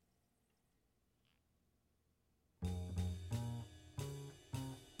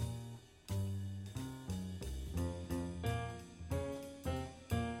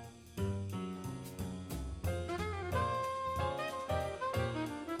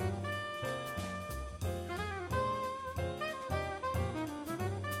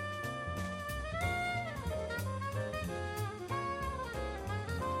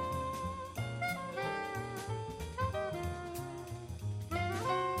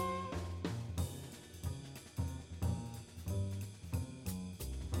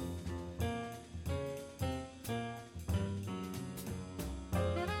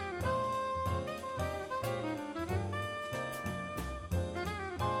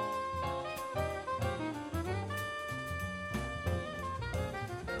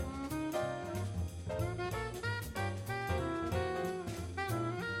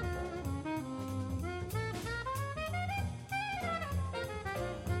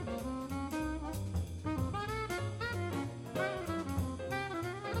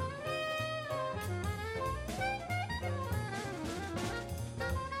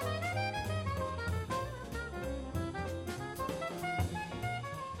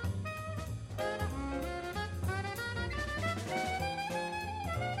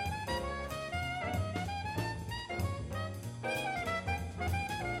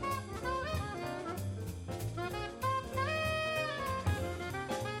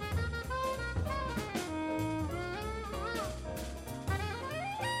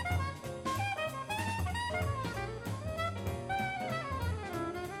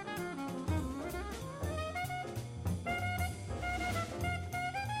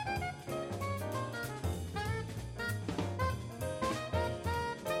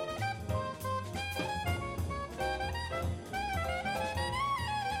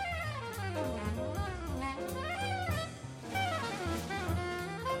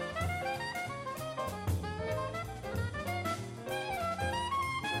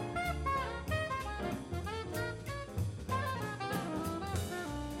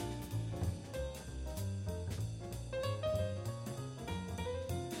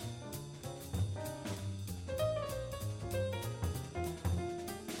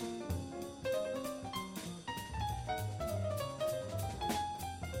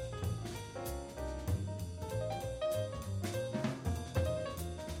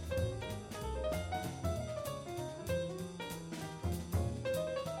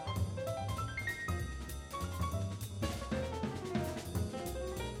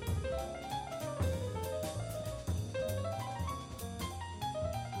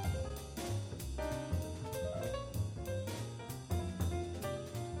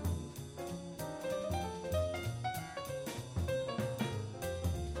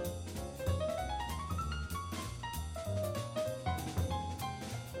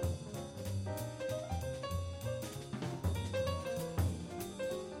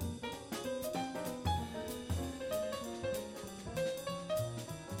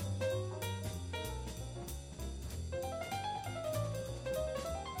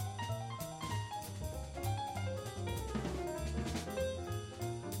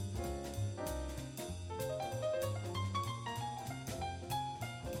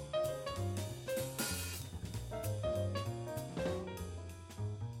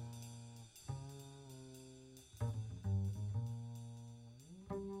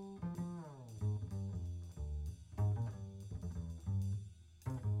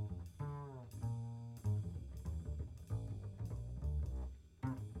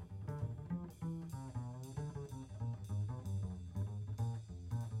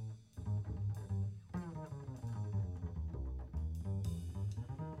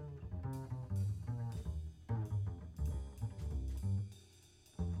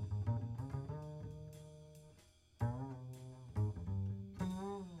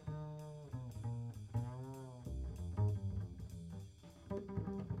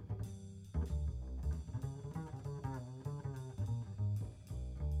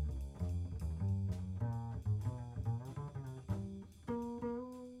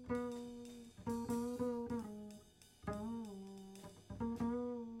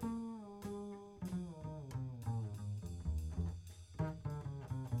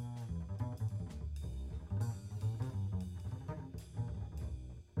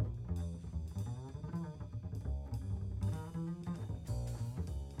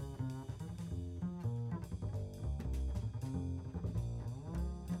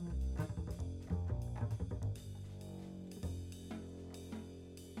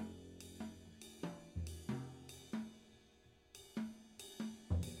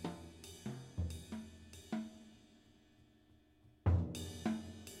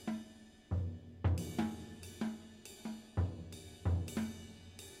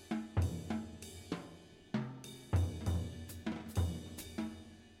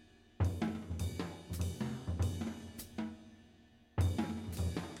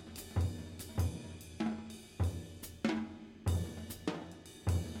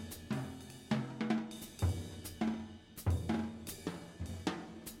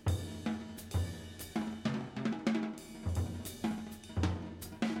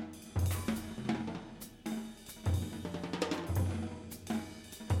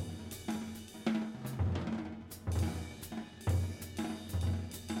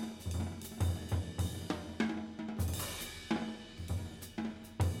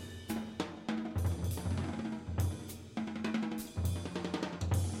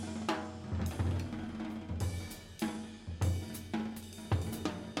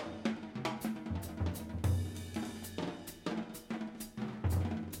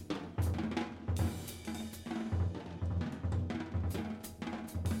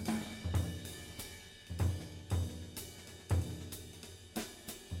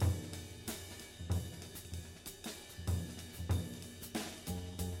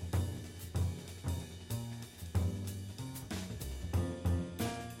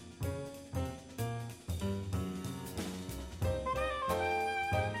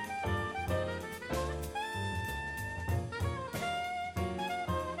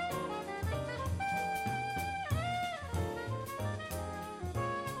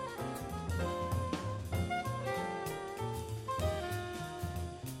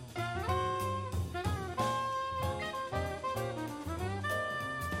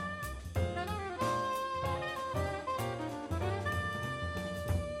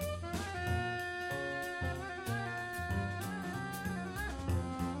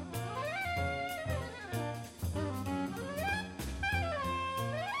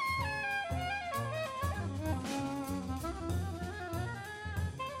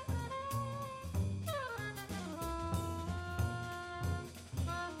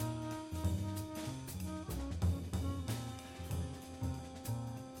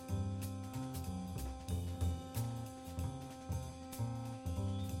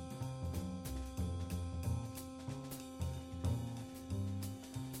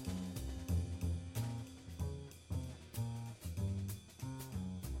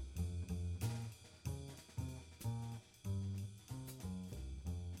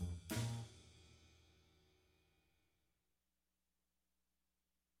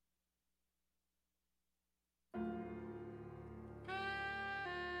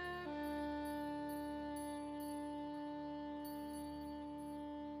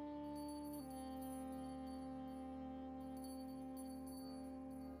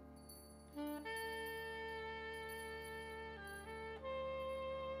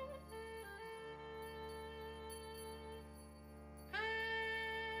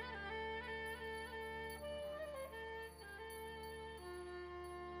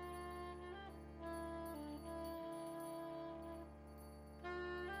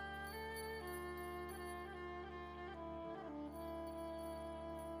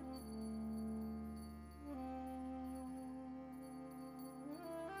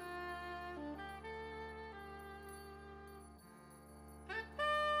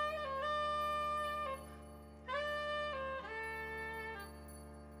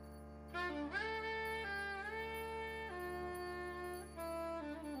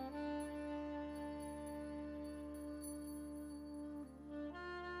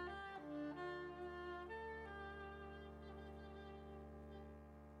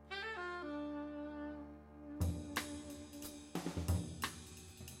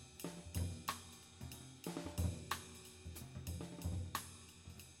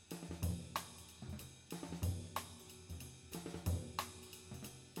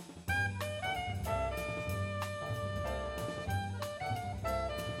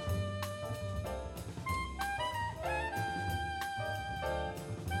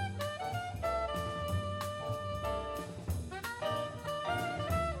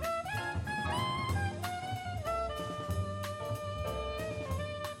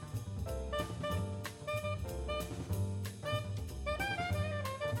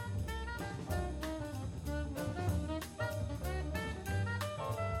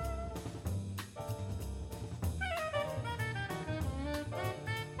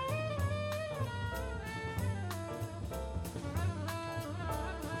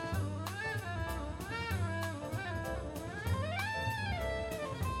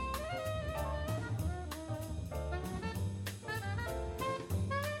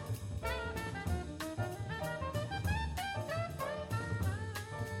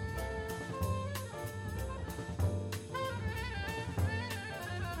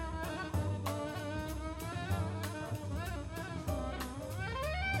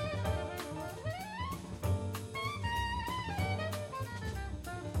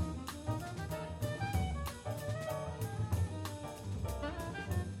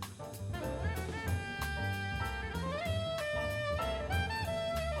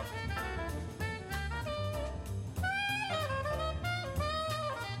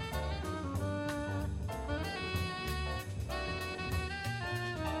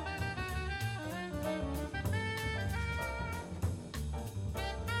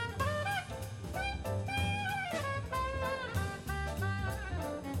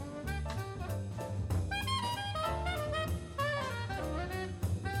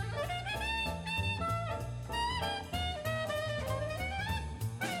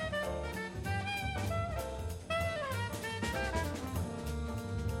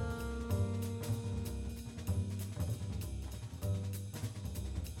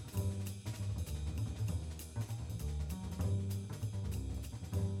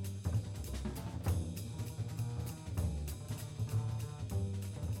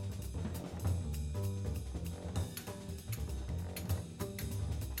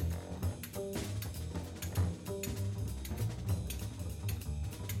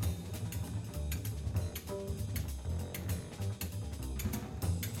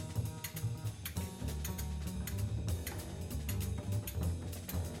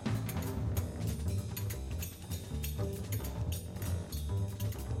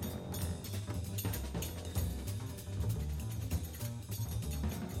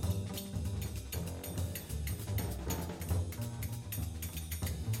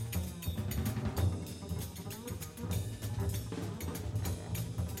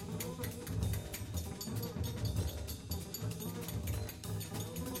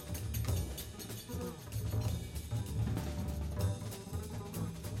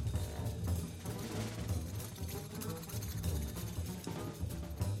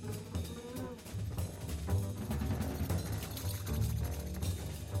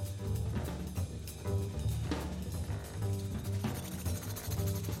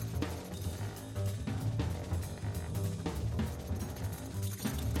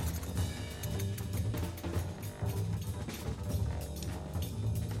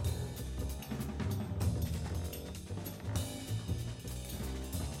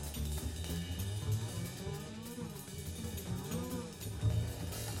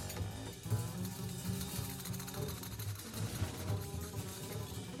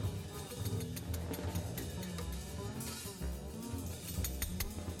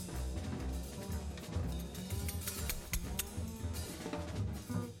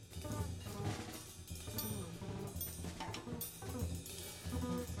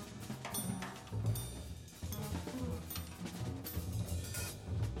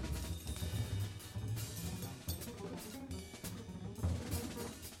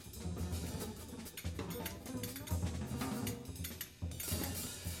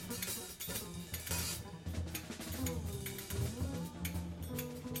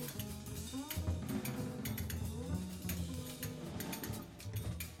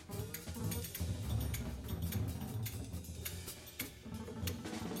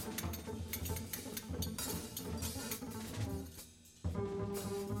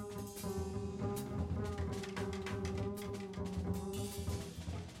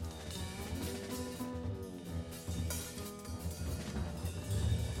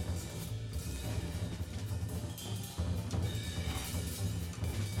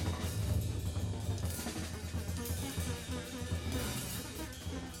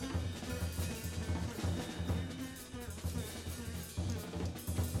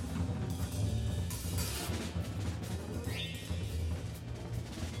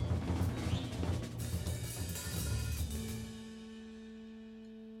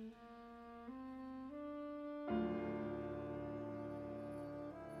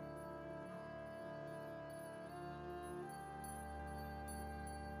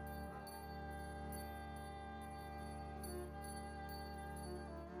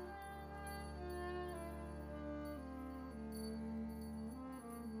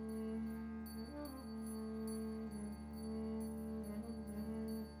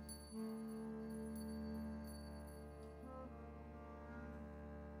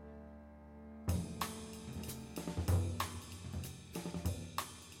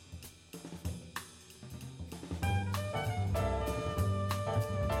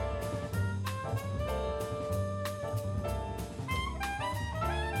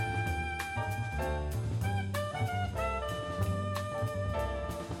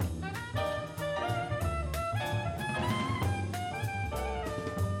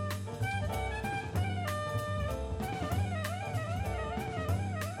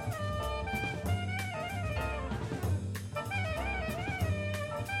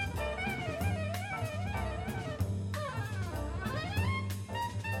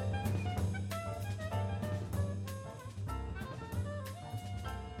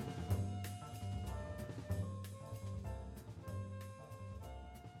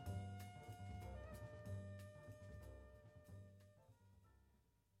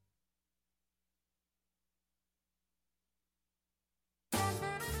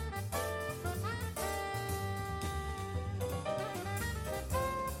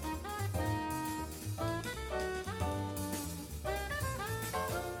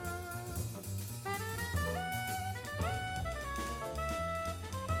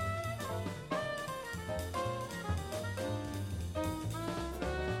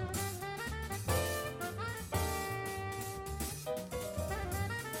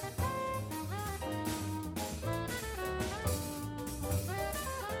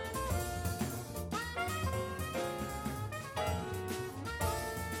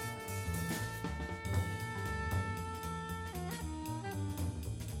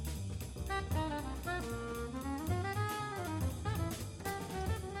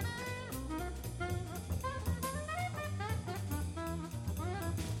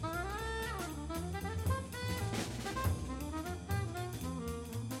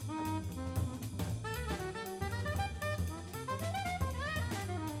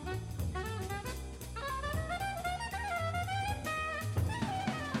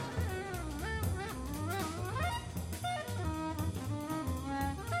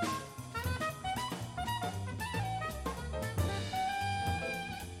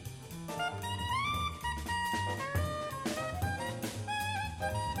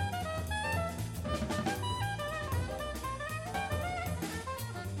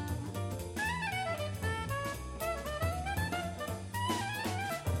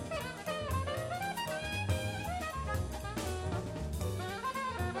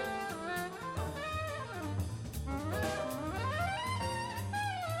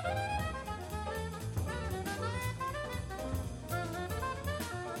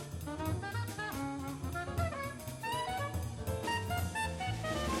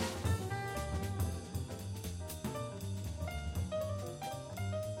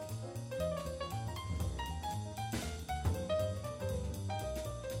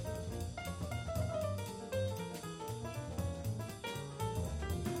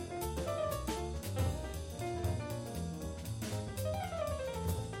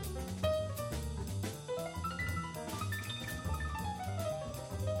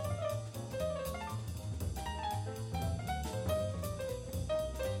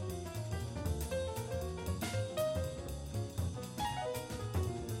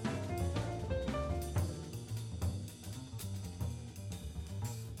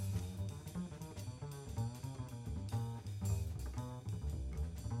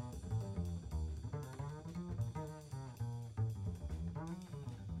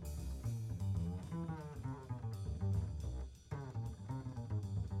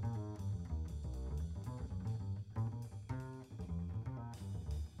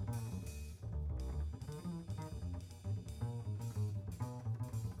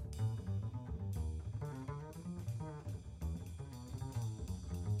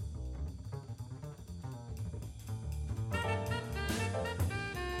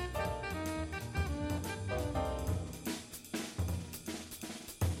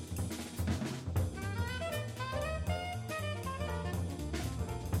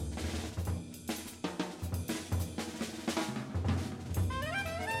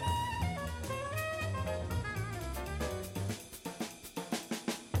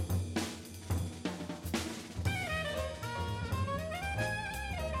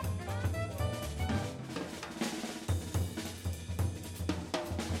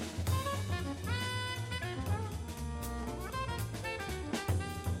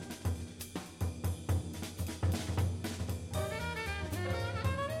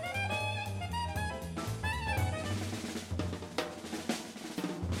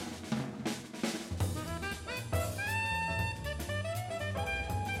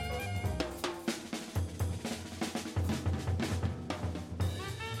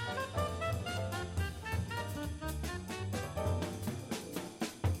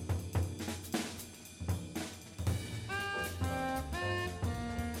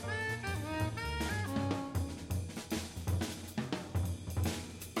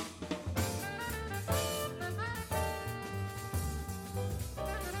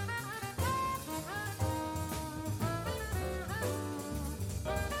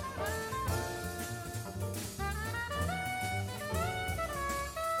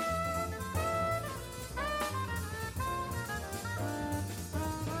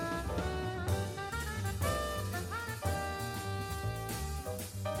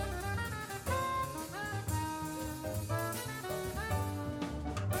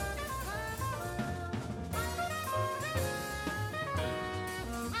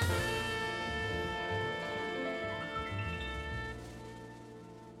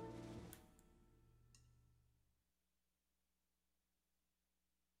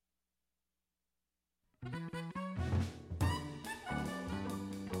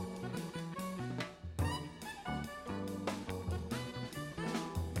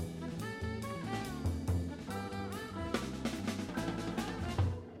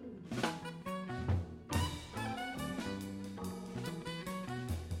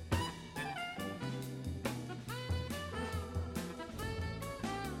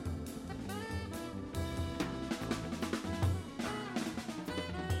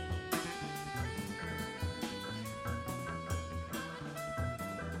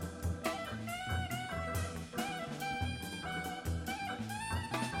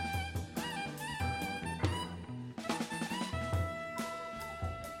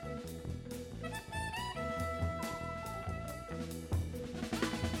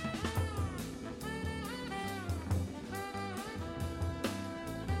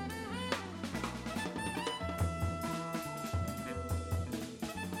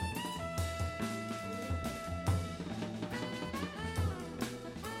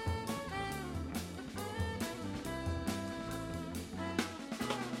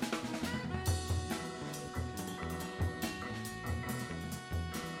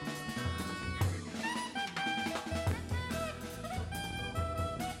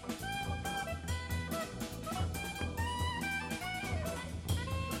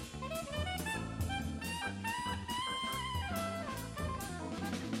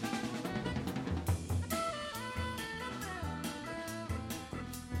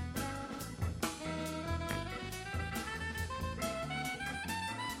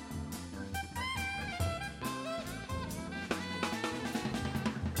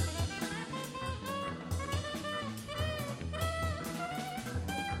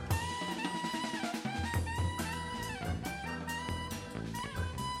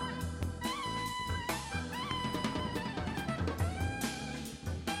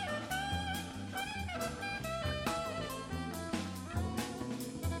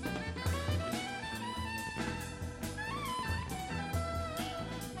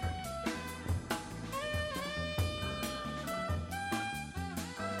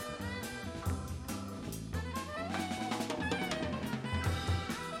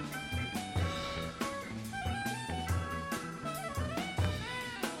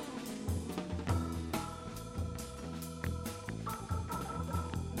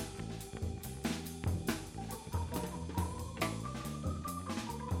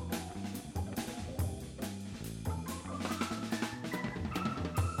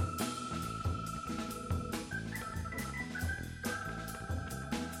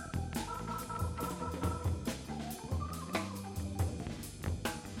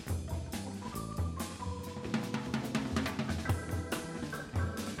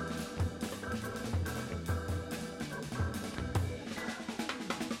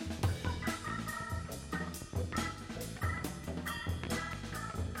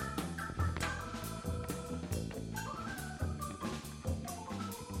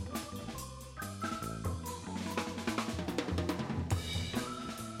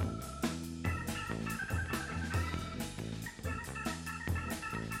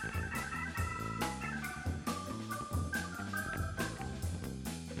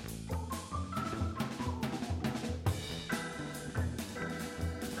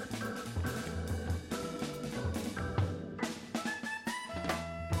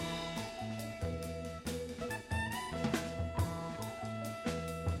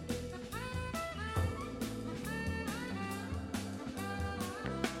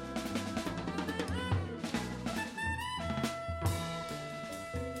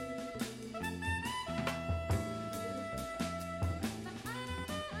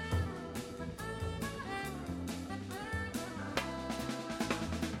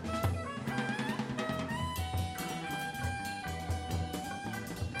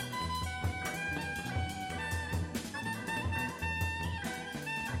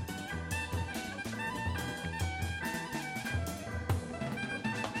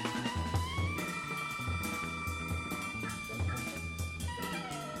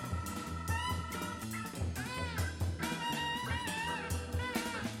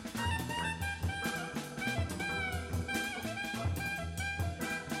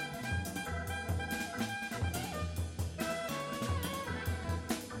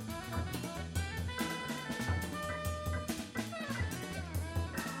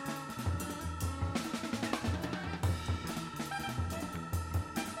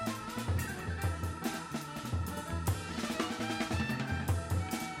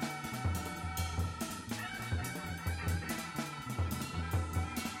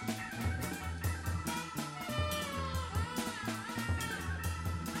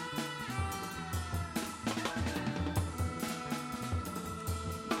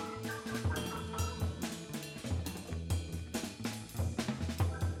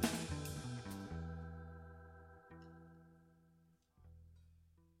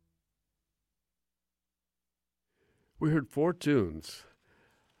 We heard 4 tunes,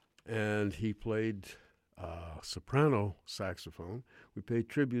 and he played soprano saxophone. We paid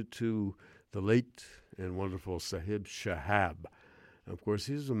tribute to the late and wonderful Sahib Shahab. And of course,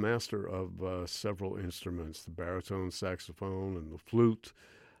 he's a master of several instruments, the baritone saxophone and the flute,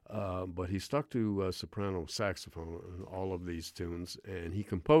 but he stuck to soprano saxophone in all of these tunes, and he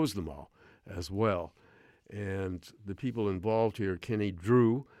composed them all as well. And the people involved here, Kenny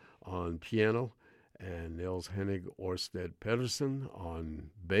Drew on piano, and Nils Hennig Orsted Pedersen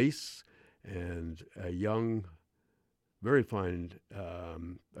on bass, and a young, very fine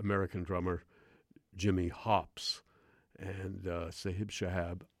American drummer, Jimmy Hops, and Sahib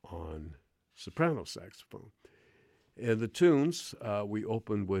Shahab on soprano saxophone. And the tunes, we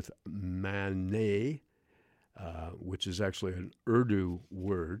opened with Mané, which is actually an Urdu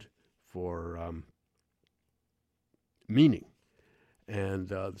word for meaning. And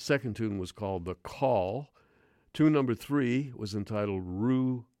the second tune was called The Call. Tune number 3 was entitled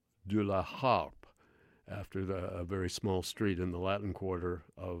Rue de la Harpe, after a very small street in the Latin Quarter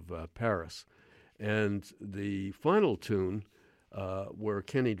of Paris. And the final tune, where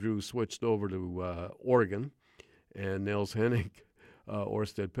Kenny Drew switched over to organ, and Nils Hennig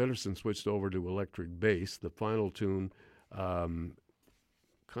Orsted Pedersen switched over to electric bass. The final tune, kind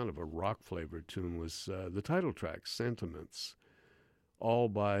of a rock-flavored tune, was the title track, Sentiments, all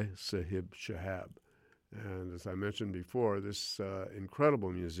by Sahib Shahab. And as I mentioned before, this incredible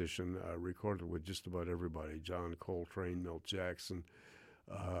musician recorded with just about everybody: John Coltrane, Milt Jackson,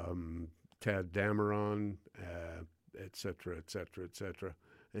 Tad Dameron, et cetera,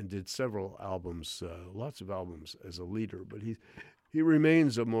 and did several albums, lots of albums as a leader. But he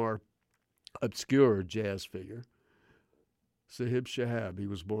remains a more obscure jazz figure. Sahib Shahab, he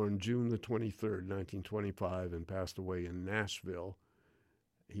was born June the 23rd, 1925, and passed away in Nashville.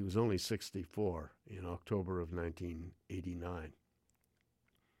 He was only 64 in October of 1989.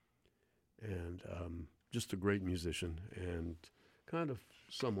 And just a great musician and kind of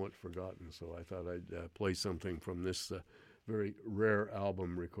somewhat forgotten, so I thought I'd play something from this very rare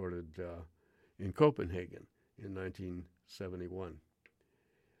album recorded in Copenhagen in 1971.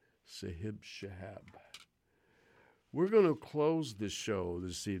 Sahib Shahab. We're going to close this show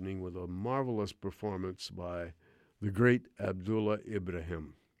this evening with a marvelous performance by the great Abdullah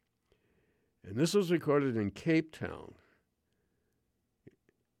Ibrahim. And this was recorded in Cape Town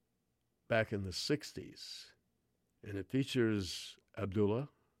back in the 60s. And it features Abdullah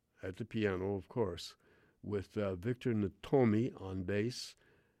at the piano, of course, with Victor Natomi on bass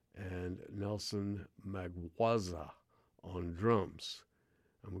and Nelson Magwaza on drums.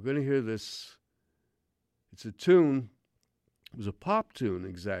 And we're going to hear this. It's a tune. It was a pop tune,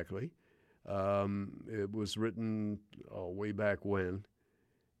 exactly. It was written way back when,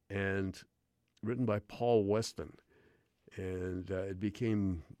 and written by Paul Weston. And it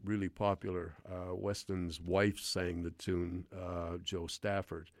became really popular. Weston's wife sang the tune, Joe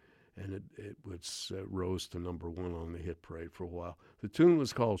Stafford, and it rose to number 1 on the hit parade for a while. The tune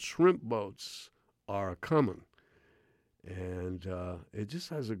was called Shrimp Boats Are Comin', and it just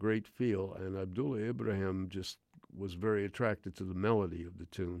has a great feel, and Abdullah Ibrahim just was very attracted to the melody of the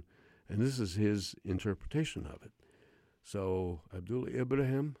tune, and this is his interpretation of it. So Abdullah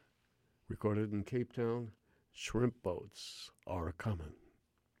Ibrahim, recorded in Cape Town, Shrimp Boats Are Comin'.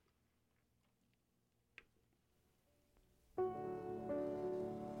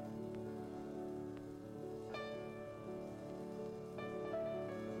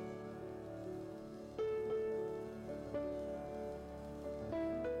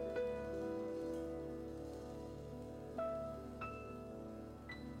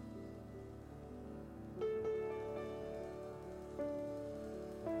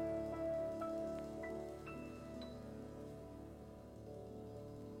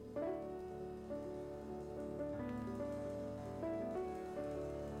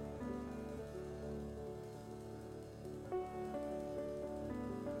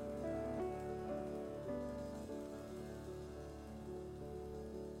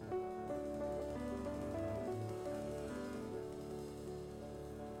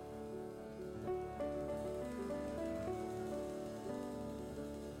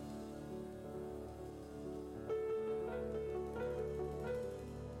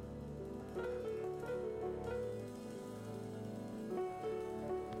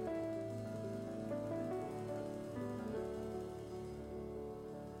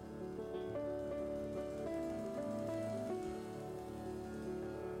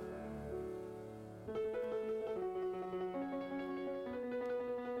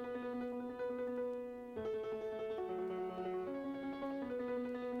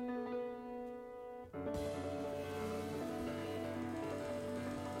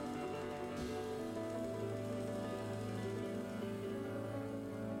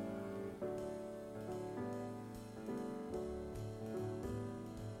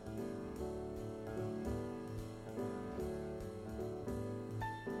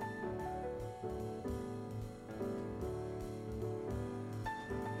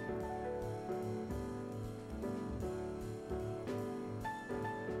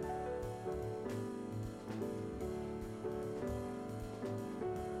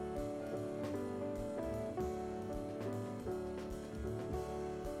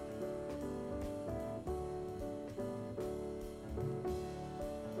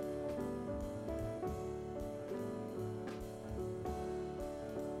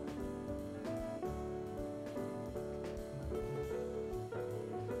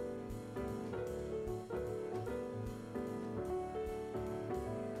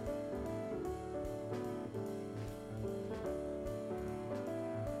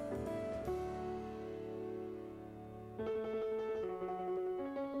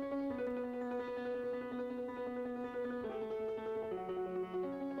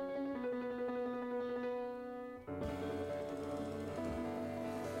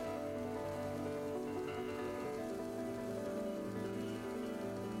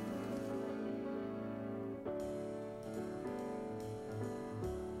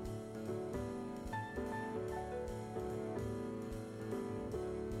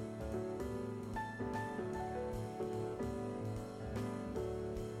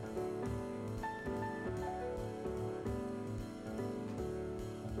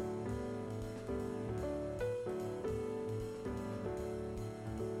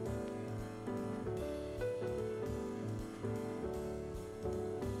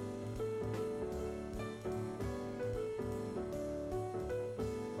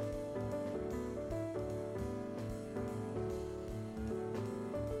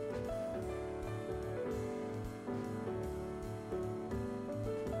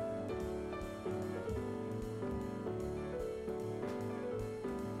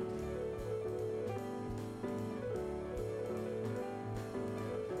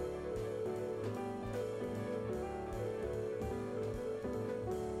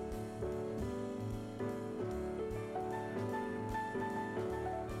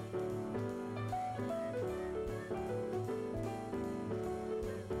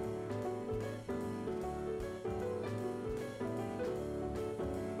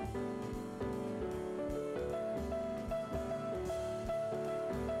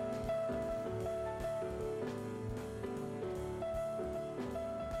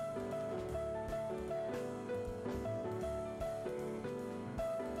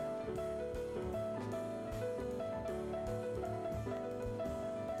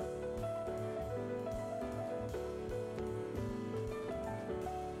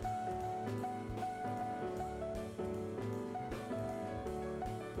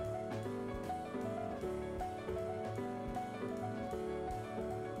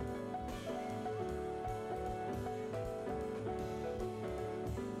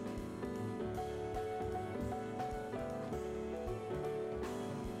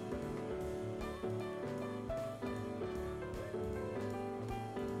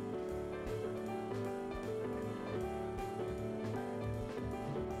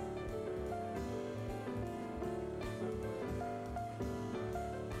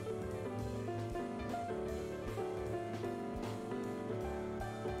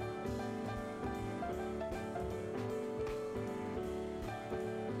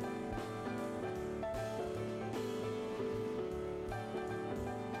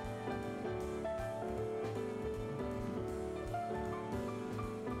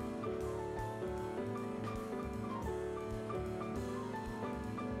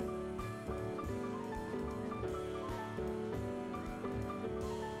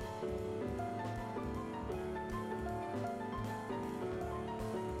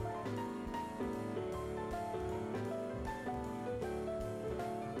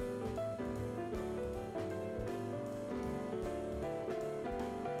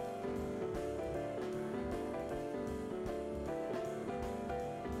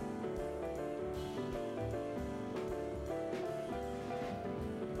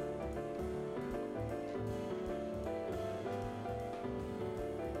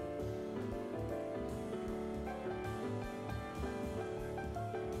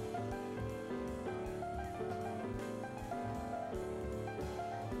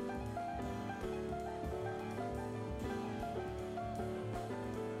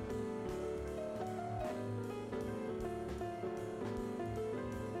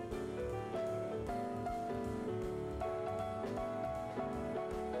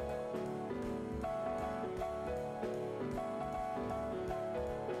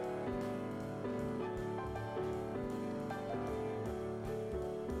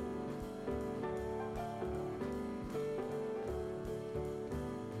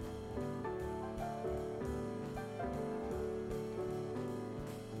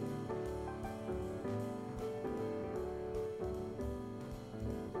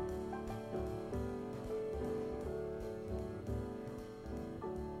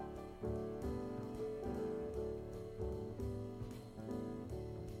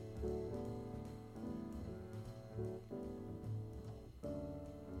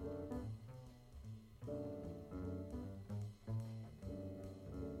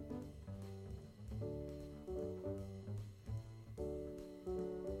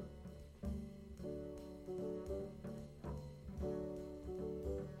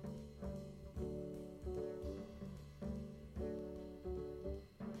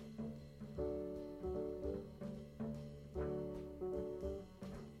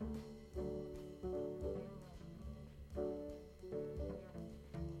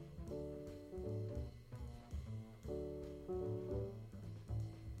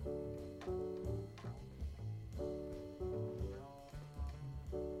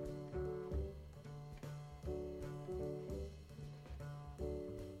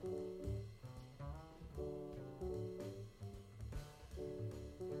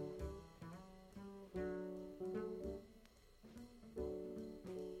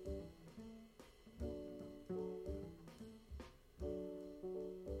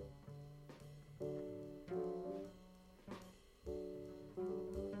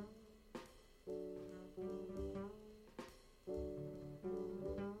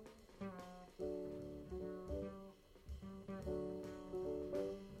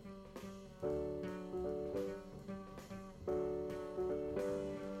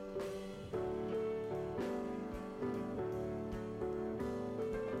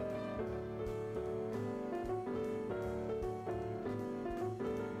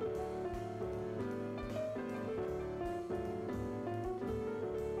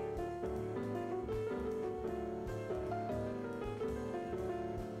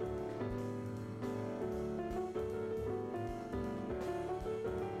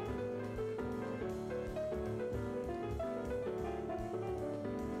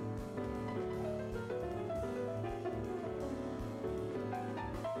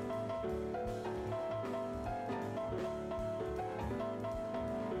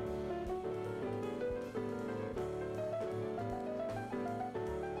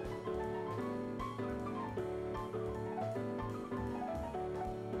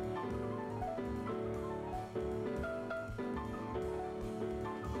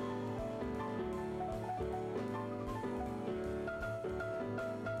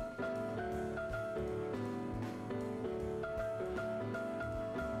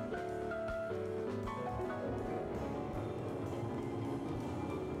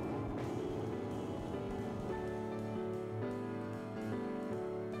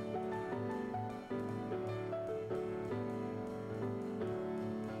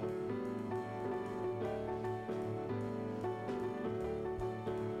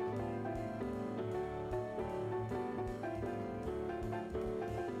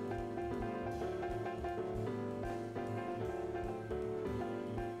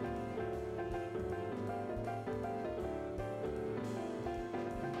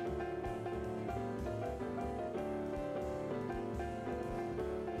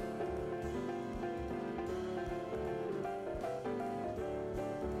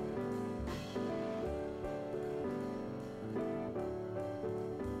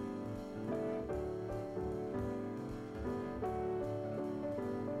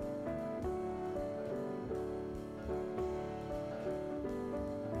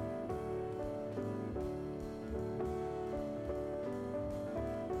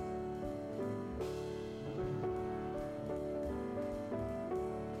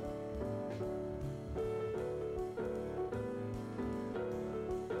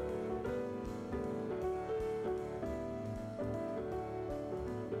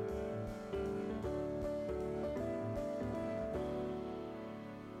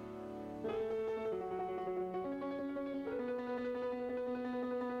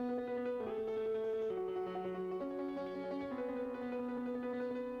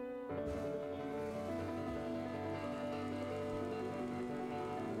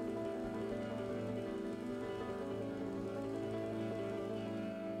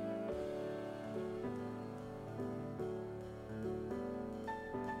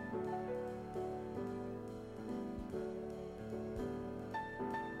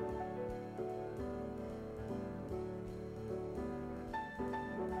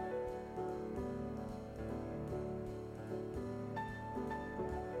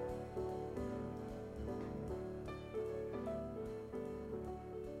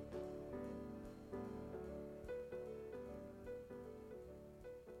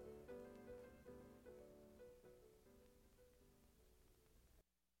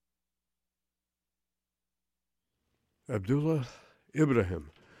 Abdullah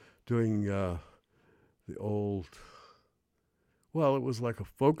Ibrahim doing the old, well, it was like a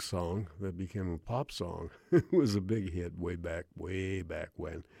folk song that became a pop song. It was a big hit way back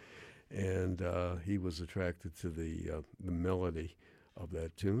when. And he was attracted to the melody of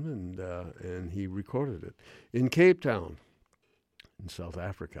that tune, and he recorded it in Cape Town in South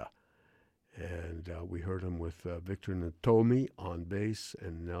Africa. And we heard him with Victor Natomi on bass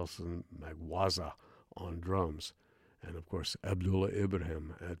and Nelson Magwaza on drums. And, of course, Abdullah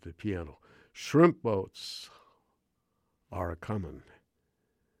Ibrahim at the piano. Shrimp Boats Are A-Comin'.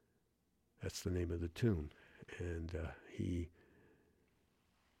 That's the name of the tune. And he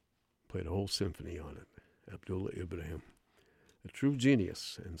played a whole symphony on it. Abdullah Ibrahim. A true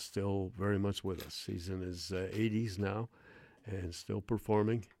genius and still very much with us. He's in his 80s now and still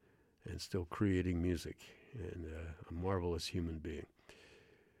performing and still creating music, and a marvelous human being.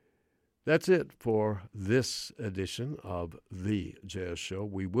 That's it for this edition of The Jazz Show.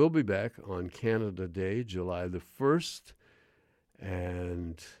 We will be back on Canada Day, July the 1st,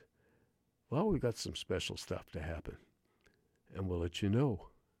 and, well, we've got some special stuff to happen, and we'll let you know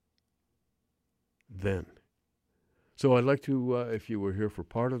then. So I'd like to, if you were here for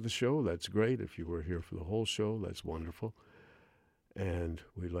part of the show, that's great. If you were here for the whole show, that's wonderful. And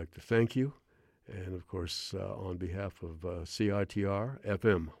we'd like to thank you. And, of course, on behalf of CITR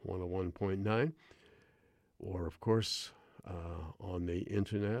FM 101.9, or, of course, on the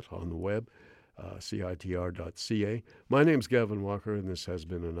internet, on the web, CITR.ca. My name's Gavin Walker, and this has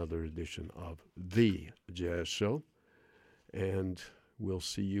been another edition of The Jazz Show. And we'll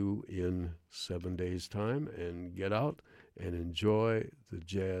see you in 7 days' time, and get out and enjoy the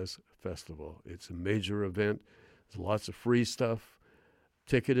Jazz Festival. It's a major event. There's lots of free stuff.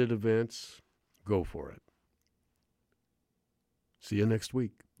 Ticketed events, go for it. See you next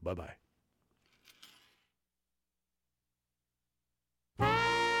week. Bye-bye.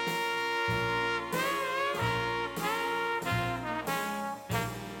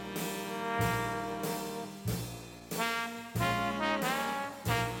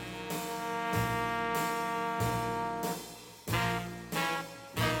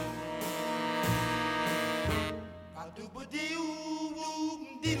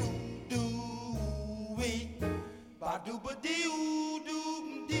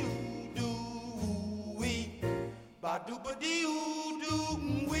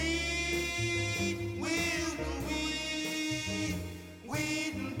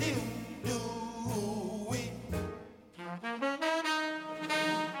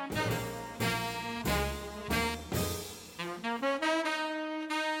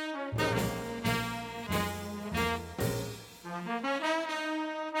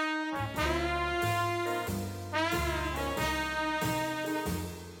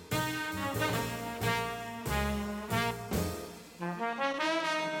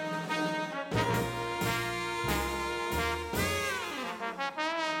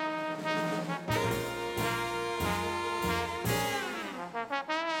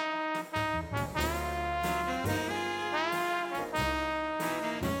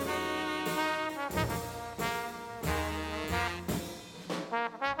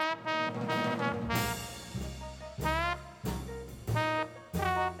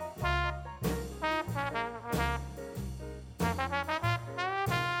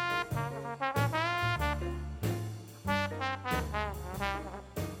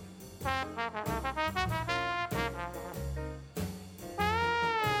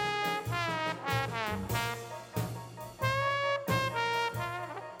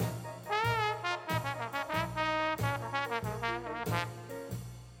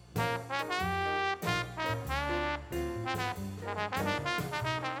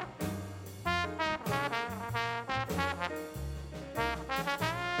 Thank you.